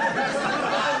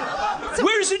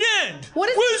 Where's it end?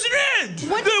 Where's it end?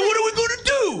 What are we going to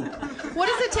do? What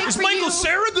does it take Is for Michael you?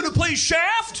 Cera going to play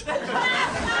Shaft?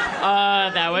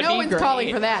 That would No be one's great.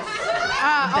 calling for that.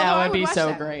 That Although I would be watch so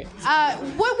that. great.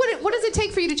 What does it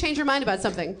take for you to change your mind about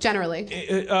something, generally?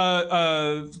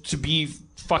 To be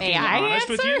fucking May I honest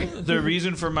with answer? you, the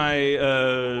reason for my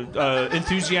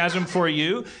enthusiasm for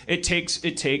you, it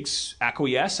takes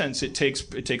acquiescence, it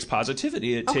takes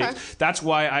positivity, that's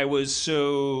why I was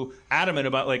so adamant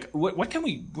about like what can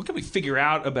we figure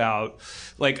out about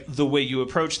like the way you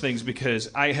approach things, because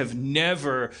I have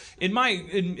never in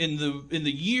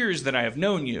the years that I have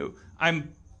known you,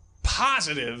 I'm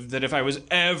positive that if I was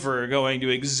ever going to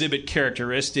exhibit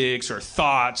characteristics or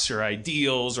thoughts or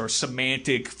ideals or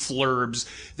semantic flurbs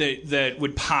that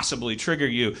would possibly trigger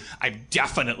you, I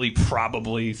definitely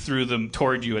probably threw them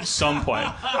toward you at some point.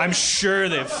 I'm sure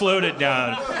they floated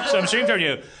down some stream toward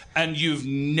you. And you've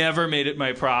never made it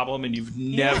my problem, and you've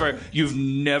never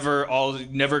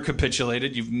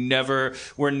capitulated. We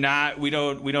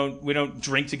don't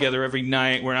drink together every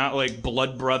night. We're not like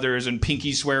blood brothers and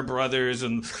pinky swear brothers,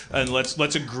 and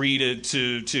let's agree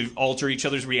to alter each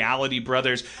other's reality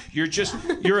brothers.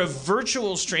 You're a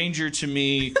virtual stranger to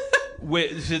me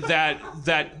with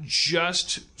that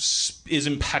just is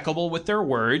impeccable with their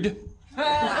word.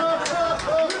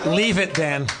 Leave it,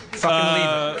 Dan. Fucking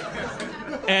leave it.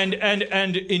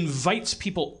 And invites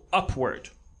people upward.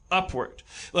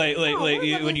 Like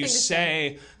when you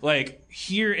say, like,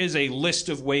 here is a list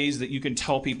of ways that you can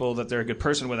tell people that they're a good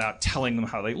person without telling them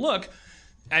how they look.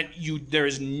 And there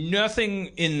is nothing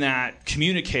in that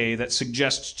communique that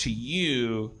suggests to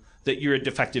you that you're a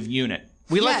defective unit.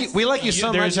 We like you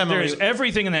so much, Emily. There's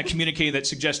everything in that communique that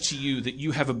suggests to you that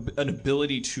you have an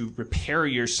ability to repair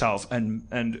yourself and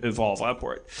evolve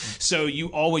upward. So you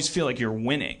always feel like you're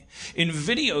winning. In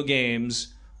video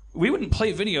games, we wouldn't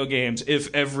play video games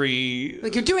if every...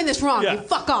 Like, you're doing this wrong. Yeah. You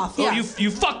fuck off. Yeah. Oh, you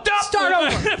fucked up. Start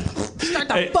over. Start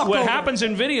the fuck what over. happens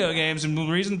in video games, and the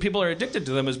reason people are addicted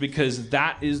to them, is because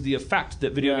that is the effect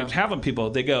that video games have on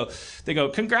people. They go,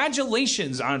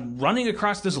 congratulations on running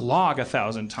across this log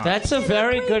 1,000 times. That's a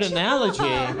very good analogy.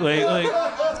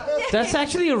 That's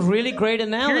actually a really great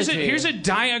analogy. Here's a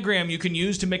diagram you can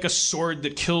use to make a sword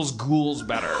that kills ghouls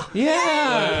better.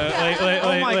 Yeah.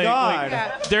 Oh my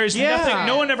God. There's nothing.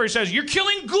 No one ever says, you're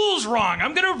killing ghouls wrong.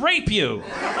 I'm going to rape you.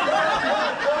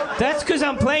 That's because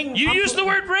I'm playing... You use the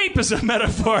word rape as a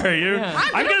metaphor.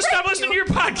 I'm going to stop listening to your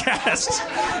podcast.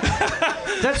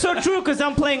 That's so true, because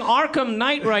I'm playing Arkham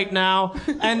Knight right now,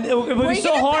 and it was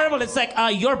so horrible. It's like,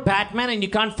 you're Batman and you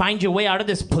can't find your way out of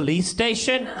this police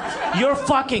station? You're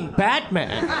fucking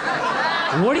Batman.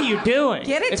 What are you doing?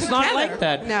 Get it It's together. not like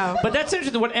that. No. But that's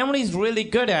interesting. What Emily's really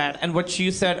good at, and what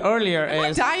you said earlier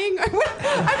is... dying? I feel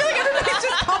like everybody's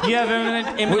just calling You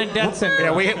have imminent death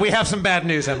syndrome. Yeah, we have some bad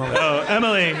news, Emily. Oh,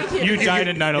 Emily, you died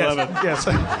in 9/11. Yes.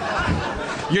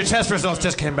 Your test results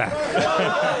just came back.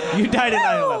 You died in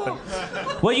 9/11.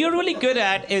 What you're really good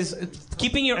at is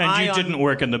keeping your eye on... And you didn't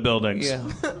work in the buildings. Yeah.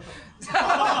 Why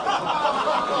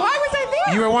was I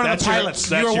there? You were one of the pilots.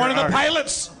 You were one of the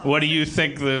pilots. What do you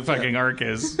think the fucking arc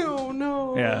is? Oh,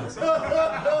 no. Yeah.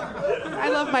 I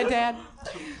love my dad.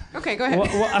 Okay, go ahead.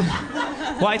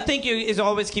 Well, I think is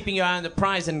always keeping your eye on the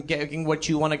prize and getting what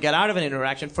you want to get out of an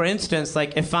interaction. For instance,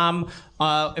 like if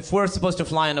we're supposed to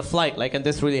fly on a flight, like, and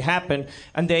this really happened,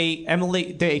 and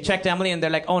they checked Emily, and they're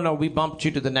like, oh no, we bumped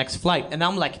you to the next flight, and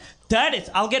I'm like,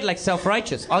 I'll get like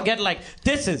self-righteous. I'll get like,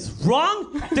 this is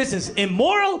wrong, this is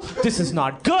immoral, this is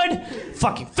not good,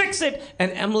 fucking fix it.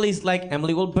 And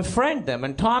Emily will befriend them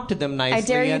and talk to them nicely. I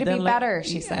dare you and to then, be like, better,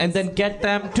 she says. And then get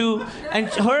them to, and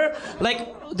her, like,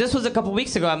 this was a couple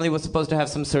weeks ago. Emily was supposed to have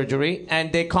some surgery,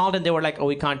 and they called and they were like, oh,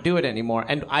 we can't do it anymore.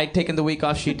 And I'd taken the week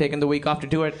off, she'd taken the week off to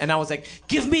do it, and I was like,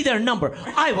 give me their number,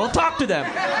 I will talk to them.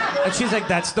 And she's like,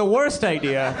 that's the worst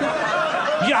idea.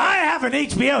 Yeah, I have an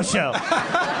HBO show.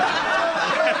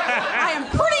 I am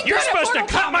pretty good. You're supposed to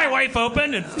cut my wife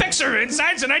open and fix her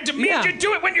insides, and I demand you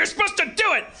do it when you're supposed to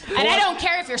do it. And I don't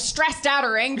care if you're stressed out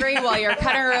or angry while you're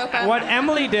cutting her open. What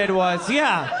Emily did was,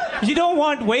 you don't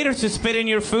want waiters to spit in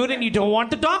your food, and you don't want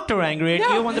the doctor angry at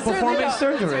you when they're performing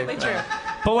surgery. That's true.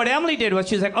 But what Emily did was,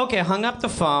 she's like, okay, hung up the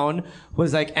phone,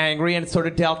 was like angry and sort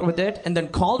of dealt with it, and then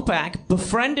called back,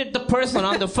 befriended the person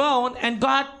on the phone, and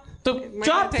got the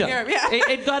job done.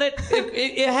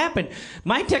 It happened.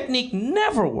 My technique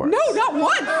never works. No, not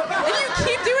once. And you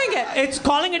keep doing it. It's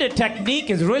calling it a technique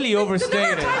is really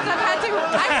overstated. The number of times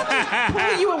I have to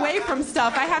pull you away from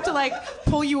stuff. I have to like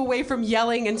pull you away from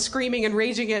yelling and screaming and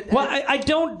raging at. Well, I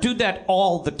don't do that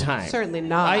all the time. Certainly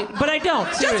not. But I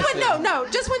don't. Seriously.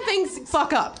 Just when things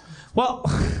fuck up. Well,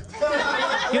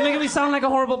 you're making me sound like a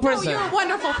horrible person. No, you're a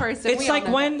wonderful person. It's like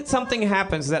when something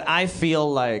happens that I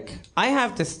feel like I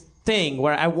have this thing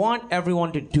where I want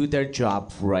everyone to do their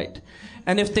job right.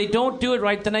 And if they don't do it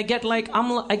right, then I get like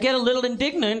I get a little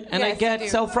indignant and I get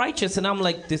self-righteous, and I'm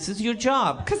like, "This is your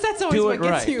job." Because that's always what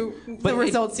gets you the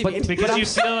results you need. Because you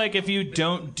feel like if you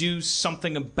don't do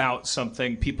something about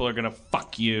something, people are gonna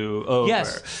fuck you over.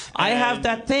 Yes, I have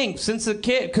that thing since a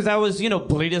kid. Because I was,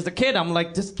 bullied as a kid. I'm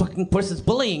like, this fucking person's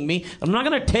bullying me. I'm not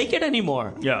gonna take it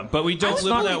anymore. Yeah, but we don't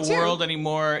live in that world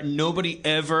anymore. Nobody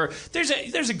ever.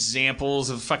 There's examples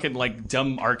of fucking like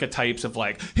dumb archetypes of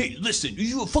like, hey, listen,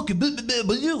 you fucking.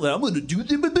 I'm gonna do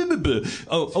it.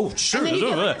 Oh, sure.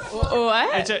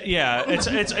 What?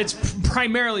 It's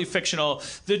primarily fictional.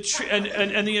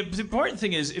 And the important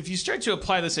thing is, if you start to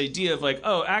apply this idea of like,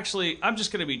 oh, actually, I'm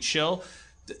just gonna be chill.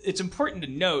 It's important to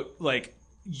note, like,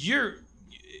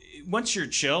 once you're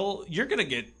chill, you're gonna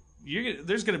get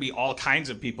there's going to be all kinds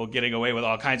of people getting away with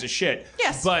all kinds of shit.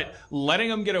 Yes. But letting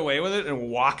them get away with it and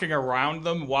walking around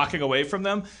them, walking away from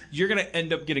them, you're going to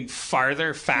end up getting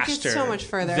farther, faster. so much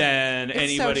further than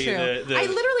anybody. So true. I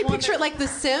literally picture it like The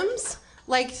Sims.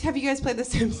 Like, have you guys played The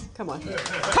Sims? Come on.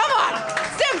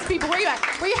 Sims, people, where you at?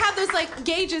 Where you have those, like,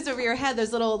 gauges over your head,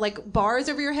 those little, like, bars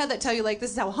over your head that tell you, like,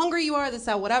 this is how hungry you are, this is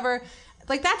how whatever.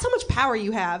 Like, that's how much power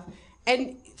you have.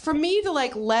 And for me to,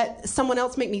 like, let someone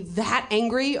else make me that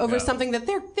angry over something that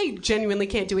they genuinely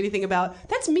can't do anything about,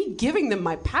 that's me giving them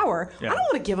my power. Yeah. I don't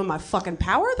want to give them my fucking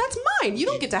power. That's mine. You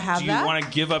don't get to have that. Do you want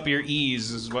to give up your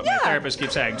ease, is what my therapist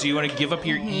keeps saying. Do you want to give up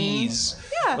your ease?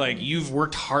 Yeah. Like, you've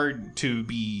worked hard to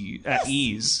be at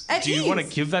ease. Do you ease. want to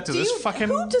give that to this fucking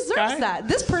Who deserves guy? that?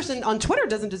 This person on Twitter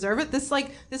doesn't deserve it. This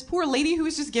poor lady who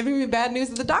was just giving me bad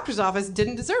news at the doctor's office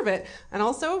didn't deserve it. And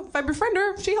also, if I befriend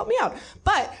her, she helped me out.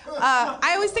 But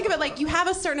I always think of it like you have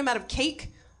a certain amount of cake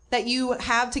that you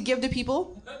have to give to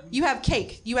people. You have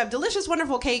cake. You have delicious,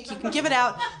 wonderful cake. You can give it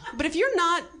out. But if you're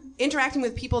not interacting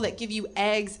with people that give you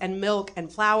eggs and milk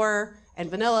and flour and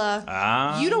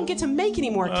vanilla, you don't get to make any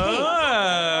more cake.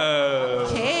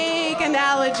 Oh. Cake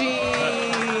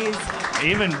analogies.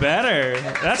 Even better.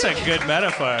 That's a good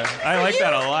metaphor. I like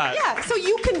that a lot. Yeah, so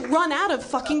you can run out of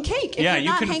fucking cake if you're you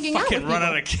not can hanging out fucking with run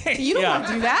people. out of cake. You don't want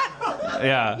to do that.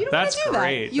 Yeah, You don't that's wanna do that.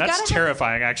 great. You That's gotta have-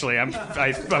 terrifying, actually. I'm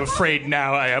afraid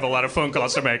now I have a lot of phone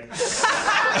calls to make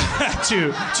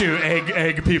to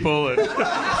egg people and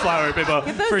flour people.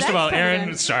 Get those First of eggs all, coming Aaron,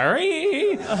 in.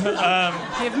 sorry.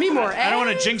 Give me more eggs. I don't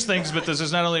want to jinx things, but this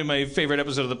is not only my favorite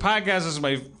episode of the podcast. This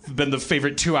has been the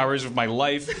favorite 2 hours of my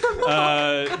life.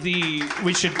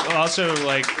 We should also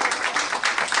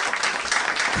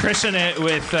christen it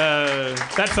with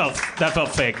that felt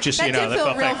fake. Just so That you know, did that feel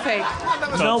felt real fake.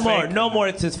 fake. No more.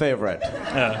 It's his favorite.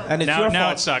 And it's now, your now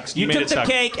fault. it sucks. You made took it the suck.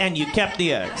 cake and you kept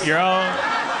the eggs. You're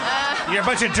You're a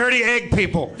bunch of dirty egg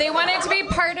people. They wanted to be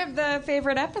part of the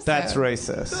favorite episode. That's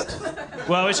racist.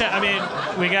 well.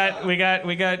 We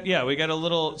got a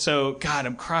little. So God,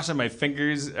 I'm crossing my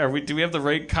fingers. Do we have the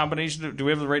right combination? Do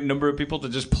we have the right number of people to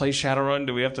just play Shadowrun?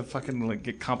 Do we have to fucking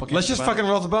get complicated? Let's just fucking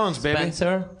roll the bones, baby.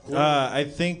 Spencer? I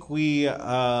think we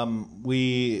got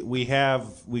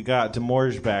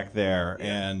Demorge back there,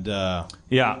 and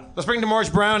Yeah. Let's bring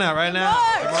Demorge Brown out right now.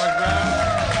 Demorge Brown.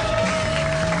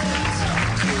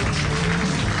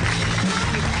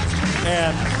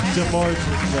 and Demorge's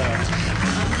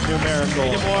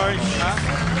numerical.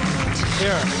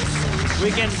 Here.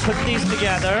 We can put these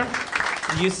together.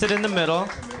 You sit in the middle.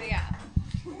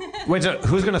 Wait, so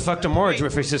who's gonna fuck Demorge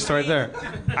if he's just right there?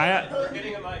 I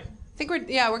think we're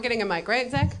getting a mic, right,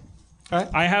 Zach?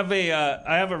 I have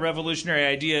a revolutionary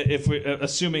idea. If we,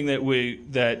 assuming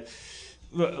that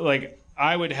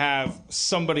I would have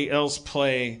somebody else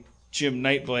play Jim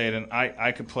Nightblade, and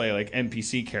I could play like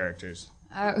NPC characters.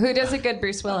 Who does a good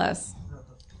Bruce Willis?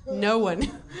 No one.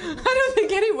 I don't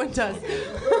think anyone does.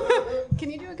 Can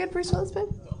you do a good Bruce Willis, babe?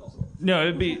 No,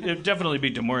 it'd definitely be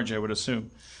Demorge, I would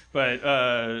assume. But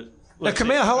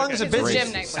Kumail, how long has it been? Jim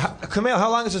Nightblade. Kumail, how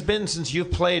long has it been since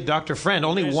you've played Dr. Friend?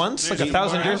 Only once, like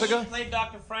 1,000 years ago. Played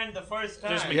Dr. Friend the first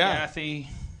time. There's Yeah. McGathy.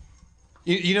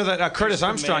 You know that Curtis There's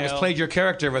Armstrong has Kumail. played your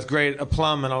character with great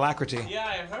aplomb and alacrity. Yeah,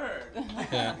 I heard.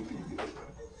 Yeah.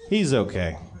 He's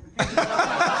okay.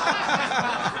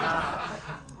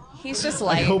 He's just I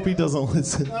light. hope he doesn't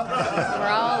listen. We're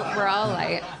all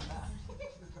light.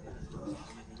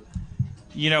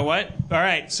 You know what? All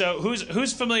right. So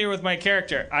who's familiar with my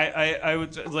character? I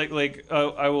would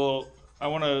I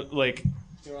want to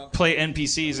play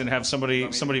NPCs and have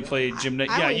somebody play Jim Night.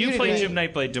 I Yeah, want you you to play do it. Jim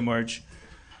Nightblade, Demorge.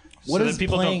 What so does that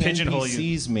people playing don't pigeonhole you.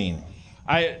 NPCs mean?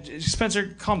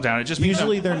 Spencer, calm down. It just means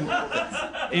Usually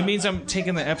it means I'm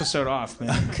taking the episode off, man.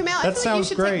 Kumail, I That feel like you sounds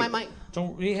should great. take my mic.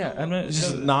 I'm not.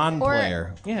 just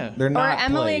non-player. Yeah. They're Or not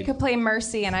Emily played. could play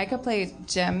Mercy, and I could play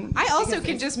Jim. I also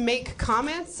can just make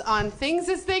comments on things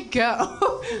as they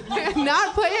go, and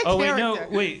not play a Oh wait, character.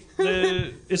 no, wait.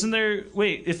 Isn't there?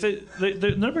 Wait, if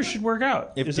the numbers should work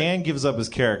out. If Dan gives up his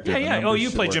character, the Yeah. Oh, numbers you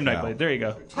should play work Jim out. Nightblade. There you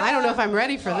go. I don't know if I'm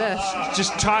ready for this.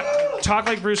 Just talk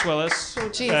like Bruce Willis, Oh,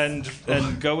 jeez.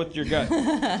 and go with your gut.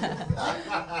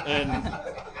 And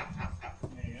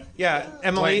Yeah,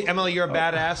 Emily, you're a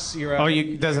badass.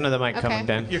 There's another mic Okay. coming,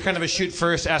 Dan. You're kind of a shoot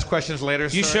first, ask questions later.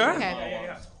 You sort of. sure?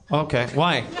 Okay. Okay.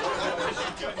 Why?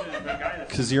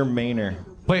 Because you're Maynard.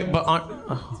 Wait, but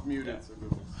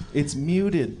It's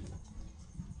muted.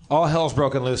 All hell's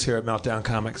broken loose here at Meltdown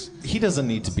Comics. He doesn't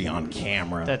need to be on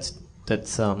camera. that's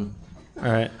All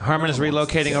right, Harmon is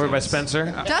relocating over by Spencer.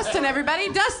 Dustin, everybody,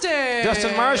 Dustin.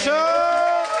 Dustin Marshall.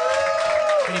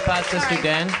 Can you pass this to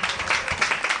Dan?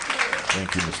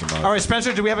 Thank you, Mr. Mugg. All right,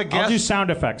 Spencer, do we have a guest? I'll do sound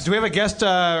effects. Do we have a guest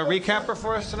recapper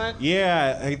for us tonight?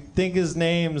 Yeah, I think his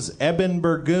name's Eben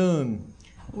Burgoon.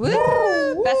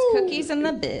 Woo! Best cookies in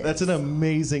the biz. That's an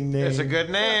amazing name. It's a good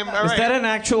name. All Is right. that an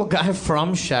actual guy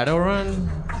from Shadowrun?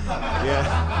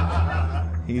 Yeah.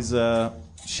 He's a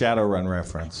Shadowrun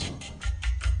reference.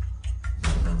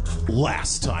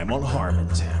 Last time on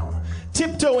Harmontown.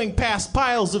 Tiptoeing past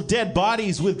piles of dead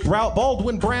bodies with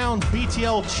Baldwin Brown's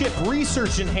BTL chip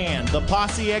research in hand, the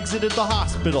posse exited the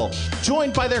hospital,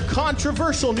 joined by their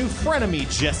controversial new frenemy,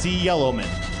 Jesse Yellowman.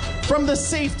 From the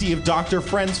safety of Dr.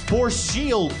 Friend's Force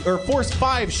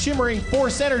 5 shimmering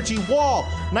Force energy wall,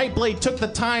 Nightblade took the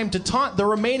time to taunt the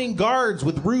remaining guards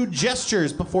with rude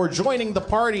gestures before joining the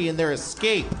party in their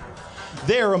escape.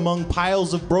 There, among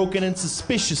piles of broken and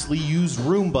suspiciously used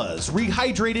Roombas,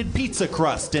 rehydrated pizza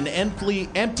crust, and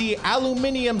empty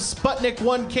aluminium Sputnik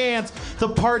 1 cans, the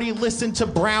party listened to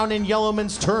Brown and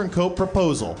Yellowman's turncoat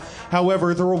proposal.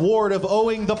 However, the reward of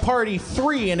owing the party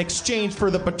 3 in exchange for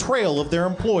the betrayal of their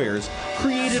employers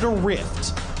created a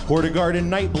rift. Hortigard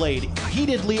and Nightblade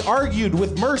heatedly argued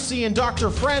with Mercy and Dr.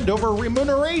 Friend over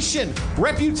remuneration,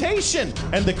 reputation,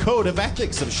 and the code of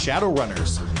ethics of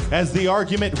Shadowrunners. As the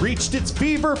argument reached its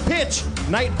fever pitch,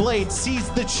 Nightblade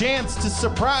seized the chance to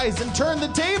surprise and turn the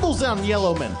tables on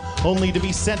Yellowman, only to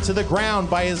be sent to the ground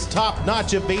by his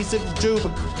top-notch evasive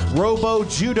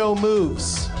robo-judo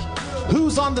moves.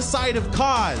 Who's on the side of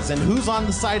cause and who's on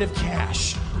the side of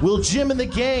cash? Will Jim and the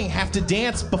gang have to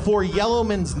dance before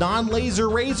Yellowman's non-laser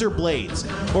razor blades,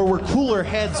 or will cooler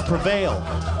heads prevail?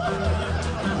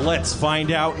 Let's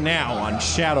find out now on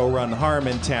Shadowrun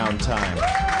Harmontown time.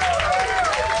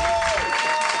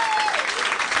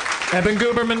 Eben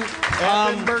Guberman.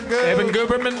 Eben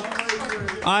Guberman.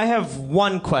 I have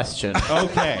one question.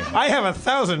 Okay. I have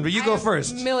 1,000, but you go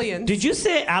first. Millions. Did you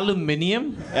say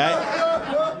aluminium?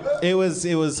 It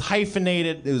was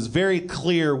hyphenated. It was very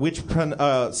clear which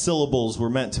syllables were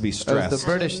meant to be stressed. The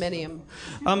British. Aluminium.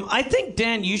 I think,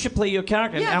 Dan, you should play your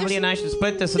character, and Yeah, Emily and I should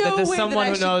split this so no that there's way that someone I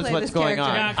who should knows play what's this going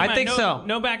on. character. Nah, come I on, think no, so.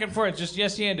 No back and forth. Just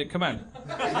yes and it. Come on.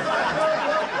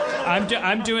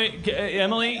 I'm doing.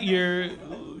 Emily,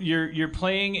 you're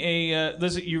playing a.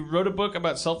 You wrote a book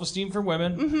about self-esteem for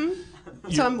women. Mm-hmm.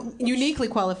 So I'm uniquely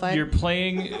qualified. You're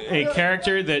playing a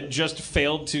character that just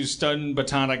failed to stun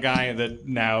baton a guy that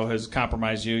now has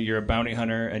compromised you. You're a bounty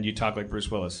hunter and you talk like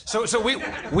Bruce Willis. So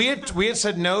we had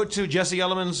said no to Jesse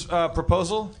Yellowman's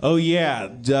proposal. Oh yeah,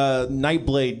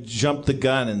 Nightblade jumped the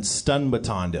gun and stun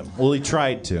batoned him. Well, he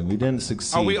tried to. He didn't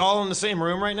succeed. Are we all in the same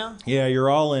room right now? Yeah,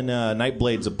 you're all in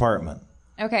Nightblade's apartment.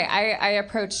 Okay, I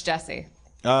approached Jesse.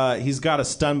 He's got a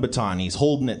stun baton. He's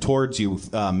holding it towards you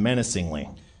menacingly.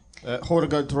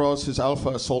 Hortigard draws his Alpha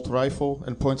assault rifle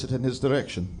and points it in his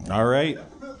direction. All right.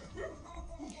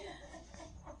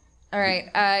 All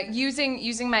right,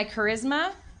 using my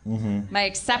charisma, my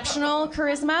exceptional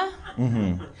charisma.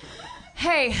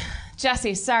 Hey,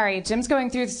 Jesse, sorry, Jim's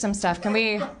going through some stuff. Can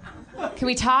we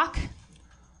talk?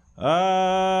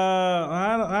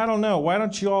 I don't know. Why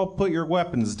don't you all put your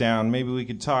weapons down? Maybe we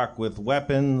could talk with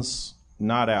weapons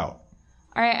not out.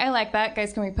 All right, I like that,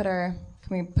 guys. Can we put our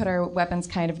weapons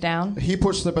kind of down? He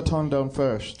puts the baton down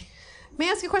first. May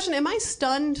I ask you a question? Am I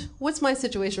stunned? What's my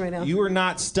situation right now? You are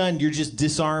not stunned. You're just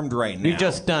disarmed right now. You're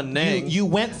just stunning. You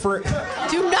went for...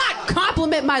 Do not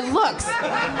compliment my looks.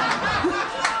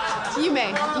 You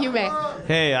may.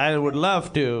 Hey, I would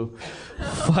love to.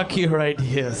 Fuck your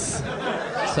ideas.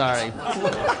 Sorry.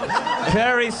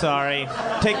 Very sorry.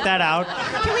 Take that out.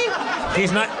 Can we?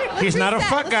 He's not a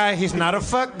fuck guy. He's not a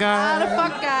fuck guy. Not a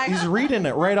fuck guy. He's reading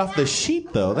it right off the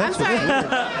sheet, though. That's I'm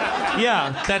sorry.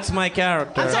 Yeah, that's my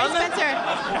character. I'm sorry, Spencer.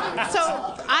 So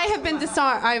I have been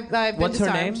disarmed. I've been What's her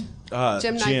disarmed. name?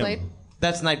 Jim Nightblade.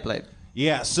 That's Nightblade.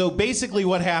 Yeah, so basically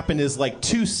what happened is like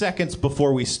 2 seconds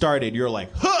before we started, you're like,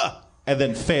 huh! And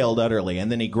then failed utterly,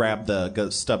 and then he grabbed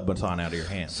the stub baton out of your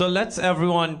hand. So let's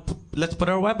put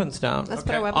our weapons down. Let's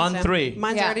put our weapons on down. 3.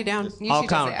 Mine's already down. I'll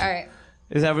count. All right.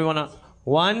 Is everyone on?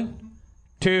 1,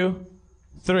 2,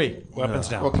 3. Weapons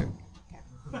down. Okay.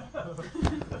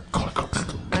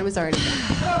 Mine was already down.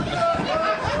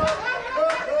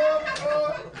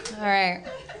 All right.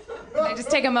 Can I just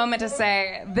take a moment to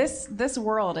say this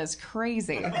world is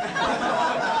crazy.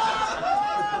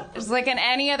 It's like in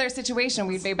any other situation,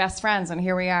 we'd be best friends, and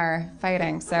here we are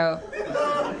fighting. So,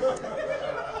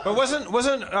 But wasn't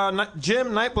Jim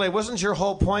Nightblade? Wasn't your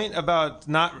whole point about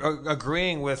not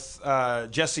agreeing with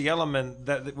Jesse Yellowman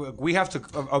that we have to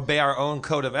obey our own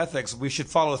code of ethics? We should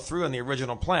follow through on the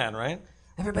original plan, right?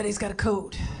 Everybody's got a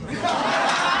code.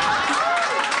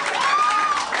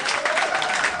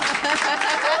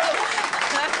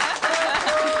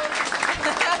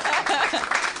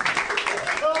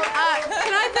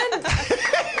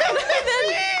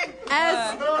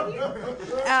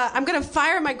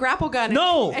 fire my grapple gun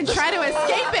No. and try to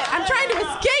escape it. I'm trying to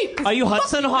escape. Are you Fuck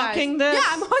Hudson you guys. Hawking this? Yeah,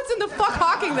 I'm Hudson the fuck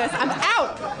Hawking this. I'm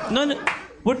out. No.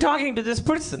 We're talking to this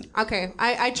person. Okay,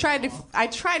 I tried to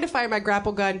fire my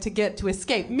grapple gun to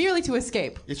escape, merely to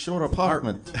escape. It's your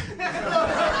apartment.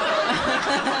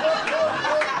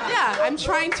 Yeah, I'm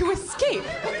trying to escape.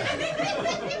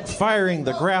 Firing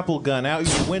the grapple gun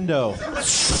out your window.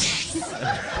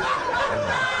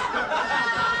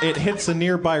 It hits a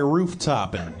nearby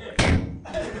rooftop and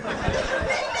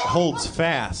holds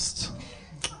fast.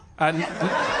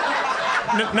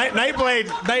 Nightblade,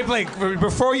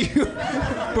 before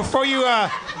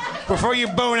you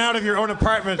bone out of your own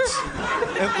apartment,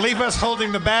 and leave us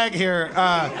holding the bag here.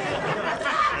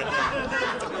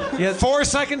 4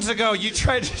 seconds ago, you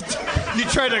tried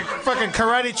to fucking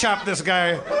karate chop this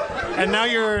guy, and now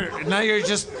you're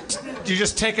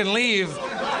just taking leave.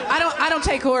 I don't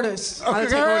take orders. I don't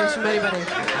take orders from anybody.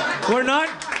 We're not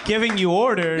giving you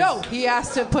orders. No, he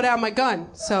asked to put out my gun,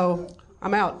 so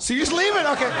I'm out. So you just leave it?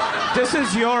 Okay. This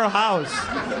is your house.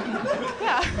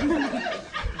 Yeah.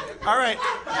 All right.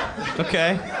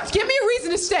 Okay. Give me a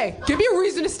reason to stay. Give me a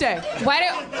reason to stay. Why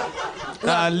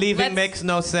do Leaving makes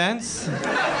no sense.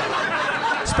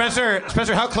 Spencer,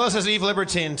 how close is Eve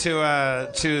Libertine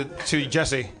to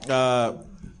Jesse?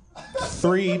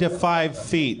 3 to 5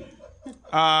 feet.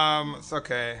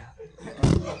 Okay.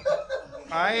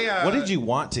 What did you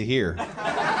want to hear?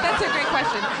 That's a great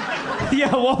question.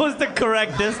 Yeah, what was the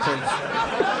correct distance?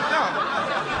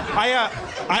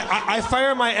 I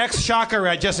fire my ex-shocker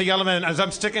at Jesse Yellowman as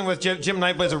I'm sticking with Jim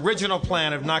Nightblade's original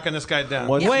plan of knocking this guy down.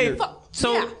 Wait,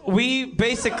 so we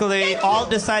basically all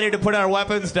decided to put our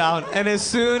weapons down, and as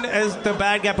soon as the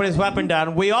bad guy put his weapon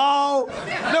down, we all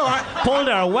pulled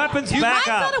our weapons back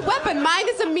up. Mine's not a weapon. Mine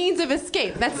is a means of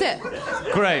escape. That's it.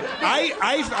 Great.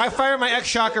 I fire my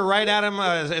ex-shocker right at him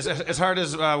as hard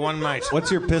as one might.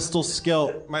 What's your pistol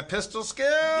skill? My pistol skill?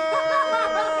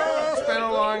 It's been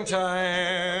a long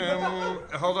time.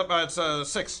 Hold up, it's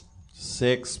 6.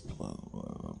 6.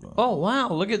 Oh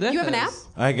wow! Look at that. You have an app?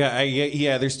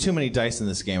 Yeah. There's too many dice in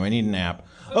this game. I need an app.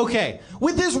 Okay,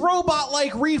 with his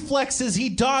robot-like reflexes, he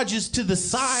dodges to the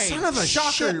side. Son of a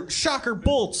shocker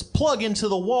bolts plug into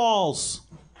the walls.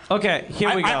 Okay,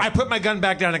 here we go. I put my gun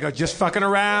back down and go, just fucking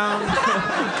around.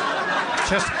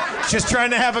 just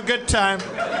trying to have a good time.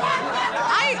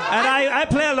 I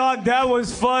play along. That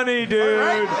was funny,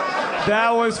 dude.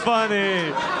 That was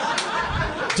funny.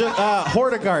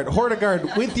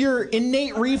 Hortigard, with your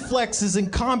innate reflexes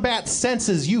and combat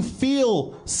senses, you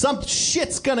feel some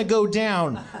shit's gonna go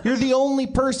down. You're the only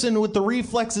person with the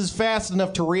reflexes fast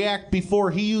enough to react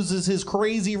before he uses his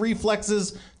crazy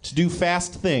reflexes to do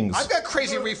fast things. I've got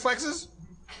crazy reflexes.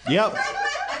 Yep.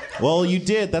 Well, you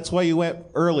did. That's why you went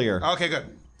earlier. Okay,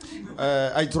 good.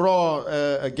 I draw,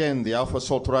 again, the Alpha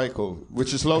Assault Rifle,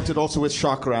 which is loaded also with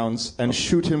shock rounds, and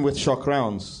shoot him with shock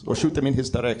rounds, or shoot them in his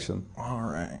direction. All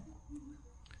right.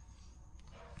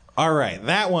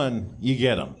 That one, you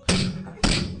get him.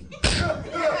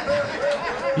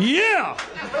 Yeah!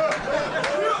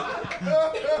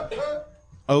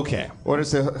 Okay. Or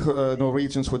as the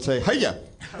Norwegians would say, hiya!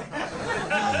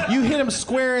 You hit him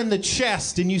square in the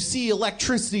chest, and you see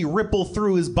electricity ripple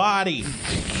through his body.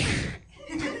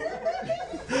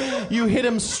 You hit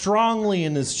him strongly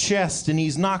in his chest, and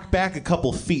he's knocked back a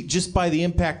couple feet just by the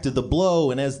impact of the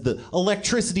blow, and as the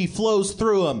electricity flows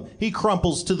through him, he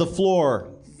crumples to the floor,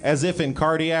 as if in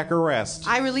cardiac arrest.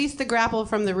 I released the grapple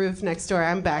from the roof next door.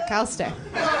 I'm back. I'll stay.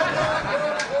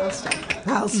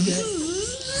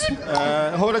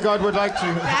 Hortigard would like to...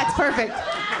 That's perfect.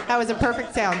 That was a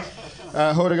perfect sound.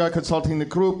 Hortigard consulting the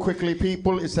group. Quickly,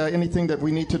 people, is there anything that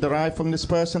we need to derive from this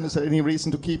person? Is there any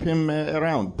reason to keep him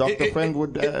around? Dr. Friend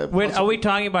would... Wait, are we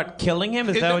talking about killing him?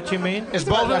 Is that what you mean? Is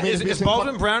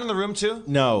Baldwin Brown in the room, too?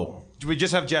 No. Do we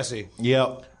just have Jesse?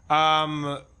 Yep.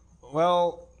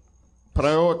 Well...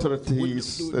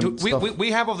 Priorities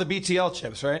we have all the BTL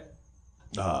chips, right?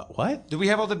 What? Do we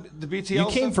have all the BTL You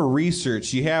came stuff? for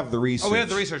research. You have the research. Oh, we have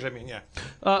the research, I mean, yeah.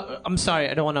 I'm sorry,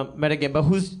 I don't want to metagame, but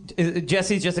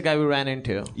Jesse's just a guy we ran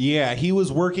into. Yeah, he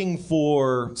was working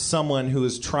for someone who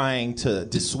is trying to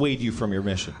dissuade you from your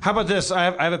mission. How about this?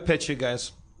 I have a pitch, you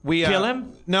guys. We kill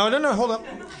him? No, hold up.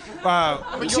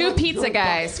 2 pizza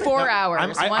guys, 4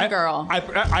 hours, one girl.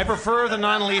 I prefer the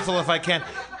non-lethal if I can.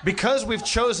 Because we've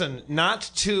chosen not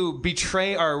to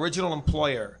betray our original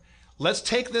employer, let's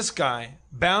take this guy,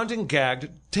 bound and gagged,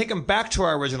 take him back to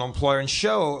our original employer and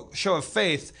show of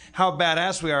faith how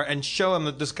badass we are, and show him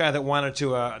that this guy that wanted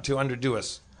to underdo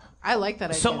us. I like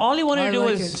that idea. So all you wanted to do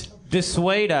is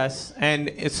dissuade us,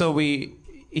 and so we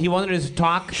he wanted us to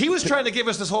talk. He was trying to give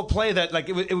us this whole play that like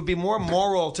it would be more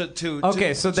moral to.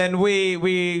 Okay, so then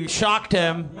we shocked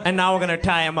him, and now we're gonna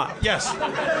tie him up. Yes.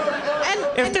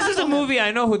 If this is a movie,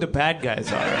 I know who the bad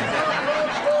guys are.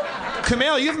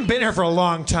 Kumail, you haven't been here for a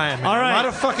long time. Man. All right. A lot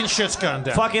of fucking shit's gone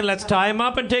down. Fucking let's tie him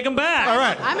up and take him back. All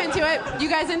right. I'm into it. You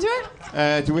guys into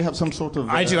it? Do we have some sort of?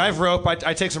 I do. I have rope.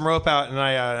 I take some rope out and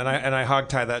I hog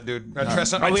tie that dude.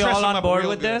 Are we all on board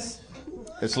with this?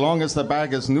 As long as the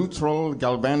bag is neutral,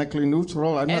 galvanically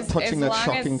neutral, I'm not touching that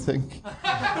shocking thing.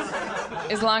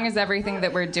 As long as everything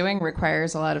that we're doing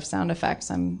requires a lot of sound effects,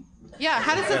 I'm. Yeah.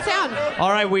 How does it sound? All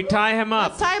right, we tie him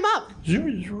up. Let's tie him up.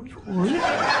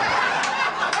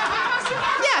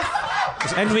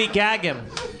 Yes. And we gag him.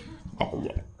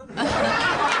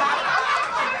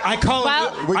 I call it.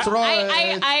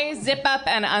 I zip up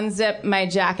and unzip my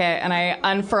jacket and I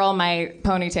unfurl my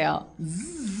ponytail.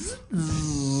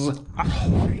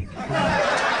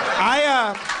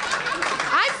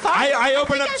 I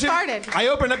opened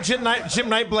up Jim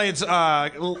Nightblade's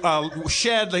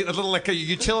shed, a little like a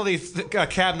utility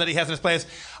cabin that he has in his place.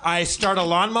 I start a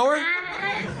lawnmower.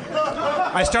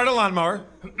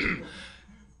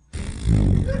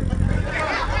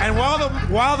 And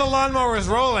while the lawnmower is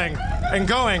rolling and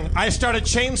going, I start a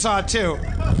chainsaw too.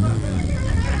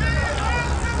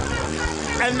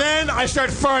 And then I start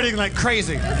farting like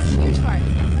crazy. Huge fart.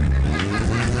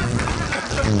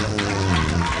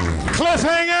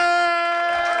 Cliffhanger!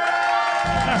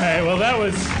 All right, well, that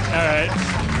was... All right.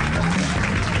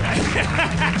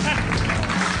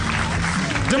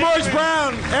 Demorge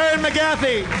Brown, Aaron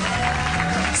McGathy,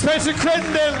 Spencer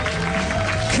Crittenden,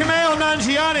 Kumail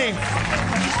Nanjiani.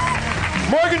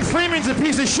 Morgan Freeman's a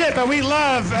piece of shit, but we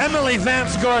love Emily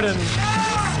Vance Gordon.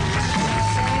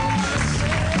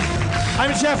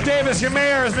 I'm Jeff Davis. Your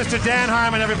mayor is Mr. Dan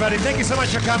Harmon, everybody. Thank you so much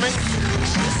for coming.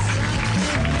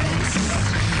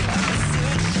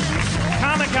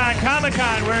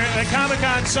 Comic-Con. We're at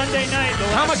Comic-Con Sunday night.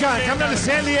 Comic-Con, come down to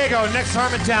San Diego. Next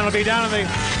Harmontown will be down in the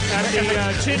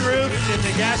Tin Roof in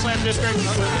the Gaslamp District.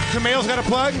 Kumail's got a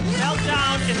plug?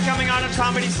 Meltdown is coming out on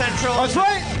Comedy Central. Oh, that's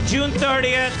right. June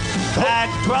 30th at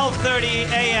 12:30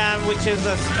 a.m., which is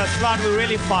a slot we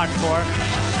really fought for.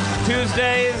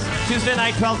 Tuesday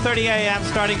night, 12:30 a.m.,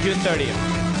 starting June 30th.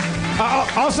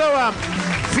 Also,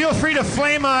 feel free to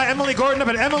flame Emily Gordon up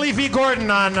at Emily V. Gordon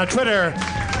on Twitter.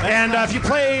 And if you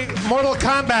play Mortal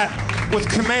Kombat with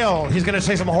Kumail, he's going to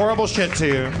say some horrible shit to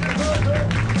you.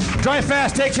 Drive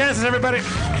fast, take chances, everybody.